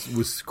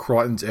was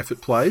Crichton's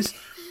effort plays,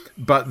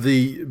 but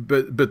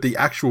the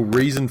actual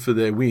reason for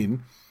their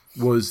win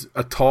was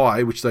a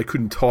tie, which they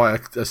couldn't tie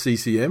a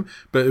CCM,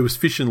 but it was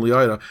Fish and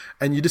Leota.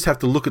 And you just have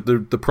to look at the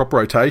prop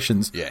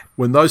rotations. Yeah.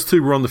 When those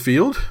two were on the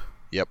field,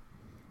 yep,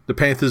 the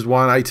Panthers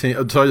won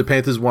 18. Sorry, the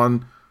Panthers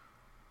won.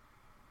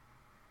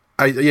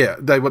 They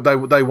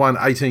won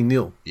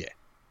 18-0. Yeah.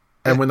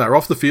 And when they were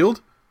off the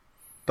field,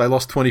 they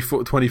lost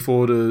 24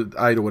 to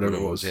 8 or whatever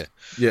it was.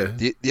 Yeah.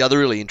 The other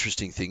really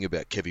interesting thing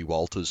about Kevy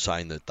Walters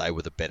saying that they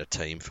were the better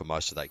team for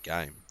most of that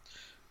game,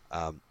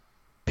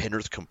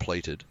 Penrith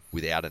completed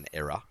without an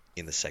error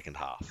in the second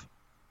half.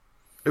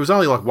 It was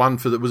only like one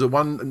was it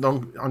one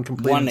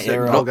uncompleted one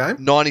error whole game?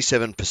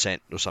 97%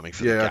 or something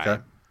for the game. Okay.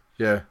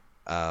 Yeah.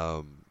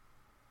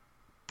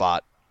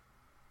 But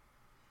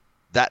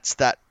that's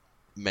that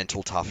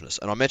mental toughness.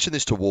 And I mentioned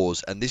this to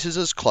Wars, and this is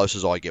as close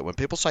as I get. When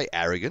people say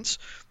arrogance,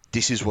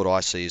 this is what I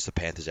see as the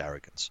Panthers'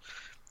 arrogance.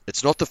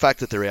 It's not the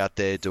fact that they're out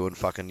there doing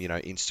fucking,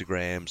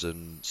 Instagrams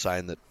and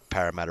saying that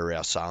Parramatta are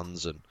our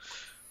sons and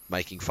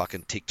making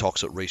fucking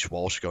TikToks at Reece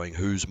Walsh going,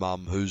 who's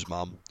mum,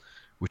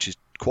 which is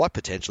quite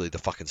potentially the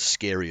fucking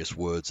scariest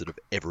words that have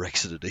ever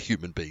exited a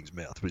human being's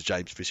mouth, was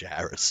James Fisher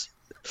Harris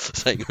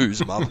saying,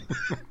 who's mum.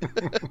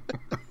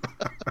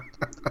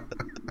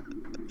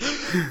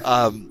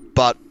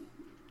 But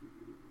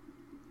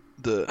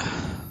the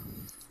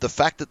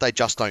fact that they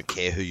just don't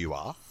care who you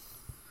are,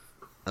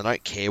 they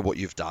don't care what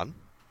you've done,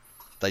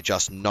 they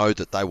just know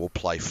that they will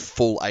play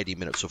full 80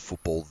 minutes of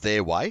football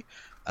their way,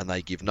 and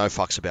they give no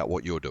fucks about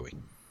what you're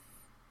doing.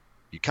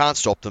 You can't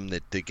stop them.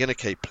 They're going to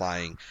keep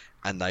playing,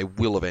 and they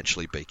will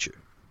eventually beat you.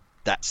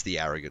 That's the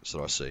arrogance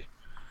that I see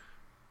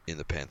in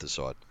the Panthers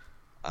side.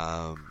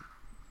 I'm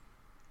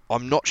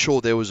not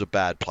sure there was a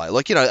bad play.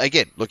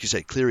 Again, like you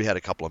said, Cleary had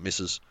a couple of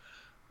misses.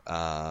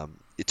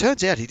 It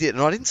turns out he did,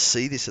 and I didn't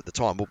see this at the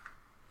time. Well,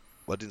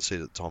 I didn't see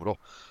it at the time at all.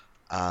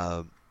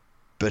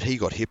 But he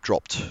got hip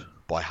dropped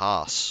by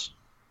Haas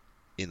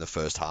in the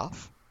first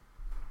half.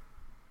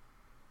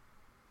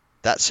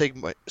 That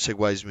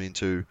segues me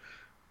into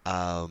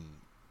how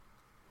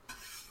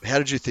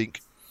did you think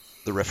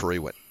the referee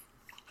went?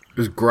 It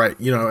was great,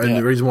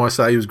 The reason why I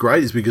say he was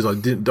great is because I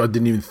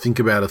didn't even think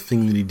about a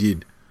thing that he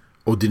did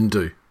or didn't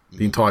do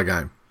the entire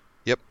game.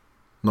 Yep.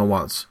 Not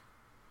once,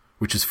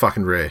 which is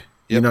fucking rare.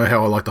 Yep. You know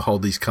how I like to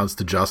hold these cunts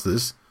to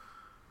justice.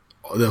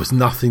 There was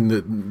nothing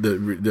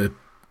that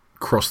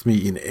crossed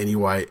me in any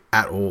way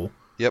at all.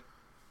 Yep.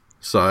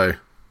 So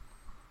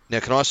now,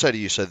 can I say to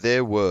you? So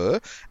there were,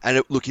 and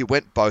it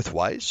went both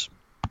ways.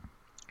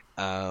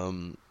 A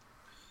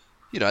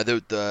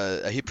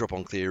hip drop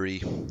on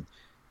Cleary.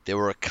 There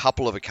were a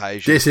couple of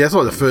occasions. Yeah, see, that's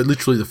like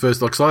literally the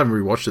first. Like, 'cause I haven't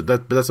rewatched it.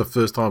 But that's the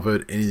first time I've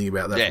heard anything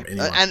about that from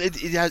anyone. And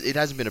it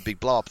hasn't been a big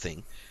blow up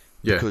thing.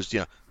 Yeah. Because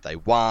they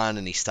won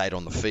and he stayed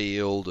on the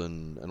field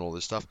and all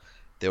this stuff.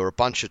 There were a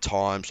bunch of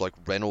times like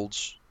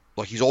Reynolds,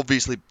 like he's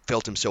obviously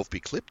felt himself be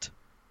clipped.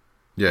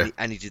 Yeah.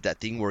 And he did that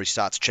thing where he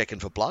starts checking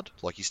for blood,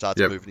 like he starts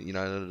moving,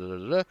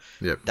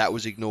 Yep. That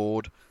was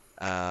ignored.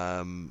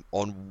 On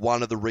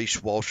one of the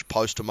Reece Walsh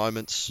poster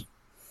moments,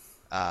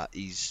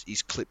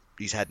 he's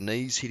had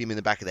knees hit him in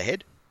the back of the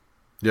head.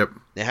 Yep.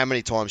 Now, how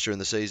many times during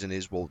the season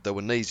there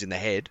were knees in the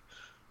head?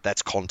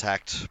 That's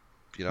contact,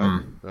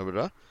 blah, blah,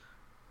 blah.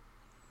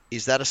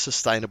 Is that a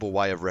sustainable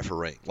way of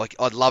refereeing? Like,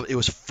 it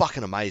was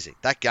fucking amazing.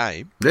 That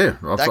game,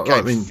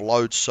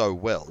 flowed so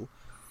well,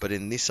 but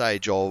in this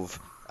age of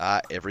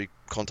every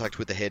contact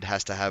with the head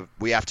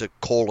we have to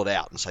call it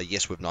out and say,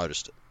 yes, we've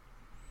noticed it.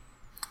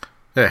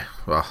 Yeah,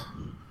 well,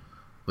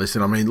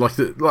 listen, I mean, like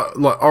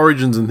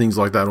Origins and things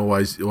like that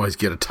always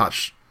get a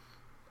touch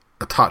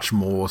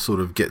more, sort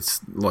of gets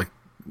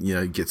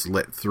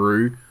let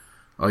through,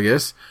 I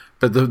guess.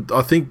 But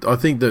I think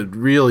that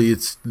really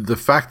it's the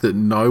fact that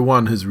no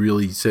one has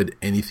really said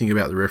anything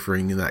about the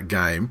refereeing in that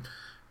game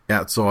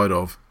outside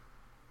of,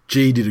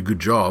 gee, did a good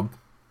job.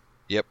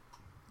 Yep.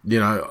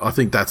 I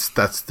think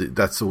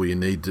that's all you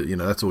need to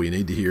that's all you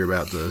need to hear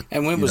about the.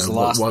 And when was the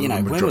last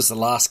when was the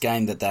last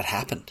game that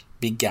happened?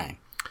 Big game.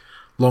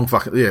 Long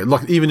fucking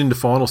like even in the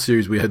final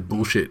series we had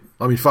bullshit.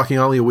 I mean, fucking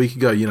only a week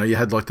ago, you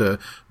had like the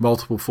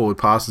multiple forward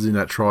passes in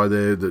that try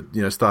there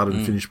that started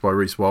and finished by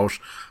Reece Walsh.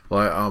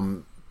 Like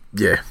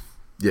yeah.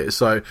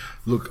 So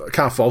look, I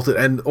can't fault it,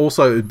 and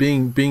also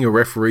being a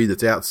referee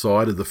that's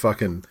outside of the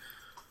fucking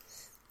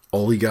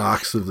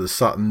oligarchs of the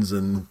Suttons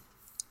and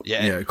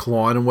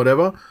Klein and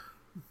whatever.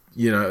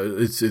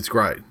 It's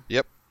great.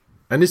 Yep.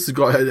 And this is a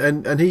guy,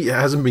 and he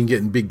hasn't been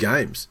getting big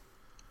games.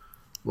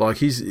 Like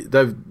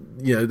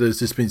there's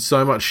just been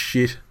so much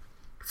shit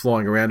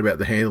flying around about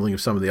the handling of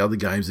some of the other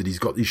games that he's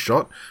got this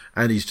shot,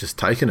 and he's just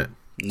taken it.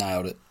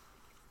 Nailed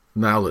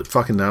it.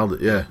 Fucking nailed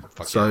it. Yeah.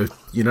 So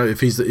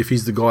if he's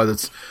the guy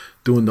that's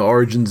doing the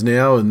Origins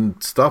now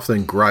and stuff,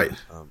 then great.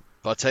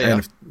 I'll tell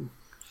you,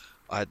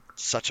 I had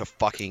such a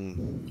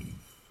fucking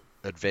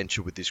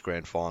adventure with this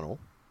grand final.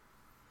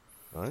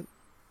 Right.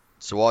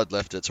 So I'd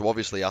left it. So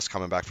obviously us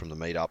coming back from the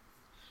meetup,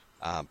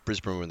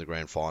 Brisbane were in the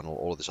grand final,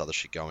 all of this other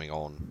shit going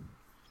on.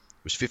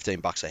 It was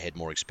 $15 a head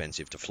more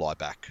expensive to fly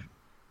back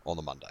on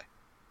the Monday.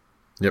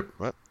 Yep.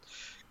 Right.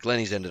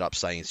 Glennie's ended up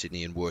staying in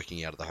Sydney and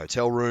working out of the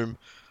hotel room.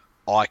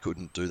 I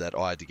couldn't do that.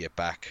 I had to get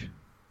back.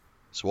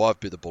 So I've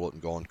bit the bullet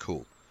and gone,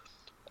 cool.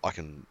 I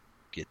can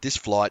get this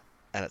flight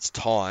and it's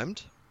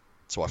timed.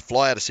 So I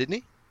fly out of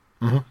Sydney.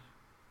 Mm-hmm.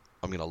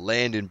 I'm going to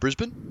land in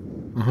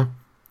Brisbane.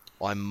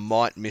 Mm-hmm. I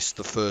might miss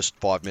the first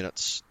 5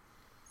 minutes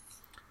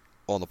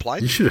on the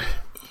plane. You should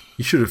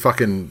have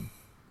fucking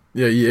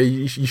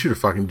you should have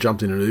fucking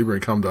jumped in an Uber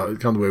and come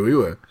to where we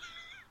were.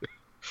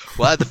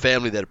 Well, I had the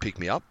family there to pick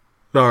me up.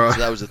 All right. So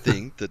that was the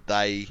thing that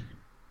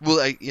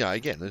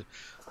again,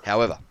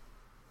 however,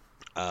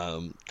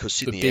 because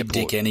Sydney the big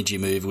Airport, dick energy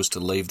move was to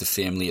leave the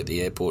family at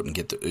the airport and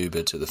get the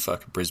Uber to the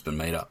fucking Brisbane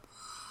meetup.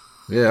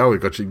 Yeah, we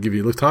got you. Give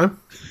you a lift home.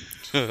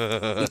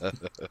 Could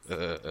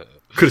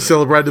have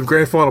celebrated the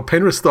grand final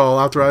Penrith style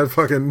after I had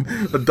fucking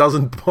a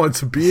dozen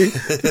pints of beer.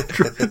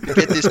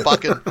 Get this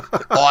fucking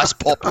ice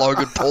pop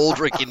Logan Paul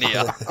drink in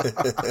here.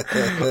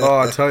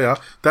 Oh, I tell ya,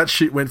 that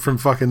shit went from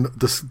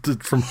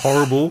from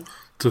horrible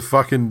to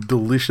fucking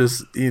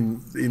delicious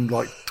in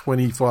like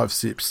 25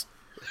 sips.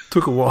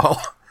 Took a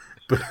while,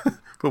 but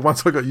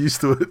once I got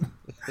used to it,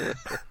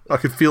 I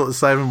could feel it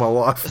saving my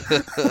life.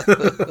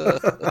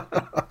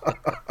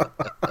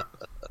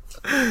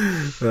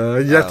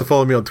 You have to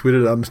follow me on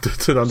Twitter to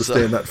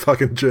understand that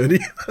fucking journey.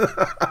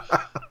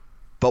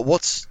 But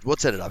what's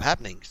ended up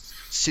happening?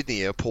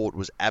 Sydney Airport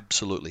was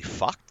absolutely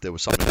fucked. There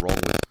was something wrong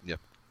with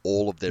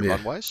all of their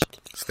runways.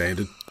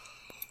 Standard.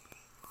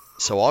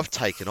 So I've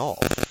taken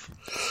off,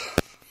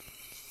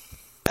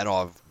 and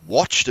I've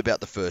watched about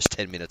the first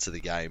 10 minutes of the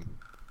game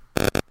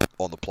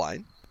on the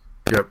plane.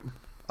 Yep.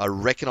 I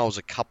reckon I was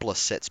a couple of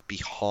sets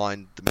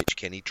behind the Mitch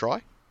Kenny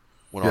try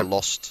when I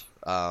lost.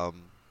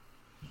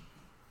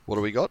 What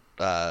do we got?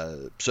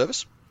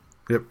 Service.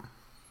 Yep.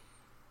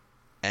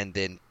 And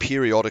then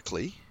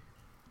periodically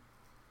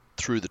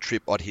through the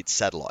trip, I'd hit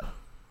satellite.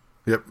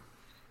 Yep.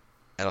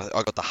 And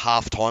I got the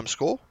half-time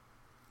score.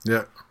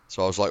 Yeah.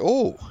 So I was like,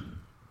 oh,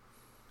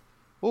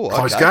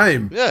 close okay.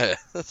 game. Yeah,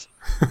 that's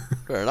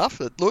fair enough.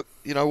 Look,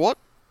 you know what?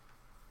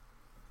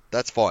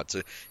 That's fine.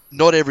 So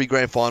not every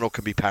grand final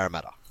can be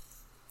Parramatta.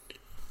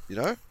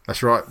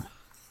 That's right.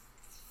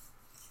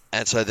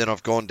 And so then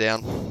I've gone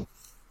down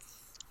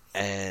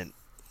and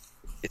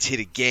it's hit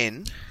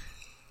again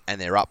and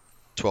they're up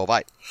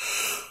 12-8.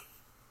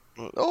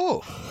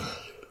 Oh,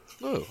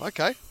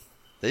 okay.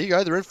 There you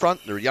go. They're in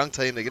front. They're a young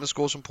team. They're going to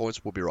score some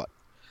points. We'll be right.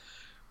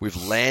 We've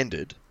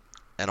landed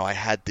and I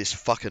had this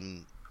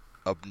fucking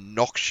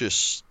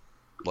obnoxious,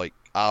 like,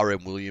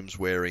 R.M. Williams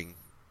wearing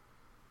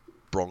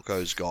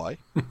Broncos guy.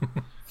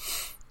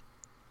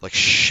 Like,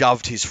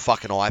 shoved his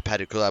fucking iPad,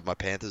 because I had my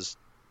Panthers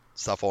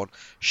stuff on,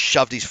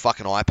 shoved his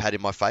fucking iPad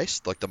in my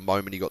face, like, the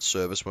moment he got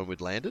service when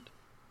we'd landed.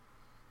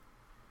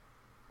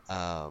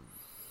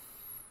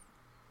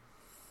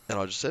 And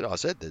I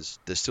said,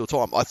 there's still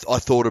time. I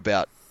thought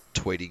about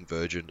tweeting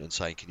Virgin and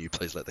saying, can you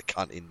please let the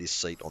cunt in this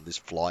seat on this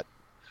flight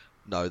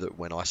know that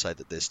when I say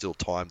that there's still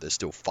time, there's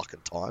still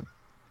fucking time.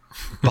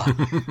 But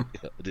I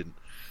didn't.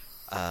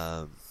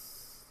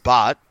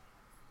 But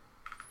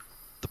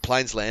the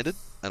plane's landed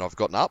and I've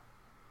gotten up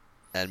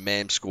and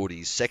Mam scored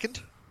his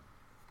second.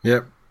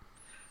 Yep.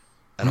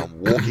 And I'm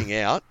walking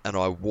out and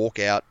I walk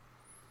out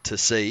to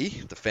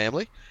see the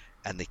family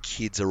and the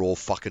kids are all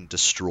fucking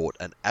distraught.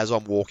 And as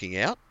I'm walking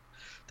out,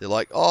 they're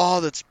like,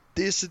 oh, that's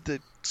this, and they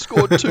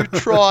scored 2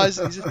 tries.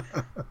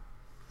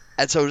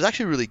 And so it was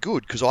actually really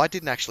good because I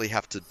didn't actually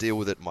have to deal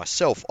with it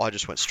myself. I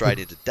just went straight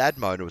into dad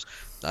mode. It was,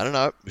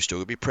 no, we're still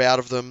going to be proud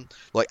of them.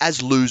 Like,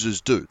 as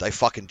losers do. They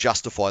fucking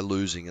justify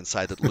losing and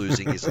say that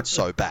losing isn't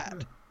so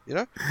bad. You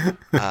know?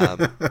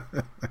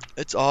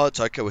 It's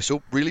okay. We're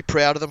still really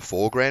proud of them.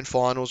 4 grand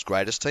finals,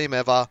 greatest team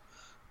ever.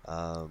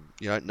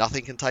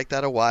 Nothing can take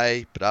that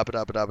away.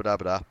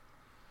 Ba-da-ba-da-ba-da-ba-da.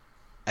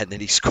 And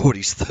then he scored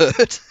his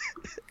 3rd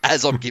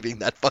as I'm giving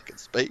that fucking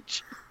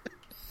speech.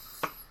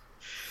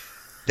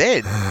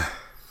 Then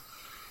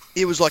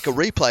it was like a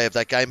replay of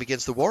that game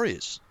against the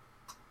Warriors,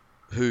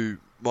 who,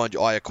 mind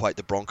you, I equate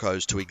the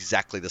Broncos to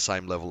exactly the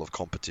same level of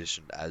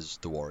competition as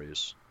the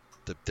Warriors.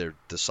 They're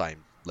the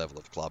same level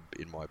of club,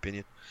 in my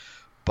opinion.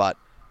 But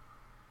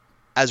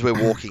as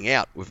we're walking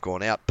out, we've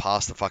gone out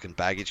past the fucking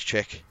baggage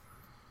check.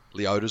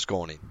 Leota's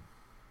gone in.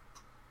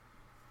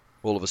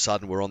 All of a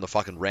sudden, we're on the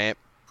fucking ramp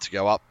to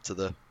go up to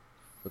where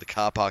the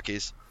car park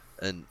is,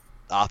 and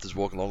Arthur's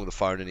walking along with the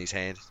phone in his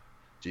hand.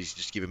 He's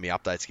just giving me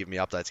updates.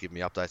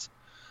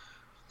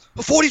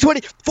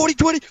 40-20,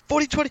 40-20,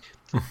 40-20.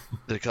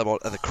 Then it come on,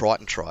 and the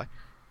Crichton try.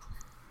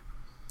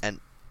 And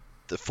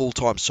the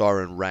full-time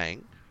siren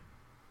rang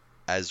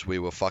as we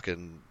were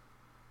fucking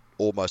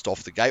almost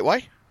off the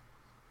gateway.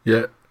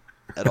 Yeah.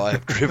 And I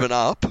have driven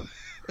up,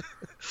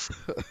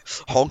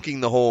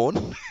 honking the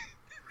horn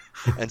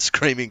and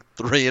screaming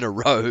 3 in a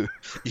row,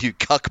 you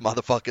cuck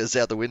motherfuckers,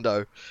 out the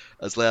window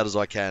as loud as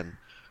I can.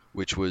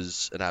 Which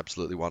was an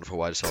absolutely wonderful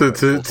way to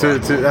celebrate.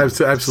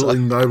 To absolutely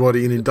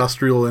nobody in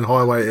industrial and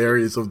highway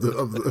areas of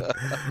the.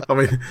 I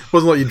mean, it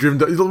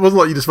wasn't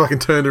like you just fucking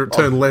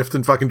turned left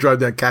and fucking drove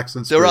down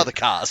Caxton Street. There were other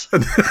cars who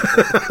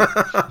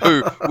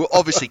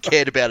obviously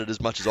cared about it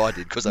as much as I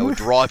did because they were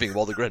driving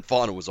while the grand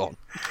final was on.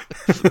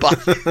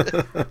 But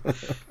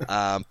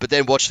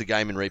then watched the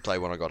game in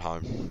replay when I got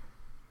home.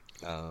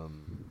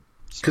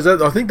 Because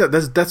I think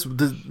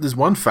there's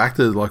one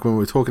factor, like when we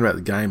were talking about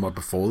the game, like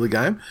before the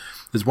game.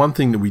 There's one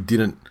thing that we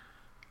didn't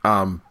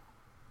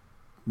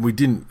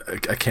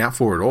account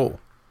for at all,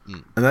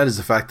 and that is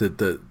the fact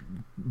that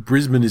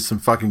Brisbane is some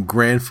fucking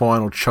grand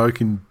final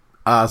choking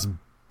ass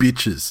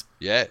bitches.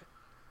 Yeah.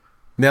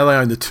 Now they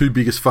own the 2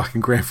 biggest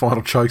fucking grand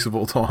final chokes of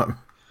all time.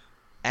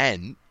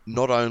 And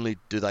not only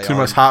do they 2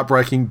 most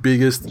heartbreaking,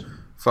 biggest,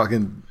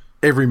 fucking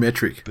every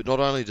metric. But not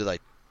only do they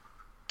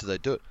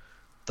do it,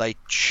 they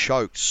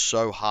choked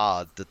so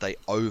hard that they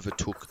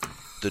overtook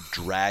the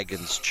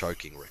Dragons'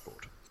 choking record.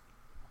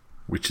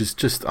 Which is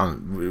just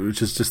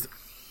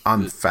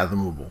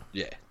unfathomable.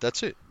 Yeah,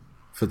 that's it.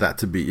 For that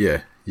to be,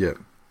 yeah.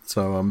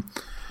 So,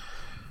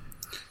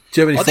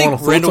 do you have any final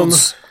thoughts on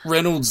this?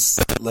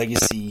 Reynolds'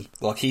 legacy,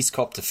 like, he's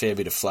copped a fair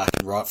bit of flack,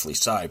 and rightfully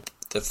so.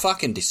 The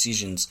fucking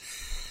decisions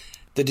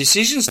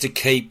to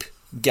keep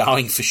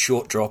going for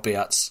short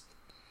dropouts,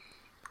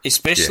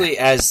 especially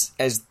as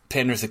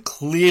Penrith are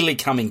clearly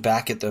coming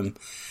back at them.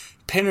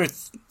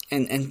 Penrith,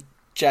 and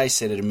Jay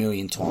said it a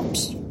million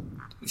times,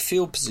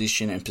 field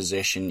position and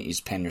possession is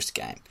Penrith's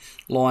game.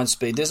 Line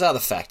speed, there's other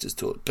factors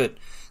to it, but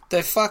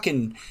they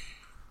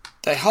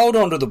hold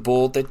on to the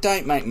ball, they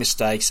don't make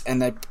mistakes,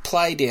 and they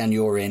play down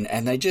your end,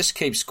 and they just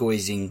keep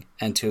squeezing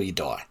until you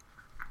die.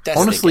 That's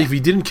honestly, if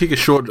he didn't kick a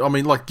short, I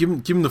mean, like, give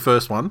him the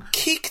first one.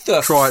 Kick the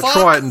try it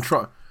out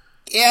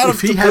of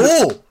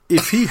the ball.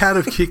 If he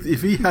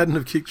hadn't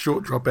have kicked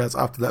short dropouts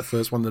after that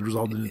first one that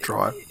resulted in a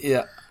try,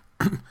 yeah.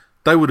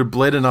 They would have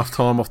bled enough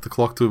time off the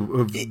clock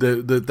to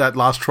that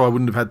last try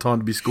wouldn't have had time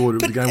to be scored.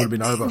 The game would have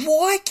been over.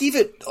 Why give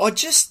it? I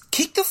just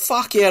kick the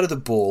fuck out of the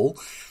ball.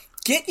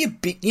 Get your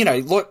big,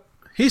 like.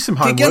 Here's some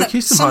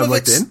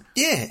homework. Then.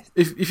 Yeah.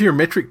 If you're a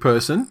metric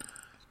person,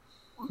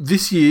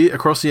 this year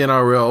across the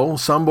NRL,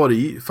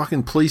 somebody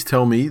fucking please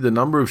tell me the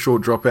number of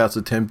short dropouts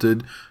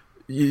attempted.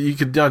 You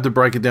don't have to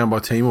break it down by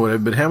team or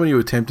whatever, but how many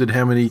were attempted?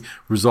 How many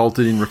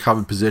resulted in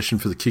recovered possession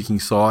for the kicking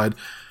side?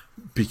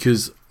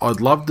 Because I'd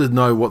love to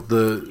know what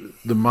the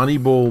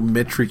Moneyball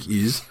metric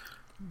is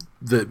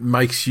that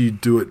makes you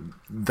do it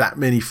that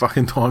many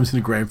fucking times in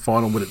a grand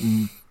final when it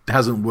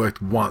hasn't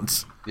worked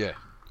once. Yeah.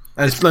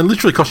 And it's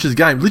literally cost you the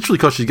game.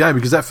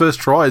 Because that first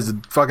try is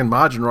the fucking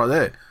margin right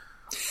there.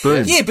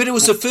 Boom. Yeah, but it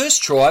was the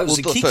first try. It was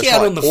a kick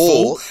out on the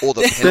full. Or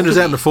the penalty. Then it was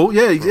out in the full.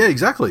 Yeah,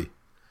 exactly.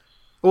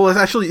 Well,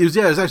 it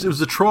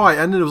was a try,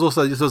 and then it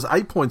was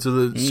 8 points of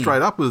the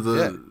straight up with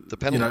the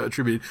penalty,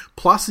 attributed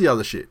plus the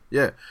other shit.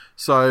 Yeah,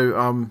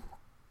 so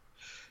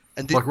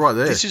right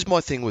there. This is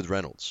my thing with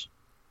Reynolds.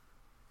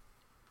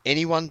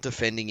 Anyone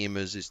defending him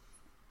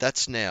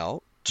that's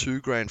now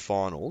 2 grand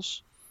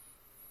finals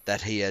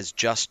that he has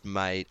just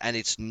made, and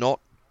it's not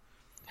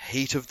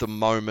heat of the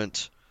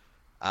moment,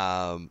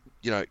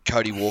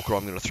 Cody Walker,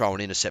 I'm going to throw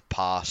an intercept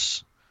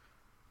pass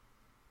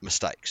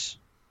mistakes.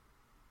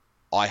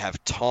 I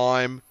have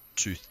time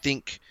to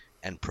think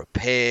and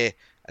prepare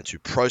and to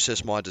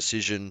process my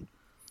decision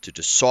to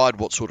decide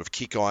what sort of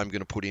kick I'm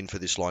going to put in for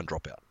this line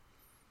dropout.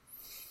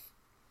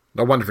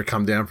 I wonder if it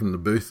come down from the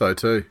booth, though,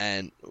 too.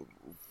 And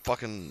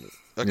fucking...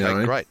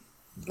 Okay, great.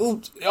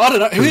 Well, I don't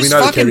know. Who's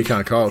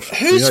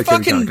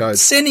fucking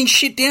sending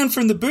shit down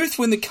from the booth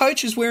when the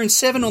coach is wearing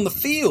 7 on the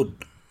field?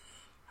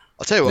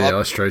 I'll tell you what. Yeah,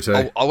 that's true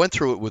too. I went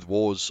through it with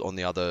Wars on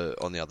the other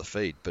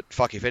feed, but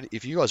fuck,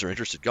 if you guys are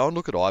interested, go and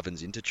look at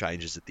Ivan's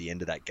interchanges at the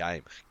end of that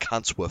game.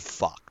 Cunts were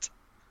fucked.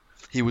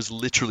 He was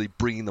literally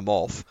bringing them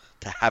off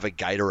to have a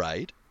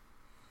Gatorade,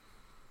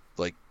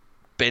 like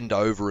bend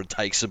over and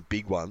take some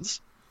big ones,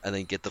 and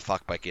then get the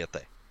fuck back out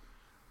there.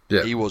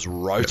 Yeah. He was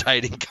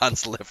rotating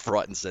cunts left,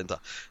 right, and centre.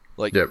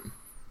 Like,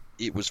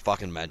 It was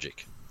fucking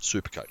magic.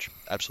 Super coach.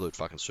 Absolute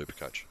fucking super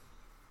coach.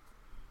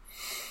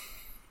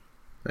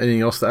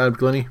 Anything else to add,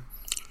 Glennie?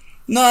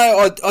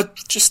 No,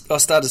 I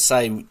started to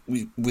say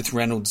with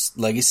Reynolds'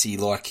 legacy,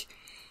 like,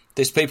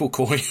 there's people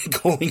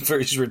calling for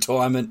his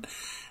retirement.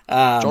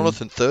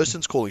 Jonathan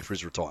Thurston's calling for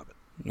his retirement.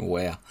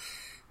 Wow.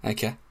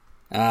 Okay.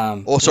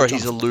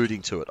 He's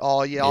alluding to it.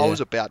 Oh, yeah, I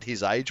was about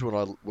his age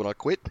when I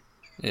quit.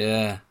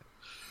 Yeah.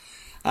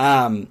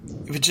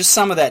 But just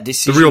some of that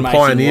decision. The real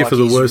pioneer for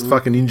the worst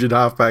fucking injured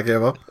halfback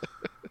ever.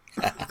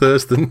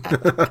 Thurston.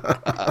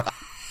 But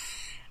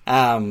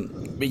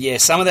yeah,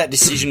 some of that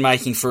decision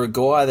making for a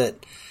guy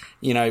that,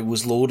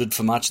 was lauded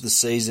for much of the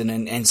season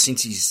and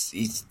since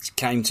he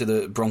came to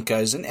the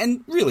Broncos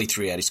and really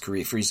throughout his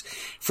career for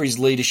his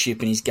leadership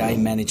and his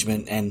game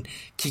management and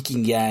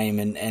kicking game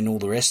and all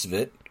the rest of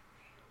it.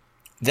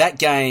 That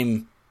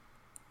game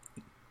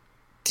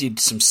did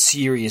some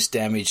serious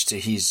damage to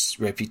his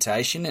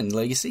reputation and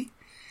legacy.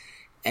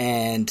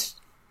 And,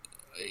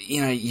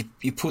 you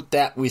put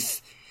that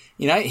with,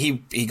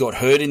 he got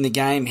hurt in the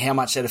game. How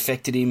much that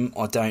affected him,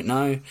 I don't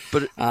know.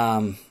 But,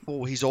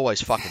 he's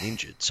always fucking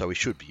injured, so he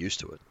should be used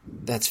to it.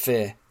 That's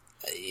fair.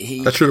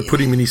 That should have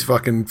put him in his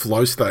fucking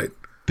flow state.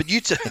 But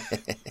you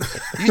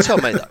tell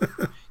me, though.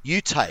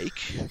 You take,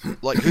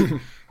 like,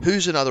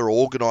 who's another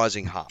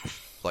organising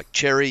half? Like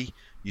Cherry,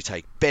 you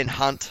take Ben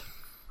Hunt,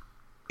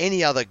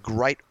 any other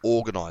great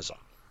organiser.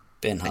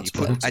 Ben Hunt's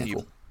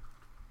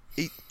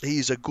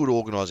he's a good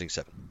organising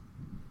 7.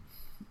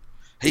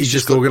 He's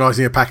just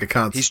organising a pack of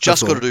cunts. He's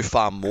just got to do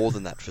far more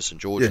than that for St.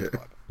 George at the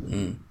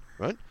moment.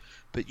 Right?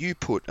 But you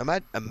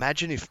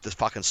imagine if the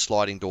fucking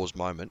sliding doors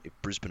moment, if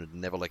Brisbane had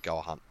never let go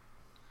of Hunt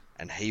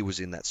and he was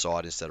in that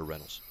side instead of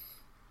Reynolds.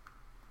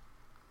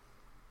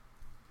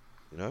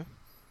 Yeah,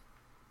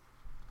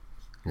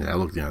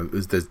 look,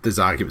 there's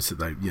arguments that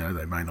they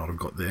may not have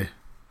got there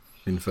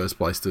in the first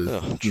place to,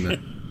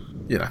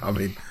 I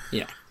mean...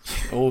 Yeah.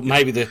 Or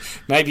maybe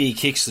he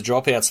kicks the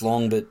dropouts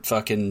long, but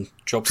fucking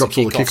drops all the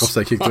kickoffs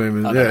they kick to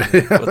him.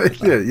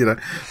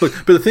 Look,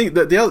 but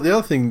the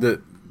other thing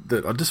that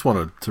I just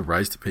wanted to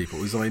raise to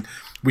people is, I mean,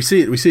 we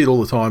see it all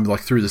the time,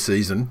 like through the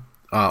season,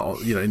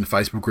 in the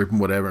Facebook group and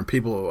whatever, and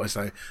people always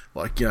say,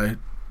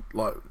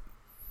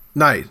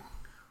 Nate,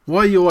 why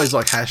are you always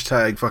like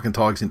hashtag fucking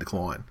Tigers in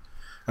decline?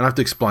 And I have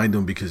to explain to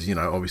them because,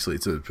 obviously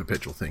it's a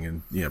perpetual thing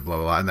and, blah,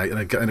 blah, blah,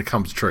 and it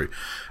comes true.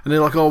 And they're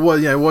like, oh, well,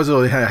 why is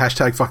it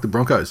hashtag fuck the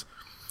Broncos?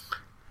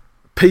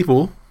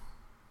 People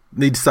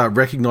need to start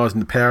recognising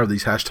the power of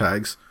these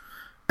hashtags,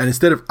 and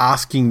instead of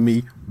asking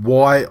me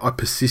why I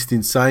persist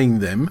in saying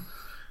them,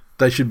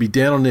 they should be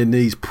down on their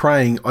knees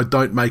praying I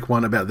don't make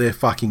one about their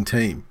fucking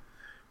team.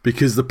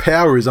 Because the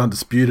power is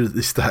undisputed at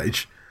this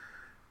stage.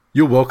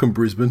 You're welcome,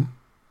 Brisbane.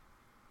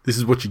 This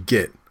is what you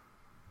get.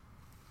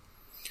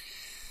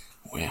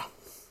 Wow.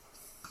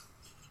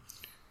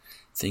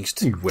 Things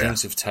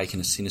have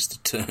taken a sinister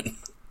turn.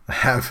 I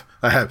have.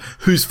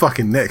 Who's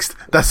fucking next?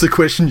 That's the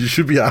question you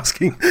should be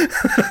asking.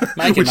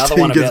 Make another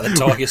one about the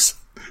Tigers.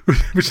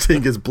 Which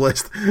team gets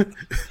blessed?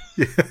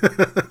 Yeah.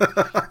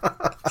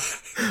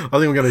 I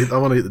think I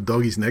want to hit the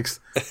Doggies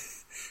next.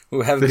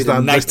 We'll have a bit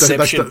of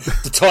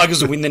Nateception. The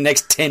Tigers will win the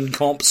next 10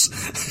 comps.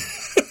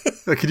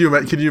 Can you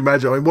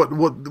imagine? I mean,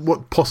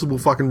 what possible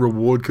fucking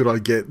reward could I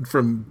get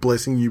from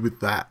blessing you with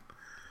that?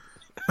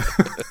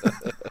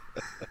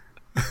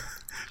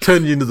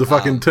 Turn you into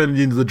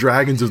the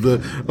dragons of the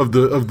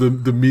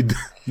mid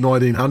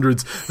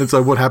 1900s, and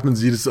so what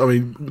happens?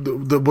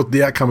 What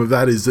the outcome of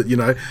that is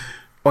that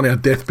on our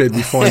deathbed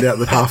we find out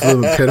that half of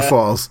them are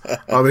pedophiles.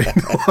 I mean,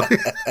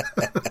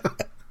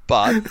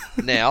 but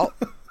now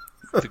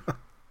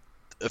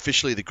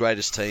officially the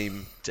greatest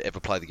team to ever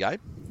play the game.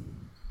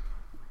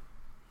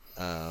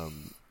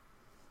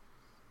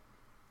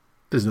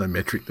 There's no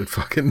metric that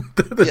fucking.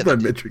 There's no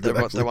metric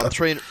that they won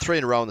three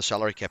in a row in the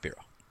salary cap era.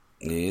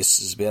 This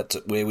is about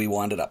where we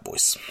wind it up,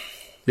 boys.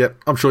 Yep,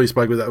 I'm sure you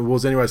spoke with that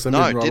was anyway. So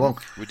moving right along.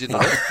 We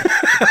didn't.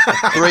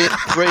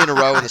 three in a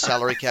row in the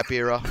salary cap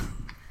era.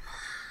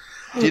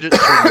 Did it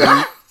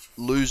through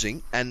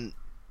losing, and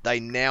they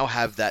now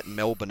have that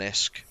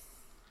Melbourne-esque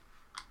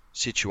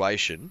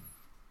situation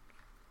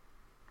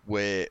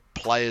where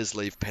players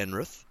leave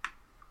Penrith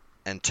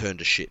and turn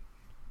to shit.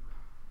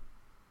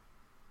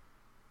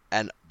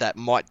 And that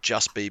might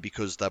just be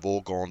because they've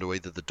all gone to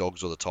either the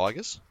Dogs or the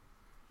Tigers.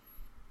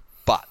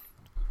 But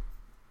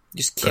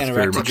just that's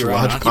very much a your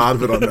large part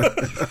of it, I know.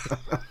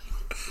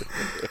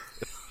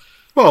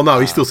 Well, no,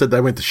 he still said they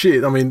went to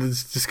shit. I mean,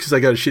 it's just because they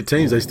go to shit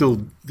teams, they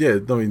still,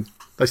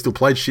 they still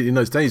played shit in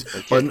those teams.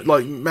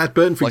 Like Matt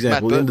Burton, for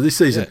example, at the end of this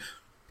season,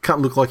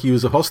 can't look like he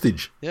was a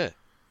hostage. Yeah.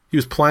 He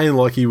was playing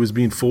like he was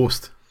being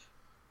forced.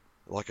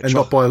 Like and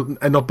not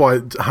by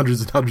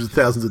hundreds and hundreds of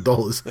thousands of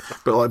dollars,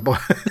 but like by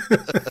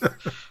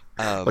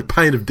like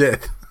pain of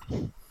death.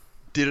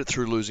 Did it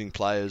through losing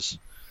players.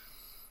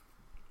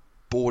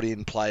 Brought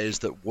in players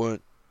that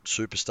weren't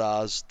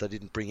superstars. They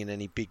didn't bring in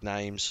any big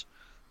names.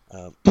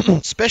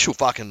 Special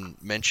fucking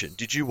mention.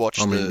 Did you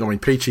watch? I mean,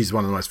 Peachy's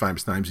one of the most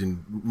famous names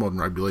in modern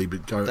rugby league.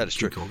 But that is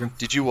true.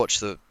 Did you watch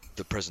the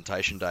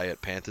presentation day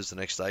at Panthers the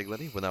next day,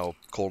 Glennie, when they were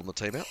calling the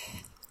team out?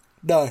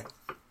 No.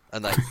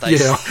 And they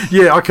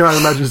I can't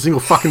imagine a single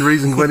fucking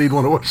reason Glennie'd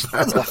want to watch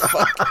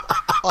that.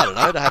 I don't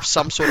know, to have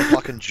some sort of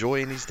fucking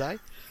joy in his day.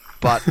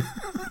 But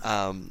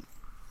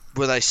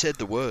when they said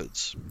the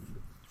words,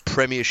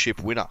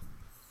 premiership winner,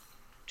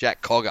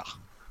 Jack Cogger.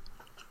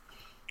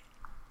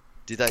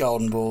 Did they?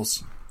 Golden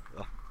balls.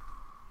 Oh.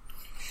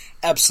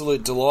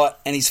 Absolute delight.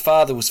 And his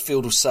father was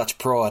filled with such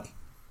pride,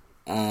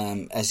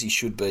 as he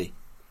should be.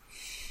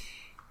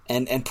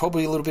 And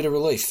probably a little bit of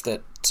relief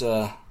that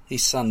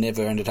his son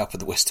never ended up with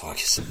the West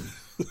Tigers.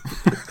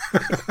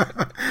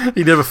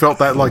 He never felt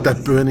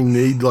that burning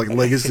need, like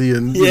legacy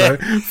and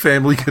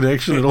family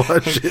connection and all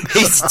that shit.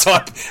 He's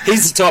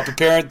the type of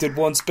parent that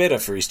wants better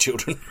for his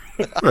children.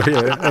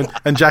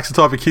 And Jack's the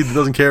type of kid that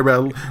doesn't care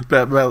about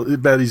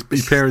his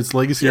parents'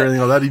 legacy or anything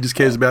like that. He just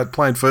cares about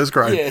playing first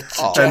grade. Yeah,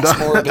 Jack's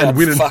more about and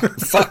winning.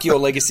 Fuck your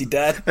legacy,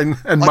 Dad, and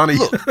money.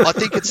 I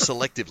think it's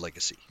selective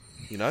legacy.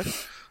 You know,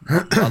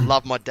 I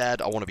love my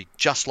dad. I want to be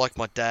just like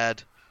my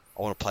dad.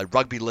 I want to play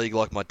rugby league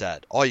like my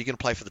dad. Oh, you're going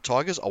to play for the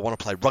Tigers? I want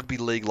to play rugby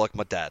league like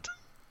my dad.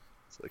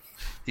 So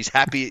he's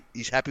happy.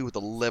 He's happy with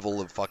the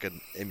level of fucking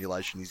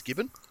emulation he's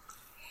given.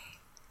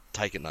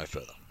 Take it no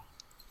further.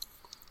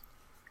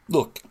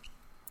 Look,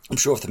 I'm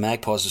sure if the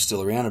Magpies were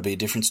still around, it'd be a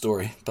different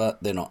story,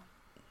 but they're not.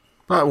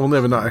 But we'll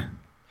never know.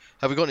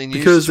 Have we got any news?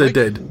 Because they're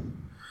dead.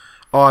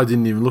 Oh, I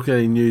didn't even look at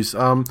any news.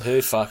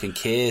 Who fucking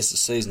cares? The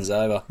season's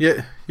over.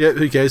 Yeah.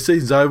 Who cares?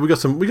 Season's over. We got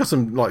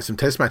some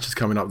test matches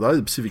coming up though.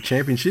 The Pacific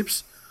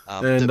Championships.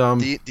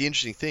 The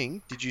interesting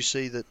thing, did you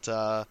see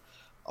that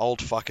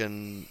old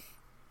fucking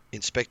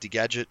Inspector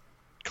Gadget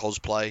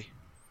cosplay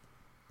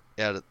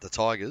out at the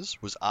Tigers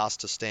was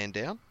asked to stand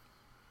down?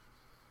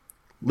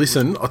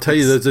 Listen, I'll tell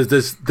you,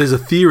 there's a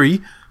theory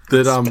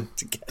that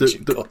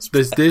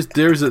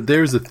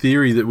there is a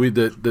theory that we've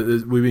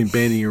been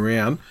bandying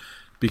around,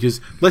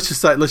 because let's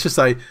just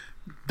say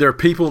there are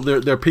people in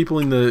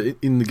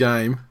the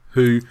game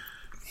who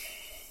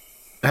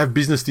have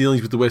business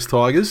dealings with the West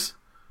Tigers.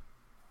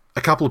 A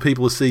couple of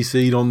people are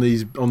CC'd on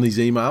these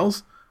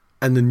emails,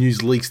 and the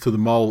news leaks to the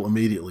Mole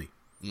immediately.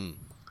 Mm.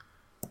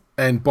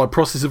 And by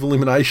process of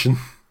elimination,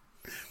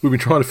 we've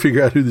been trying to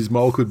figure out who this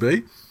Mole could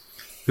be,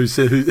 who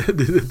said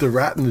the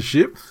rat in the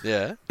ship.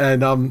 Yeah.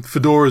 And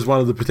Fedora is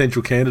one of the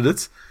potential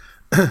candidates.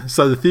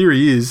 So the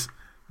theory is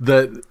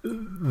that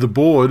the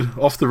board,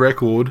 off the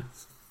record,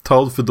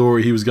 told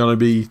Fedora he was going to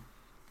be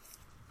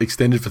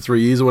extended for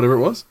 3 years or whatever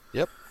it was.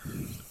 Yep.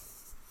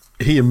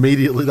 He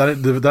immediately, they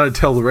don't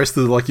tell the rest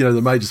of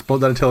the major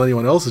sponsors, they don't tell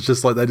anyone else. It's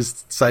just like they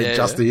just say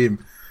to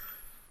him.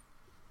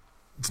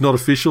 It's not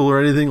official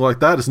or anything like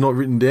that. It's not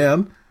written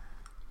down.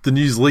 The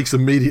news leaks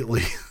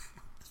immediately.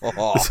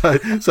 Oh.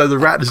 So the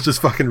rat has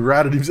just fucking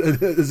ratted himself,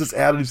 has just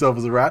outed himself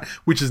as a rat,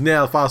 which is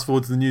now fast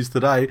forward to the news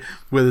today,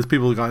 where there's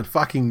people going,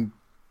 fucking,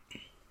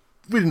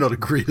 we did not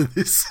agree to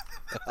this.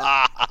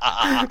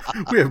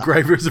 We have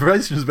grave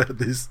reservations about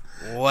this.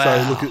 Wow.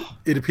 So look,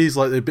 it appears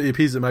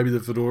that maybe the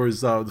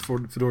Fedora's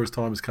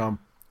time has come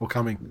or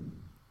coming.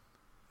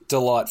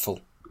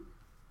 Delightful.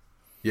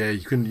 Yeah,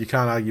 you can't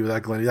argue with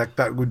that, Glennie.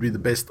 That would be the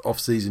best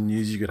off-season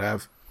news you could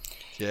have.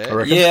 Yeah, I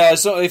reckon. Yeah.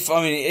 So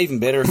even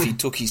better if he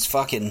took his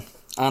fucking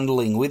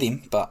underling with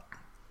him, but.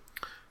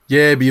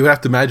 Yeah, but you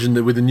have to imagine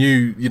that with a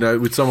new,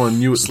 with someone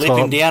new at the top.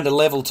 Slip him down to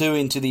level 2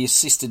 into the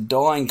assisted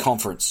dying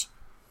conference.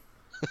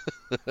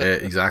 Yeah,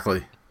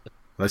 exactly.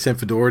 They sent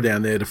Fedora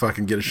down there to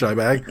fucking get a show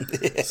bag.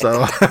 Yeah. So,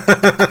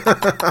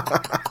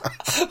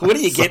 what are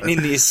you getting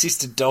in the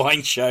assisted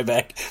dying show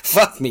bag?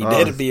 Fuck me,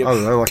 that'd be a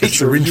picture a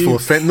syringe full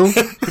of fentanyl.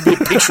 It'd be a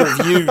picture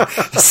of you,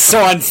 a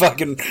signed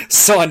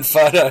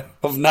photo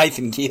of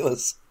Nathan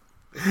Keelis.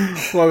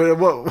 Why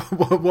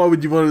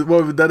would you want?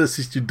 Why would that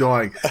assist you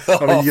dying?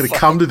 I mean, you're gonna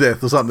come to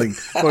death or something.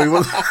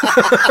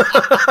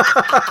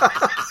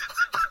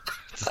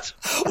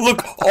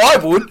 Look, I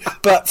would,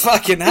 but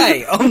fucking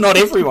hey, I'm not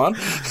everyone.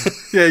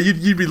 Yeah,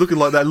 you'd be looking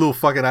like that little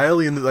fucking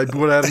alien that they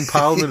brought out in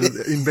Parliament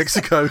in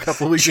Mexico a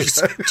couple of weeks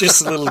ago.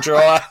 Just a little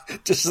dry.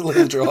 Just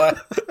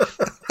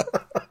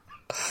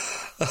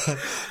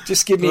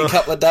Just give me a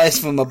couple of days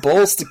for my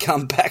balls to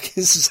come back.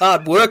 This is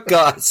hard work,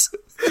 guys.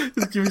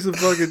 Just give me some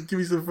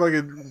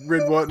fucking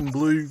red, white, and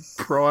blue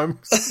prime.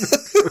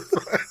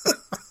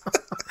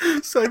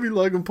 Save me,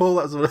 Logan Paul.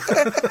 That sort of.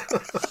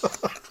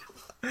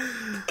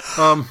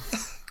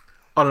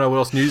 I don't know what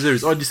else news there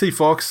is. Oh, did you see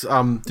Fox?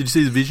 Did you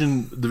see the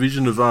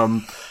vision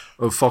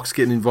of Fox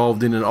getting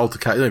involved in an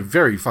altercation?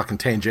 Very fucking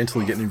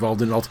tangentially getting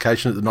involved in an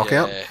altercation at the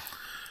knockout. Yeah.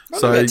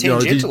 So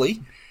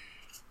tangentially.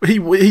 I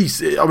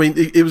mean,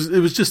 it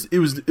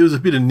was a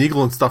bit of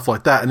niggle and stuff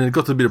like that, and then it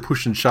got to a bit of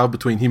push and shove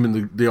between him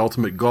and the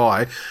ultimate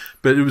guy,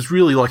 but it was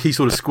really like he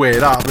sort of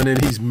squared up, and then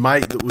his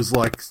mate that was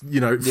like,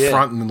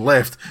 front and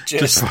left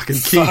just fucking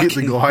hit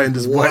the guy and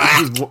just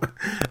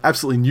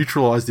absolutely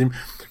neutralised him,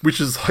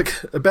 which is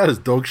like about as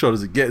dog shot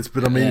as it gets.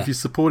 But I mean, if you're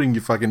supporting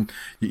your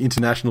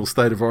international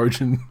state of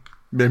origin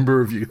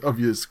member of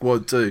your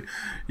squad too,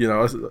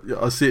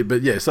 I see it.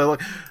 But yeah, so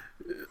like.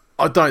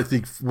 I don't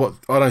think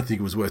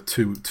it was worth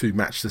two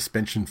match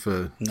suspension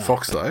for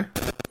Fox though,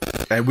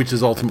 and which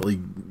has ultimately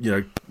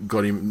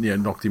got him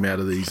knocked him out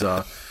of these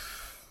the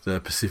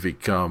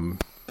Pacific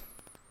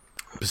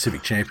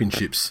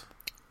Championships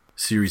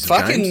series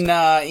of games.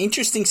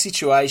 Interesting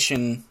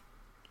situation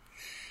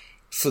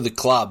for the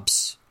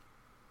clubs.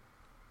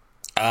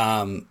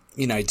 Do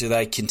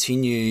they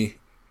continue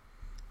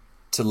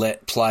to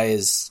let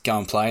players go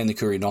and play in the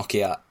Koori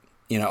Knockout?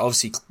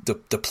 Obviously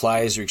the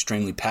players are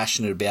extremely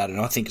passionate about it,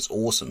 and I think it's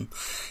awesome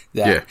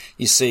that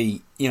you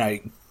see,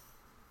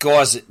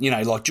 guys that,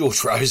 like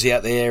George Rose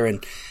out there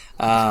and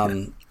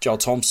Joel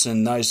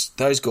Thompson,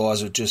 those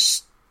guys are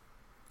just,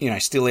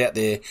 still out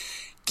there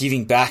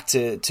giving back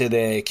to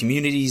their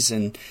communities,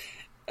 and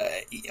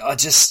I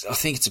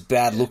think it's a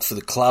bad look for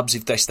the clubs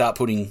if they start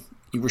putting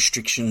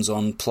restrictions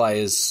on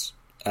players.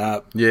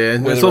 And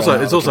it's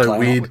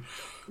also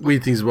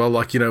weird things as well,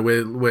 like, where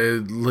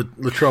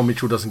Latrell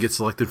Mitchell doesn't get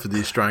selected for the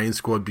Australian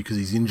squad because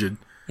he's injured.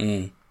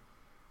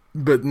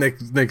 But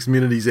next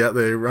minute he's out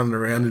there running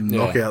around in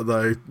knockout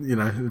though,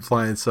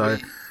 playing. So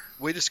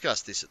we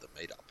discussed this at the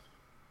meetup,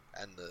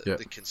 and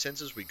the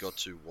consensus we got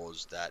to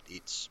was that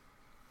it's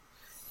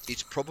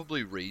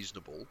probably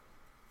reasonable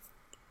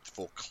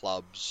for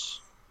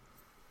clubs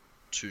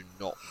to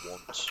not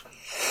want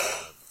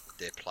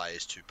their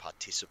players to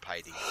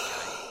participate in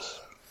games.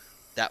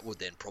 That would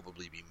then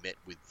probably be met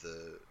with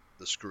the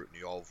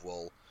scrutiny of,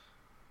 well,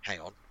 hang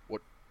on,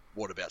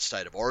 what about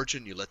State of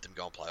Origin? You let them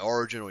go and play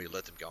Origin, or you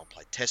let them go and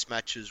play Test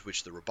matches,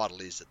 which the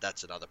rebuttal is that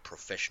that's another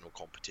professional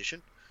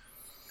competition,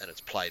 and it's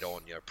played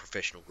on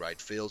professional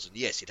grade fields, and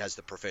yes, it has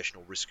the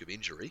professional risk of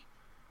injury.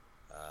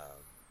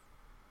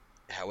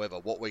 However,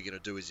 what we're going to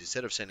do is,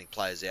 instead of sending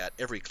players out,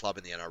 every club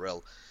in the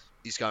NRL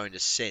is going to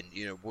send,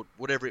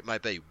 whatever it may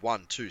be,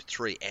 1, 2,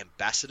 3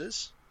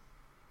 ambassadors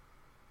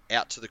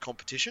out to the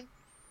competition.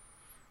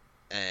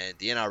 And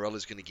the NRL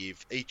is going to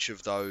give each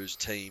of those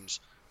teams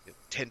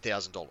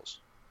 $10,000.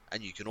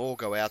 And you can all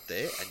go out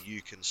there and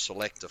you can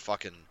select a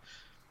fucking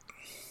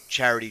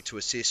charity to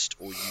assist,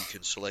 or you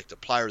can select a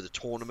player of the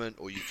tournament,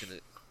 or you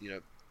can,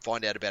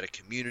 find out about a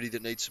community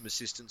that needs some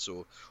assistance,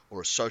 or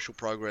a social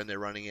program they're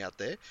running out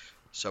there.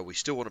 So we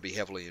still want to be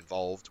heavily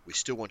involved. We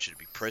still want you to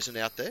be present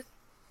out there.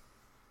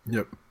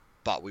 Yep.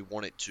 But we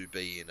want it to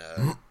be in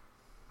a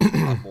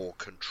more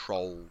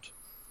controlled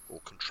or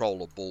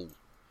controllable,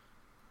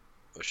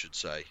 I should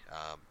say,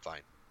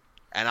 vein.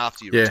 And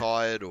after you're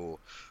retired, or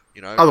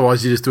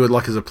otherwise you just do it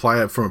like as a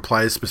player, from a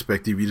player's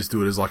perspective, you just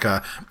do it as like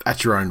a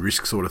at your own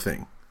risk sort of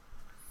thing.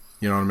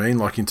 You know what I mean?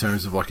 Like in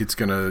terms of like it's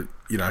gonna,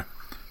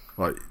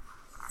 like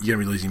you're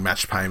gonna be losing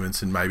match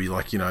payments, and maybe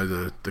like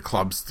the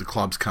clubs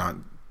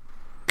can't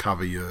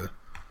cover your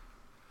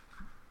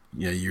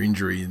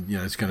injury, and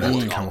it's gonna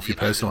have to come off your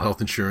personal health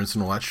insurance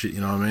and all that shit.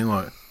 You know what I mean?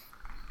 Like.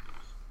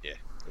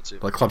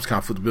 Like clubs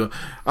can't foot the bill.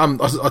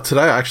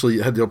 Today I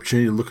actually had the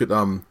opportunity to look at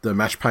the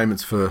match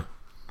payments for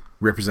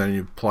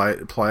representative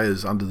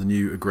players under the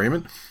new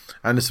agreement,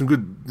 and there's some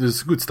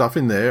good stuff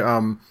in there.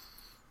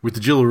 With the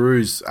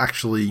Jillaroos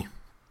actually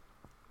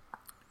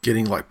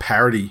getting like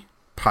parity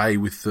pay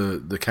with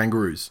the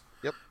Kangaroos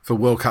for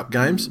World Cup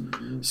games.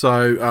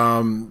 So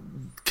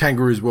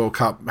Kangaroos World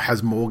Cup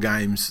has more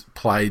games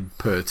played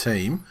per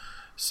team,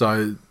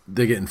 so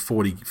they're getting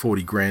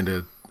 40 grand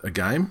a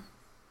game,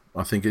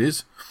 I think it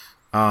is.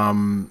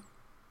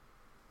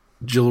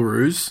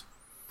 Jillaroos,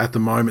 at the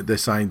moment, they're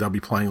saying they'll be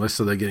playing less,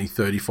 so they're getting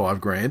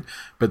 35 grand.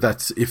 But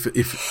that's if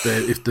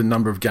the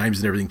number of games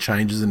and everything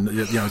changes, and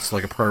it's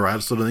like a pro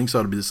rata sort of thing, so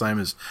it'll be the same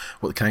as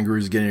what the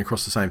Kangaroos are getting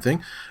across the same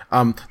thing.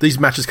 These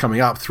matches coming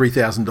up,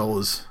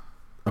 $3,000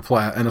 a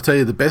player, and I'll tell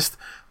you the best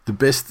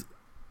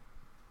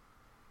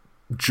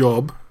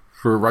job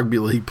for a rugby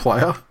league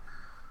player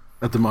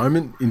at the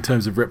moment in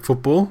terms of rep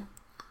football.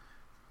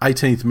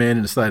 18th man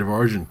in the State of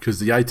Origin, because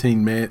the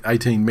 18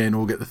 men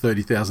all get the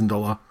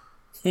 $30,000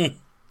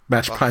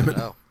 match payment.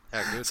 Hell.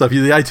 How good. So if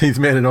you're the 18th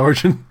man in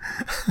Origin,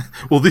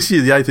 well, this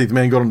year the 18th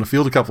man got on the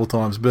field a couple of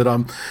times, but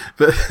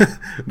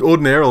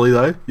ordinarily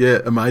though,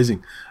 yeah,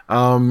 amazing.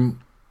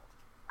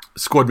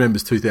 Squad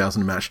members $2,000 a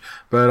match,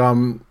 but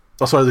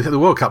Oh, sorry, the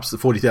World Cup's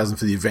 40,000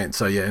 for the event.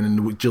 So yeah, and then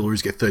the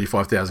Gillaroos get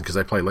 35,000 because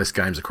they play less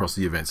games across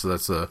the event. So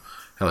that's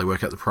how they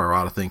work out the pro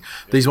rata thing.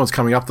 Yep. These ones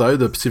coming up though,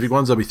 the Pacific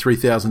ones, they'll be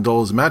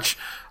 $3,000 a match.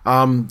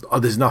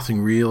 There's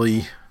nothing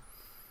really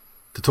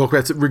to talk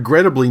about.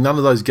 Regrettably, none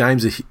of those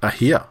games are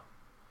here.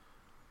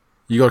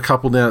 You got a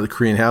couple down at the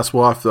Korean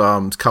Housewife,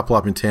 a couple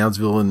up in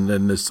Townsville, and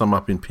then there's some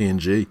up in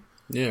PNG.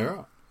 Yeah,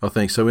 right. I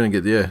think so. We don't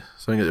get the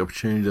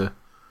opportunity to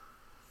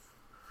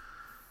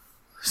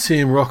see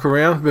him rock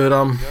around,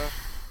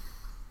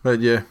 but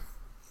yeah,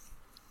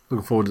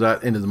 looking forward to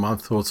that end of the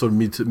month, or sort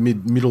of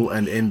middle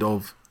and end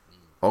of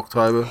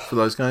October for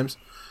those games,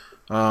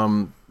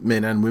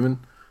 men and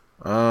women.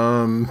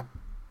 I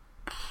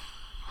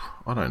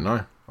don't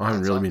know. I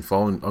haven't really been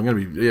following. I'm going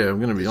to be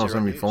honest. I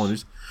haven't been following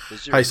this.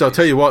 Hey, so I'll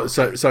tell you what.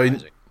 So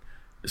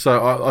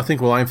I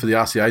think we'll aim for the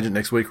RC agent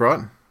next week,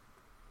 right?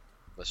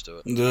 Let's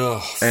do it.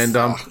 Oh, and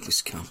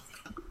this cunt.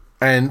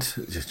 And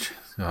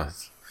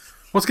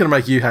what's going to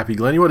make you happy,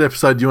 Glennie? What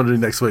episode do you want to do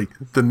next week?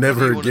 The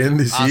never again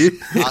this year?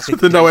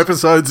 The no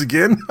episodes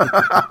again?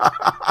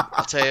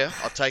 I'll tell you.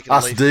 I've taken a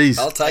leaf. D's.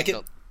 I'll take it.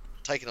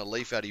 Taking a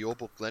leaf out of your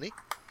book, Glennie.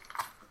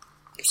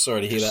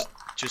 Sorry to hear that.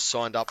 Just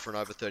signed up for an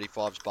over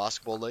 35s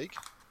basketball league.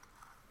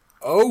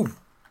 Oh.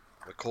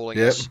 We're calling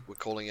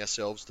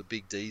ourselves the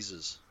Big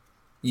Deezers.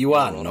 You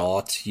are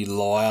not, you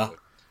liar.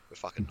 We're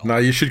fucking not. No,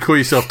 you should call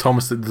yourself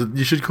Thomas.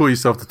 You should call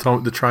yourself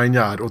the Train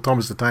Yard or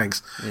Thomas the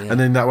Tanks, and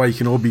then that way you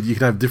can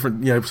have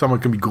different.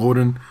 Someone can be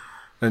Gordon,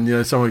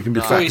 and someone can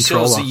be Fat Controller. Call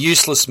yourselves the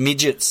useless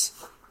midgets.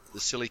 The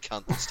silly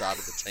cunt that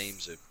started the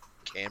team's a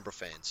Canberra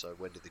fan, so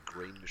went to the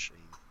Green Machine.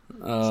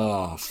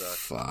 Oh,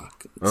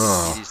 fuck.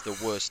 Oh. It is the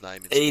worst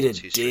name in Eat sports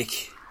a history.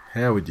 dick.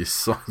 How would you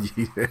sign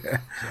you?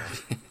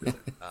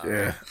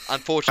 Yeah.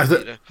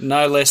 Unfortunately,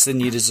 no less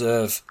than you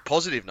deserve.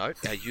 Positive note,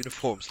 our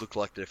uniforms look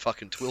like they're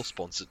fucking TWiL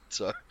sponsored,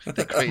 so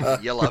they're green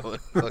and yellow.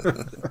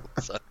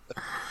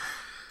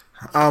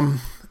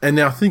 And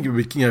now I think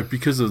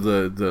because of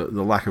the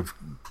lack of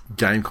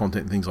game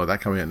content and things like that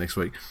coming out next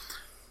week,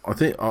 I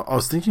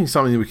was thinking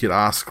something that we could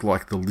ask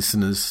like the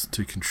listeners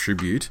to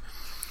contribute,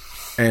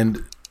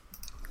 and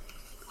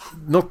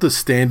not the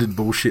standard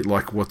bullshit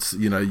like what's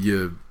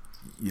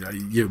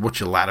what's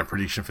your ladder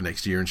prediction for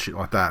next year and shit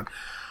like that.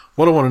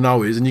 What I want to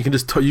know is, and you can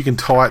just you can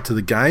tie it to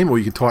the game or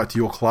you can tie it to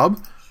your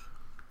club.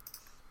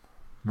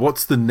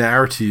 What's the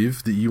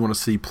narrative that you want to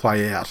see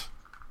play out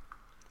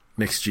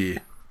next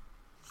year?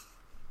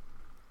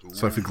 Ooh.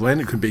 So for Glenn,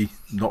 it could be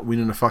not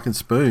winning a fucking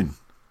spoon.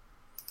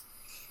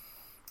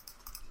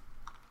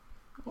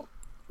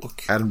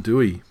 Look. Adam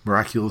Dewey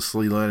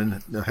miraculously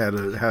learning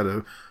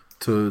how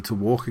to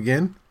walk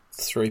again.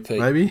 3P.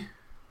 Maybe.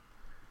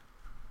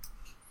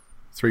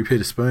 3P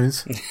to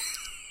spoons.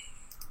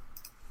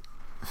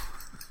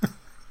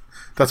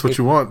 That's what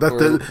you want.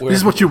 This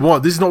is what you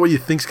want. This is not what you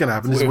think's going to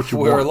happen. This is what you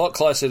want. We're a lot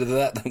closer to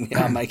that than we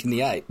are making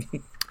the 8.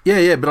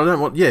 Yeah, but I don't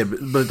want. Yeah,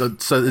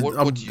 but so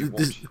what do you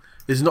want?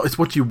 It's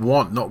what you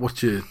want, not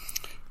what you.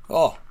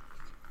 Oh,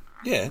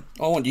 yeah.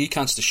 I want you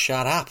cunts to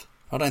shut up.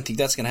 I don't think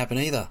that's going to happen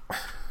either.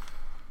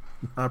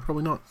 No,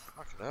 probably not.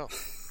 Fucking hell.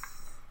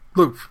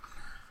 Look,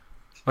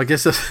 I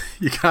guess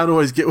you can't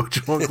always get what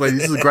you want, Glenn.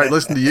 This is a great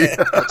lesson to you.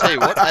 I'll tell you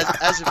what.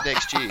 As of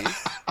next year.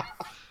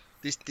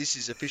 This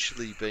is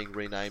officially being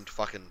renamed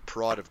fucking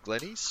Pride of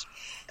Glennies,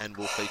 and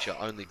will feature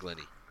only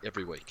Glennie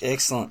every week.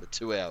 Excellent. For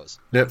 2 hours.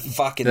 Yep.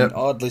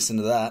 I'd listen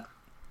to that.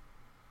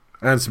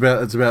 And it's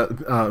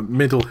about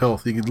mental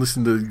health. You can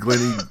listen to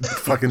Glennie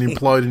fucking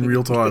implode in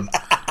real time.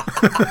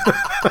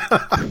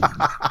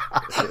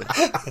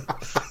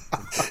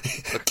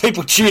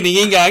 People tuning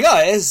in going,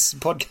 there's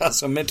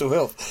podcasts on mental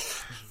health.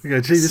 You go,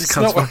 gee, this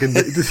cunt's fucking...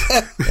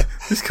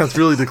 This cunt's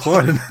really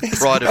declining.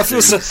 Pride of I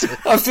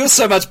feel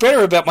so much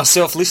better about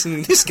myself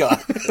listening to this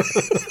guy.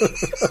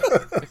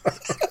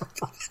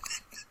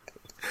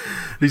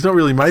 He's not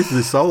really made for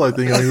this solo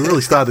thing. I mean, we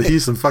really started to hear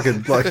some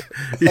fucking, like...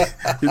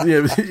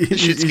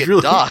 Shit's getting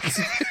really, dark.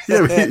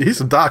 Yeah, here's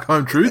some dark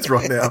home truths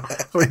right now.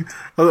 I mean,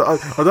 I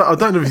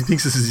don't know if he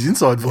thinks this is his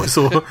inside voice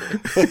or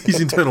his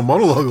internal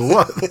monologue or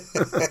what.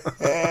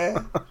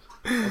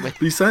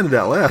 He's saying it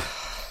out loud.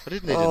 I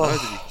didn't even know that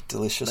he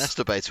delicious.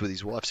 masturbates with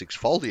his wife's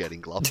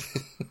exfoliating glove.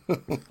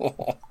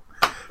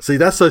 See,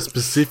 that's so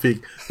specific.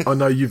 I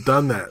know you've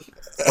done that.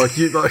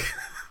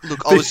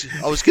 Look, I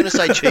was going to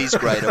say cheese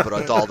grater, but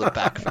I dialed it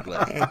back for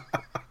Glenn.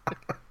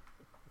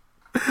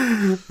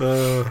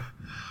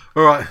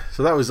 All right,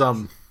 so that was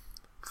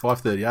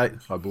 5:38,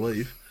 I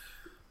believe.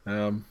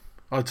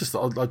 I'll just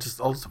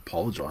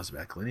apologise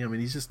about Glennie. I mean,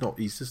 he's just not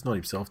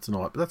himself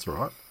tonight, but that's all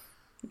right.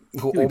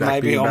 Or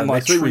maybe I'm my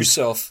true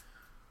self.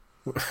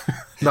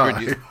 No.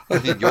 In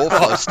your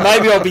post.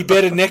 Maybe I'll be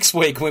better next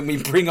week when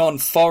we bring on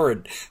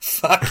Foreign.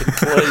 Fucking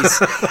please.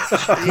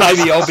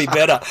 Maybe I'll be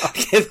better.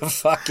 Get the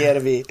fuck out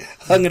of here.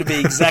 I'm going to be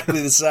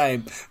exactly the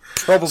same.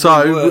 Probably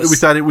worse. with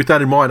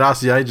that in mind,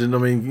 ask the agent. I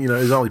mean,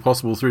 it's only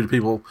possible through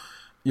people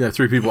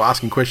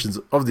asking questions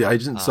of the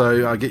agent.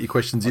 So get your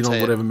questions in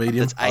on whatever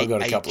medium. I've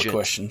got a couple of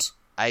questions.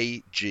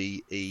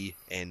 Agent,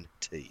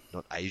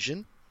 not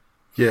Asian.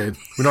 Yeah,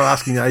 we're not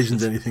asking the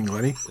Asians anything,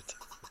 Lenny.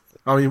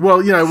 I mean,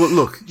 well,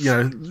 look,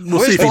 we'll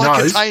see if he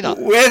knows. Container?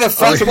 Where the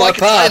fuck are my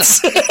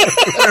parts?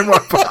 Where are my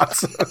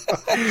parts?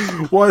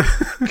 What?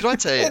 Can I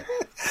tell you,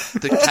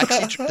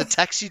 the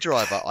taxi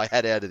driver I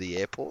had out of the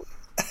airport,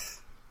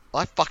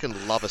 I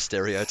fucking love a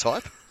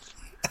stereotype.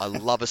 I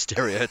love a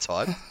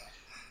stereotype.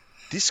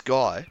 This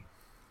guy,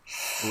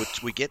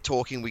 we get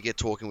talking,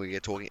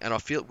 and I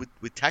feel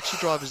with taxi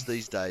drivers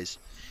these days,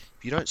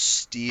 if you don't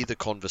steer the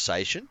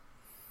conversation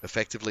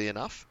effectively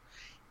enough,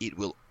 it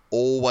will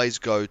always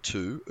go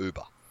to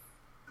Uber.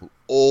 Will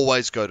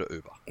always go to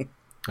Uber.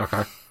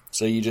 Okay.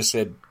 So you just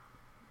said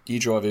you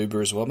drive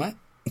Uber as well, mate?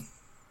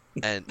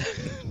 And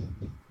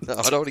no,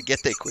 I don't want to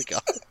get there quicker.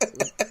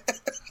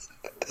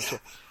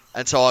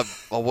 And so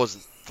I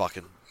wasn't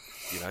fucking,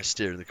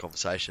 steering the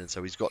conversation.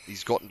 So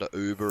he's gotten to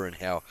Uber and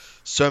how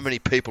so many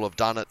people have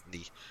done it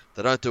and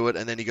they don't do it.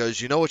 And then he goes,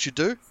 you know what you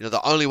do?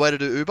 The only way to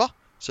do Uber?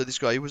 So this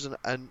guy, he was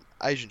an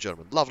Asian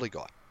gentleman. Lovely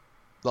guy.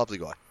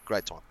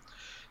 Great time.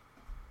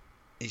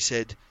 He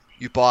said,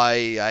 you buy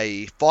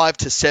a 5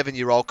 to 7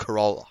 year old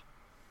Corolla.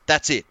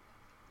 That's it.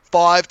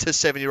 5 to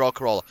 7 year old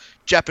Corolla.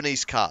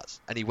 Japanese cars.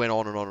 And he went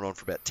on and on and on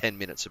for about 10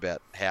 minutes about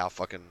how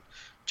fucking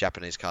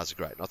Japanese cars are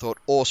great. And I thought,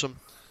 awesome.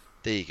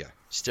 There you go.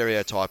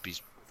 Stereotype.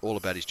 He's all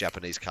about his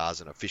Japanese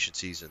cars and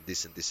efficiencies and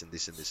this and this and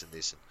this and this and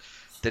this. And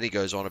then he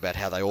goes on about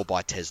how they all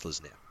buy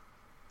Teslas now.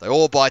 They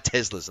all buy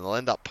Teslas and they'll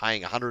end up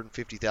paying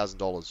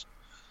 $150,000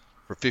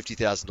 for a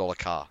 $50,000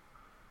 car.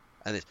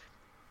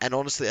 And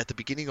honestly, at the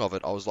beginning of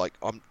it, I was like,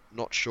 I'm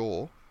not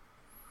sure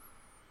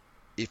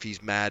if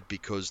he's mad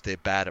because they're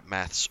bad at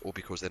maths or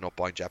because they're not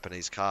buying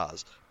Japanese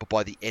cars. But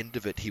by the end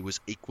of it, he was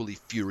equally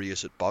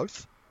furious at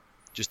both.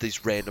 Just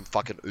these random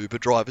fucking Uber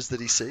drivers that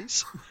he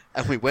sees.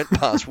 And we went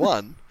past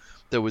one.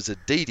 There was a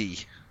Didi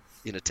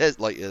in a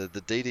Tesla, like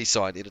the Didi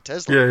sign in a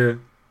Tesla.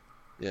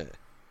 Yeah.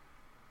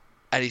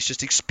 And he's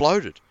just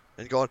exploded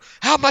and gone,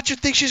 how much do you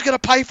think she's going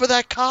to pay for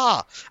that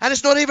car? And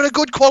it's not even a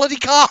good quality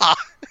car.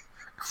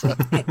 And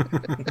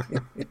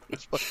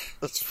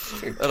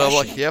I'm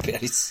like, yep,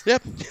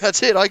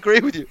 that's it. I agree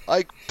with you.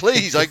 I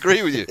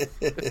agree with you.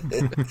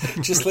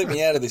 Just let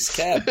me out of this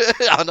cab.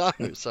 I know.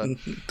 So,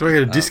 do I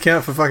get a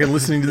discount for fucking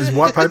listening to this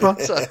white paper?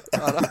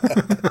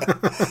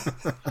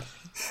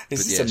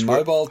 Is this a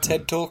mobile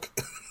TED talk?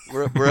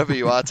 Wherever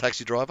you are,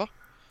 taxi driver,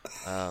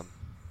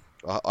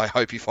 I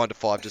hope you find a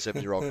 5 to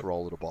 7 year old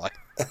Corolla to buy.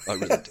 I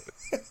really do.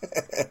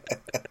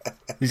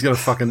 He's gonna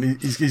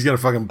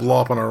fucking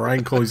blow up on a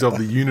rain, call himself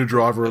the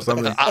Unidriver or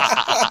something.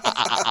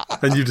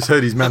 And you just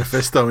heard his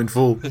manifesto in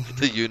full.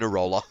 The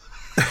Uniroller.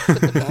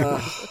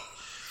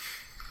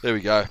 There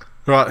we go.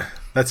 Right,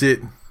 that's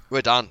it.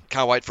 We're done.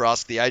 Can't wait for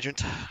Ask the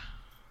Agent.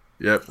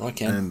 Yep. I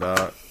can.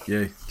 And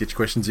get your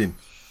questions in.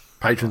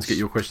 Patrons, get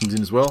your questions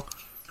in as well.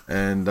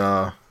 And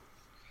I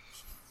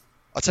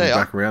tell you,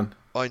 back around.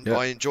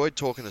 I enjoyed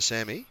talking to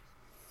Sammy,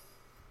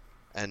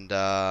 and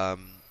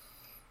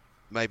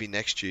maybe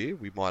next year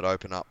we might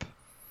open up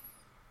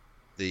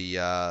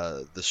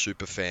the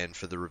super fan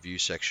for the review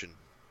section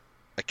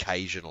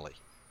occasionally,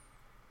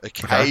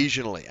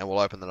 and we'll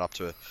open that up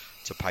to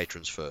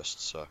patrons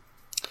first. So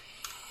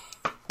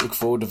look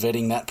forward to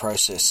vetting that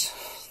process.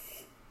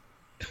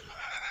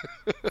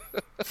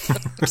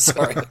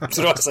 Sorry,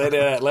 did I say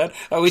that out loud?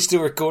 Are we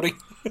still recording?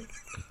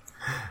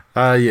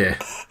 Yeah,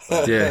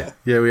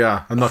 we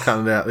are. I'm not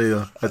cutting it out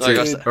either. That's it.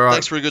 Guys, all right.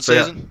 Thanks for a good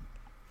season.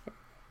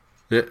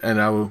 Yeah, and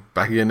we'll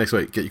back again next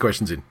week. Get your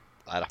questions in.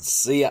 Later.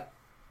 See ya.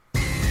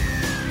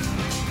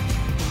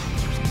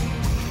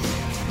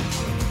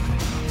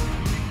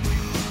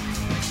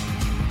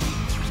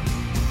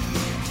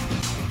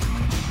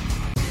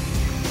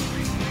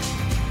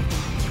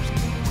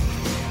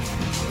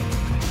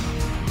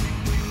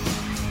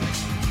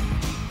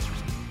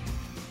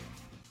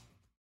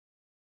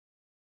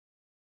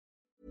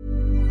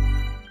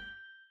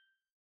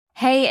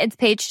 Hey, it's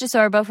Paige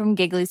DeSorbo from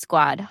Giggly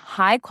Squad.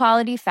 High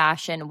quality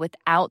fashion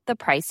without the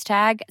price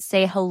tag.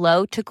 Say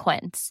hello to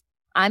Quince.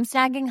 I'm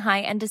snagging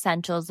high-end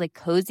essentials like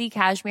cozy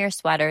cashmere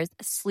sweaters,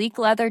 sleek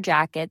leather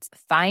jackets,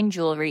 fine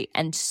jewelry,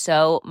 and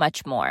so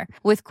much more.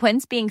 With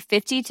Quince being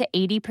 50 to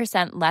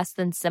 80% less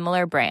than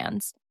similar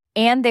brands.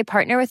 And they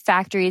partner with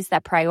factories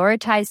that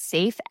prioritize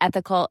safe,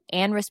 ethical,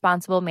 and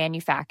responsible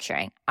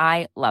manufacturing.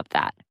 I love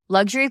that.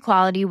 Luxury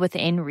quality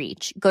within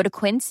reach. Go to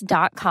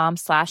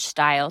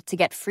quince.com/style to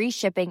get free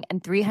shipping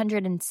and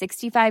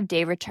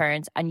 365-day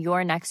returns on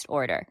your next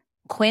order.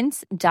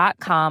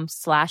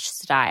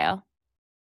 Quince.com/style.